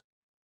things.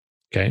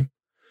 Okay.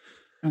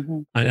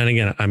 Mm-hmm. And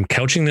again, I'm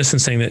couching this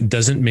and saying that it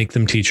doesn't make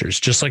them teachers.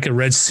 Just like a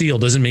Red Seal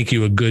doesn't make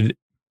you a good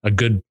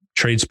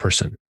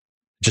tradesperson.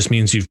 It just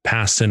means you've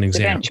passed an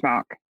exam. The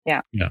benchmark.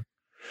 Yeah. Yeah.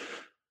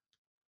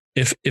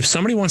 If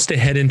somebody wants to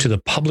head into the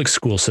public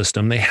school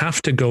system, they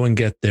have to go and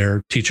get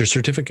their teacher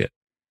certificate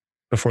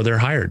before they're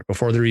hired,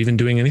 before they're even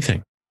doing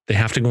anything. They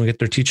have to go and get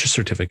their teacher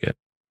certificate.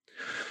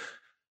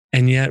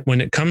 And yet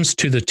when it comes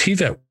to the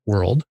TVET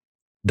world,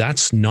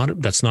 that's not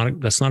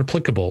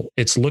applicable.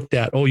 It's looked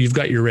at, oh, you've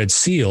got your Red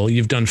Seal,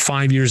 you've done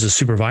 5 years of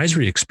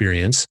supervisory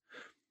experience,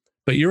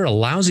 but you're a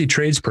lousy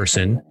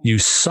tradesperson. You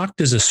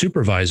sucked as a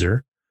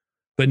supervisor,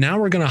 but now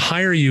we're going to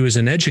hire you as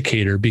an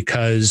educator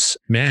because,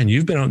 man,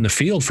 you've been out in the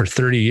field for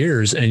 30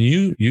 years and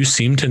you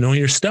seem to know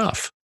your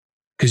stuff.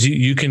 Because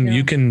you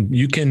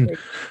can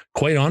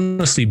quite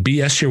honestly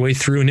BS your way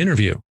through an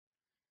interview.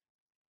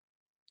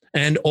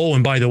 And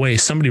by the way,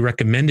 somebody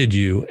recommended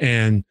you,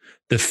 and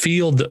the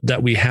field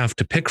that we have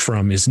to pick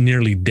from is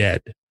nearly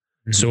dead.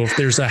 Mm-hmm. So if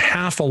there's a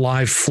half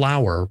alive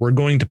flower, we're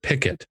going to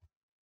pick it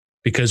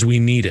because we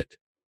need it.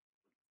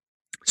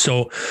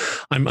 So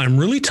I'm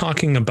really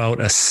talking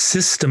about a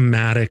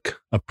systematic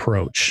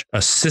approach,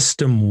 a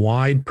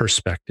system-wide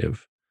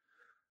perspective.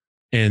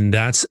 And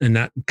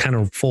that kind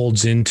of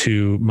folds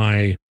into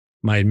my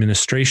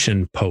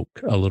administration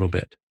poke a little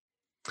bit.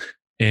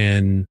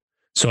 And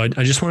so I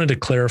just wanted to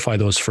clarify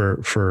those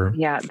for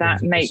that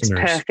makes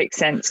perfect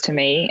sense to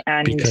me.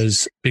 And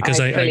because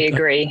I fully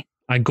agree.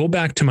 I go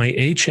back to my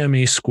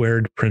HMA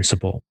squared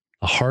principle,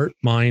 a heart,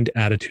 mind,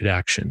 attitude,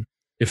 action.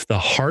 If the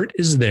heart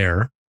is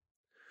there,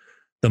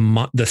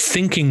 the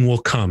thinking will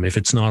come if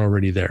it's not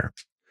already there.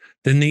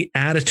 Then the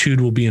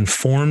attitude will be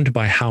informed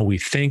by how we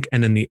think,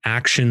 and then the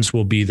actions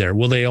will be there.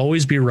 Will they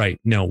always be right?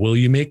 No. Will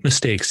you make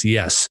mistakes?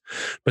 Yes.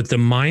 But the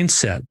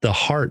mindset, the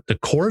heart, the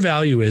core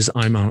value is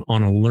I'm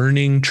on a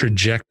learning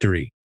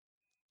trajectory.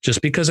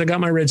 Just because I got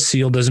my red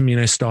seal doesn't mean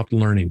I stopped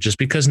learning. Just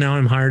because now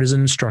I'm hired as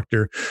an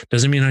instructor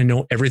doesn't mean I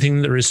know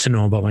everything there is to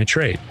know about my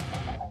trade.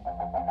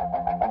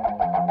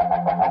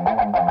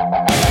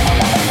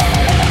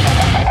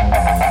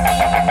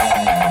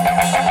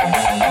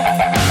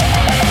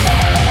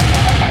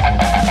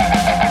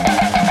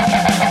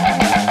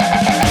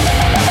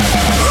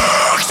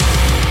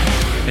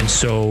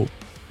 So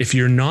if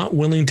you're not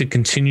willing to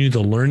continue the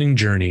learning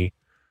journey,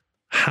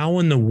 how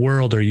in the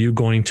world are you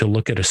going to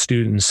look at a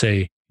student and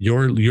say,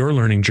 your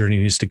learning journey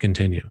needs to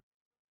continue?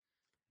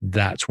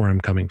 That's where I'm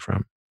coming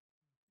from.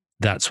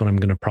 That's what I'm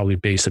going to probably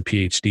base a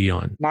PhD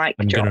on.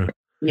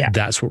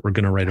 That's what we're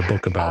going to write a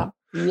book about.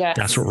 Yes.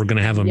 That's what we're going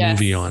to have a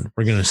movie on.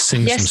 We're going to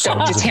sing some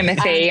songs. Dr.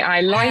 Timothy,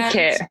 I like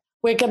it.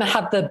 We're going to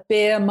have the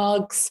beer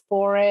mugs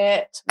for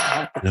it.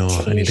 No,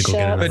 I need to go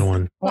get another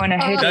one. Want a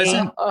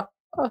hoodie?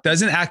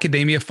 Doesn't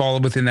academia fall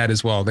within that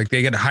as well? Like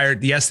they get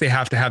hired. Yes, they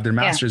have to have their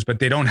master's, but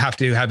they don't have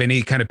to have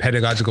any kind of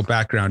pedagogical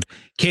background.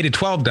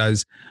 K-12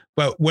 does,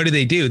 but what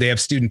do? They have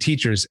student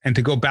teachers. And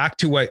to go back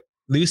to what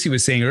Lucy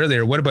was saying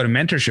earlier, what about a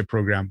mentorship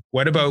program?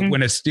 What about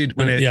when an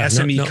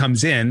SME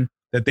comes in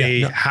that they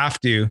have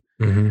to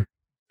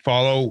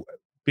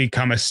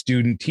become a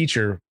student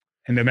teacher?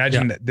 And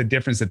imagine the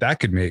difference that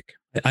could make.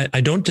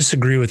 I don't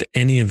disagree with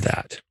any of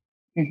that.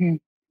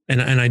 And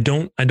I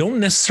don't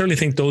necessarily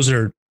think those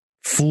are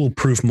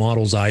foolproof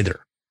models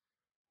either.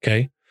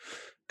 Okay.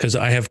 Because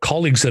I have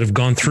colleagues that have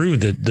gone through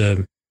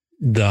the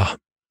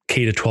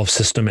K-12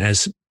 system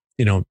as,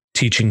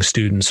 teaching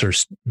students or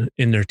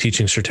in their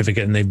teaching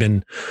certificate,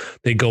 and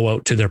they go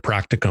out to their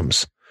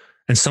practicums,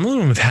 and some of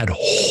them have had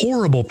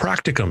horrible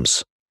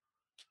practicums.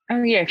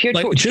 Oh yeah. If you're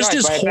just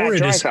as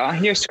horrid as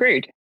you're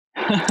screwed.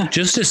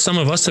 Just as some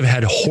of us have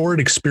had horrid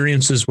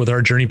experiences with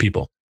our journey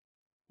people.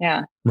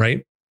 Yeah.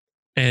 Right.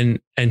 And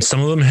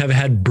some of them have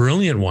had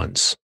brilliant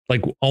ones.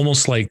 Like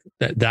almost like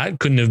that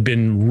couldn't have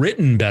been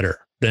written better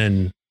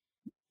than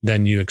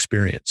you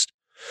experienced.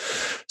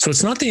 So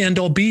it's not the end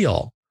all be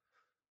all,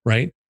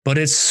 right? But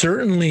it's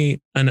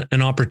certainly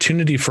an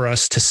opportunity for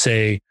us to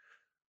say,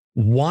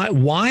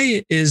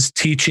 why is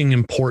teaching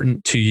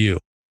important to you?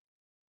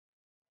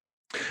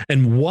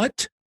 And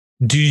what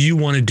do you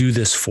want to do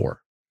this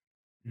for?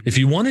 If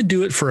you want to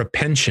do it for a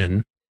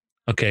pension,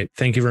 okay,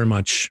 thank you very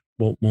much.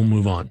 We'll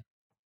move on.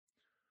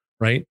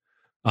 Right?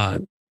 I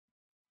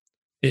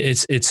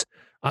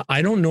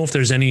don't know if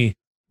there's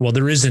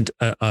there isn't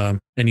an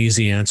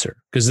easy answer,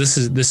 because this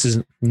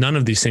is none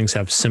of these things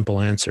have simple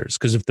answers,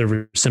 because if there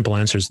were simple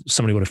answers,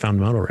 somebody would have found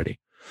them out already.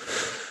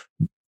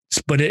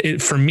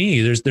 But for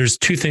me, there's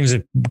two things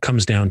it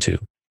comes down to: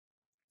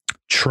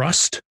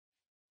 trust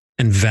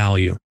and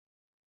value.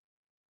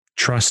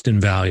 Trust and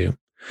value.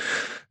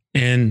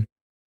 And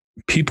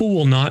people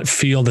will not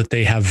feel that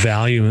they have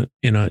value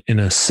in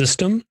a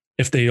system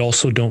if they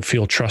also don't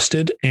feel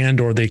trusted,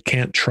 or they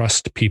can't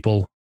trust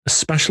people,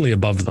 especially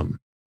above them.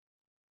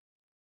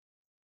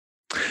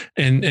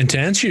 And to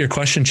answer your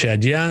question,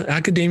 Chad,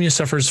 academia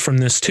suffers from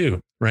this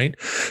too, right?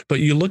 But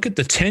you look at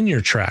the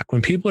tenure track.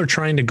 When people are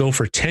trying to go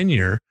for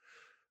tenure,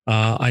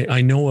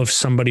 I know of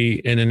somebody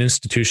in an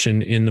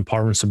institution in the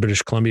province of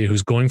British Columbia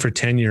who's going for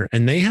tenure,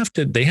 and they have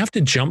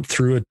to jump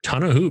through a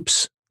ton of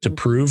hoops to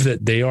prove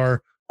that they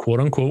are, quote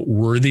unquote,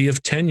 worthy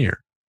of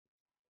tenure.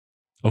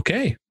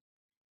 Okay.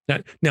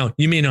 Now,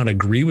 you may not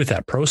agree with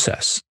that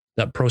process.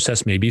 That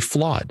process may be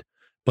flawed,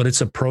 but it's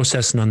a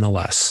process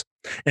nonetheless.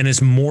 And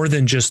it's more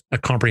than just a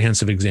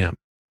comprehensive exam.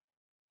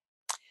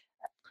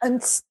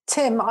 And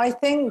Tim, I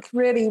think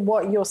really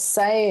what you're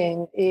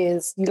saying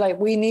is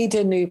we need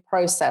a new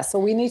process,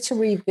 or we need to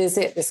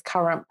revisit this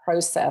current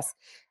process.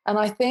 And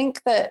I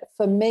think that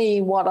for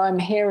me, what I'm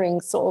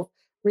hearing sort of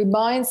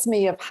reminds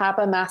me of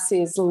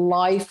Habermas's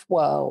life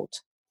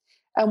world.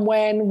 And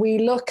when we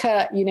look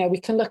at, we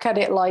can look at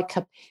it like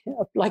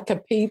a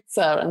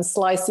pizza and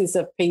slices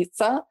of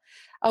pizza.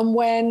 And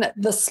when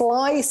the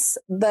slice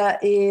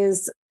that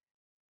is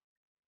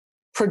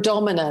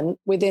predominant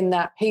within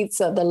that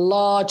pizza, the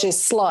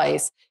largest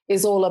slice,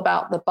 is all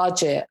about the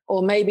budget,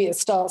 or maybe it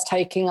starts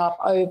taking up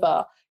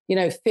over,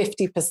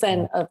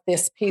 50% of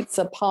this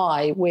pizza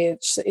pie,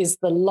 which is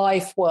the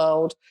life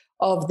world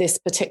of this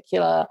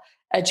particular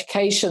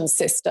education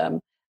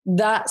system.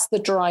 That's the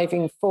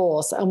driving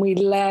force, and we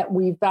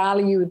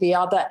value the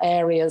other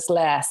areas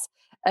less.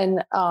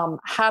 And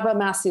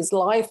Habermas's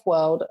life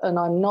world, and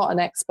I'm not an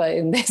expert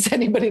in this,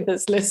 anybody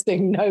that's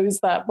listening knows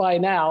that by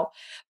now,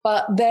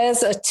 but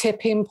there's a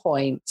tipping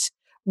point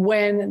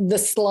when the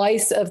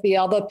slice of the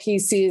other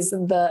pieces,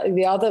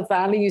 the other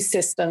value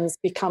systems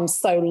become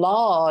so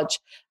large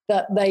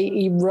that they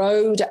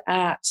erode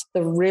at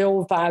the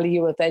real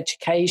value of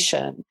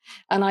education.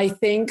 And I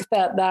think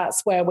that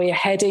that's where we're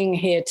heading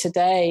here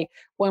today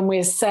when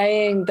we're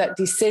saying that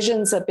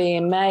decisions are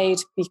being made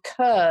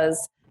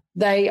because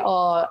they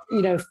are,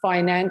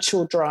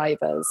 financial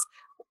drivers.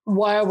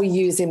 Why are we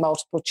using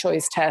multiple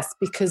choice tests?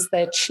 Because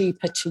they're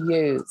cheaper to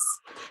use,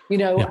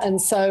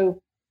 and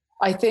so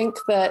I think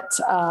that,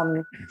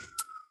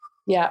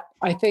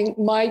 I think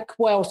Mike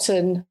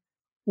Welton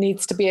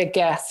needs to be a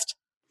guest.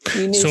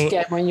 You need to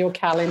get him on your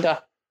calendar.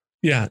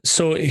 Yeah.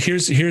 So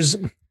here's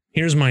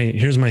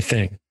my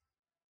thing.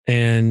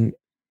 And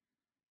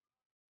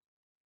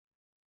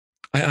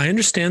I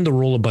understand the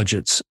role of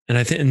budgets,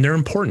 and they're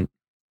important,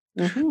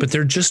 but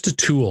they're just a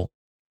tool,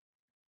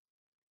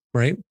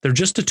 right? They're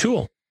just a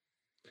tool.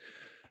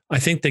 I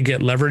think they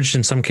get leveraged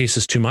in some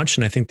cases too much.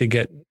 And I think they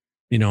get,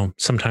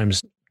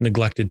 sometimes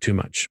neglected too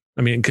much.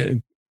 I mean,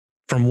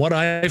 from what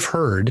I've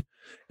heard,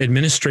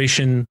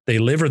 administration, they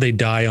live or they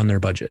die on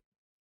their budget.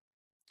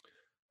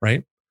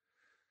 Right?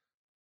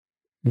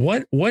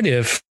 What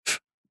if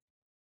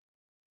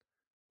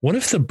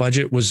the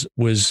budget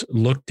was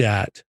looked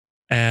at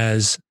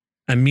as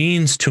a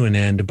means to an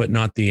end, but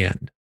not the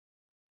end?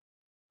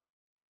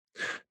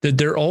 That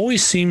there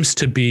always seems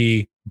to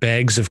be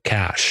bags of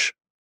cash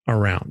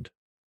around.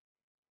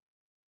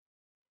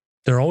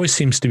 There always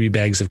seems to be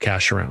bags of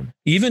cash around,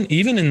 even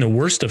in the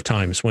worst of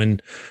times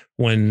when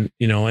an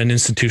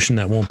institution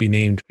that won't be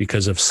named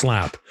because of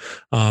SLAP,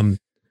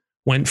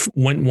 went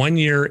 1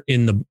 year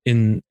in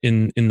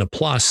the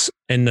plus,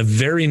 and the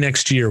very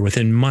next year,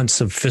 within months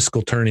of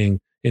fiscal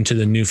turning into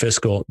the new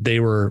fiscal, they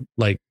were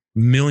like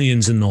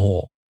millions in the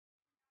hole.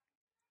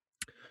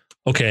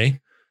 Okay.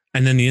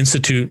 And then the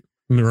Institute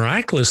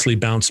miraculously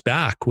bounced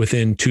back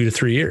within 2 to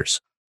 3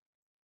 years,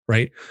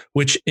 right?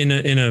 Which in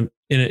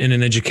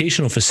an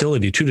educational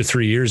facility, 2 to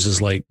 3 years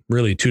is like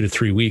really 2 to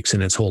 3 weeks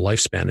in its whole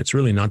lifespan. It's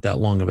really not that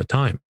long of a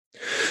time.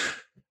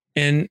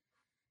 And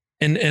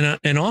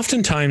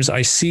oftentimes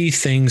I see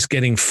things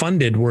getting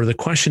funded where the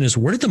question is,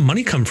 where did the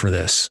money come for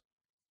this?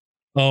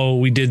 Oh,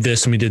 we did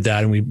this and we did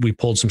that and we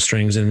pulled some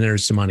strings and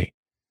there's the money.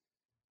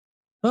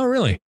 Oh,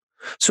 really?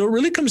 So it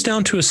really comes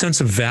down to a sense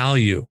of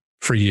value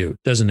for you,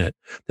 doesn't it?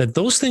 That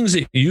those things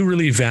that you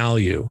really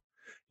value,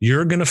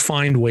 you're going to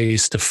find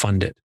ways to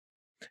fund it.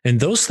 And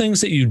those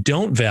things that you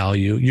don't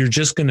value, you're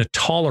just going to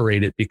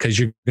tolerate it because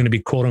you're going to be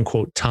quote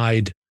unquote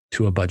tied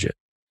to a budget.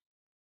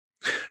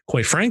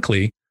 Quite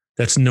frankly,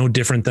 that's no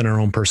different than our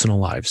own personal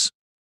lives.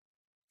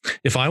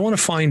 If I want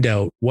to find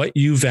out what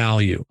you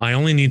value, I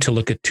only need to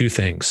look at two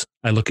things.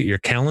 I look at your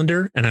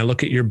calendar and I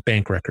look at your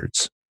bank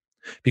records,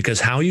 because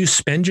how you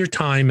spend your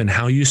time and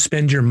how you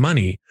spend your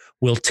money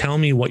will tell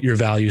me what your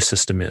value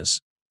system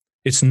is.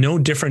 It's no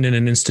different in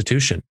an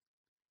institution.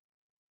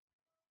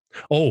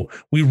 Oh,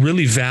 we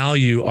really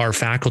value our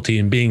faculty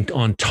and being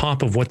on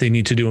top of what they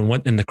need to do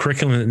and the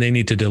curriculum that they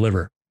need to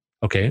deliver.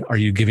 Okay. Are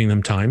you giving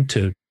them time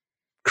to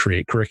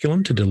create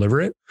curriculum to deliver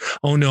it?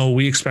 Oh no,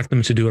 we expect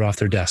them to do it off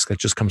their desk. That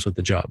just comes with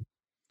the job.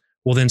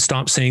 Well, then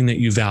stop saying that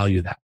you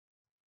value that,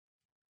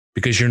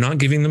 because you're not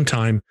giving them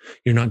time.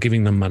 You're not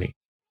giving them money.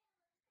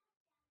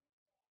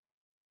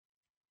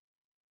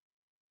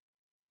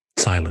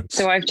 Silence.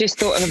 So I've just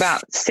thought of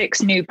about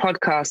 6 new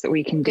podcasts that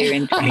we can do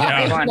in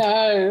 2021.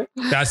 No.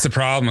 That's the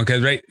problem.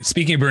 Because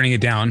speaking of burning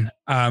it down,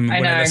 when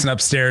I listen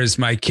upstairs,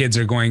 my kids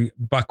are going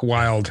buck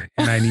wild,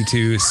 and I need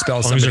to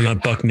spell something. They're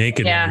not buck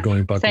naked. Yeah. When they're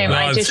going buck wild.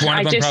 I just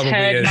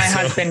heard my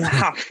husband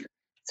huff.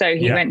 So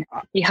he went,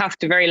 he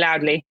huffed very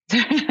loudly.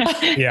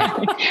 Yeah.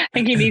 I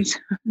think he needs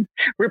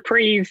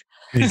reprieve.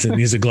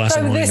 Needs a glass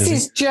of wine. So this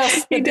is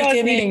just the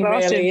beginning,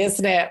 really,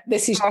 isn't it?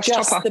 This is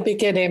just the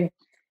beginning.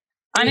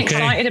 I'm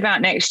excited about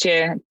next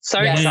year.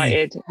 So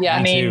excited. Yeah.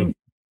 I mean,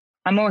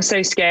 I'm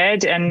also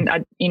scared, and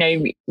we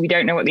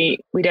don't know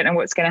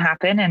what's going to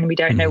happen, and we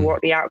don't know what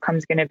the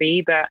outcome's going to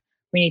be, but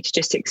we need to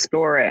just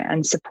explore it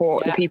and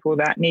support the people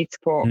that need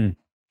support.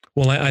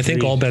 Well, I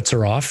think all bets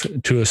are off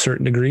to a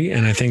certain degree,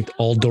 and I think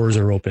all doors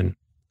are open.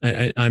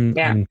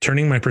 I'm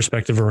turning my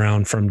perspective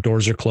around from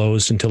doors are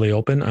closed until they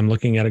open. I'm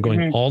looking at it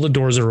going, all the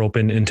doors are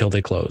open until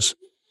they close.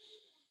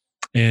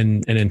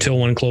 And until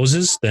one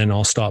closes, then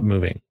I'll stop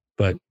moving.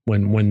 But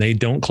when they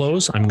don't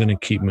close, I'm going to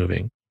keep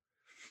moving.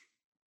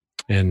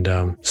 And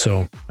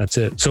so that's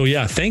it. So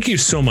yeah, thank you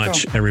so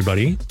much,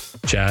 everybody.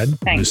 Chad,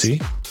 thanks. Lucy,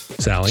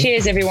 Sally.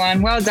 Cheers,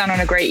 everyone. Well done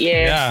on a great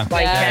year. Yeah.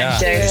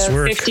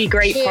 50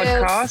 great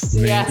podcasts.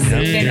 Yes.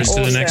 Here's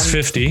to the next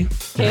 50.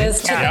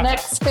 Here's to the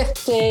next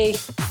 50.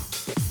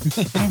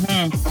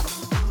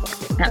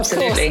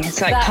 Absolutely.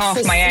 It's like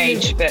half my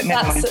age, but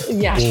never mind.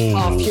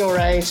 Half your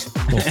age.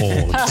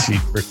 Oh,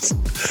 jeepers.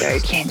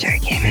 Joking.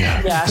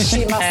 Yeah,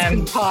 she must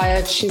be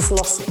tired. She's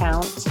lost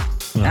count.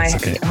 Well, that's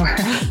okay.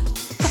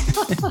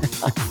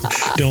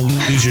 Don't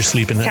lose your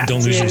sleep in that.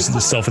 Don't lose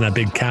yourself in that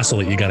big castle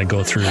that you got to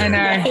go through. I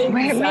know.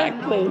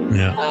 Exactly.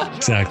 Yeah,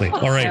 exactly.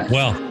 All right.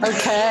 Well,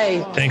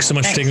 okay. Thanks so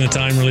much for taking the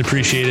time. Really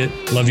appreciate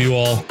it. Love you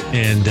all.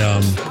 And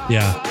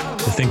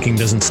the thinking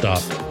doesn't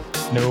stop.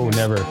 No,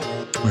 never.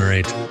 All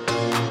right.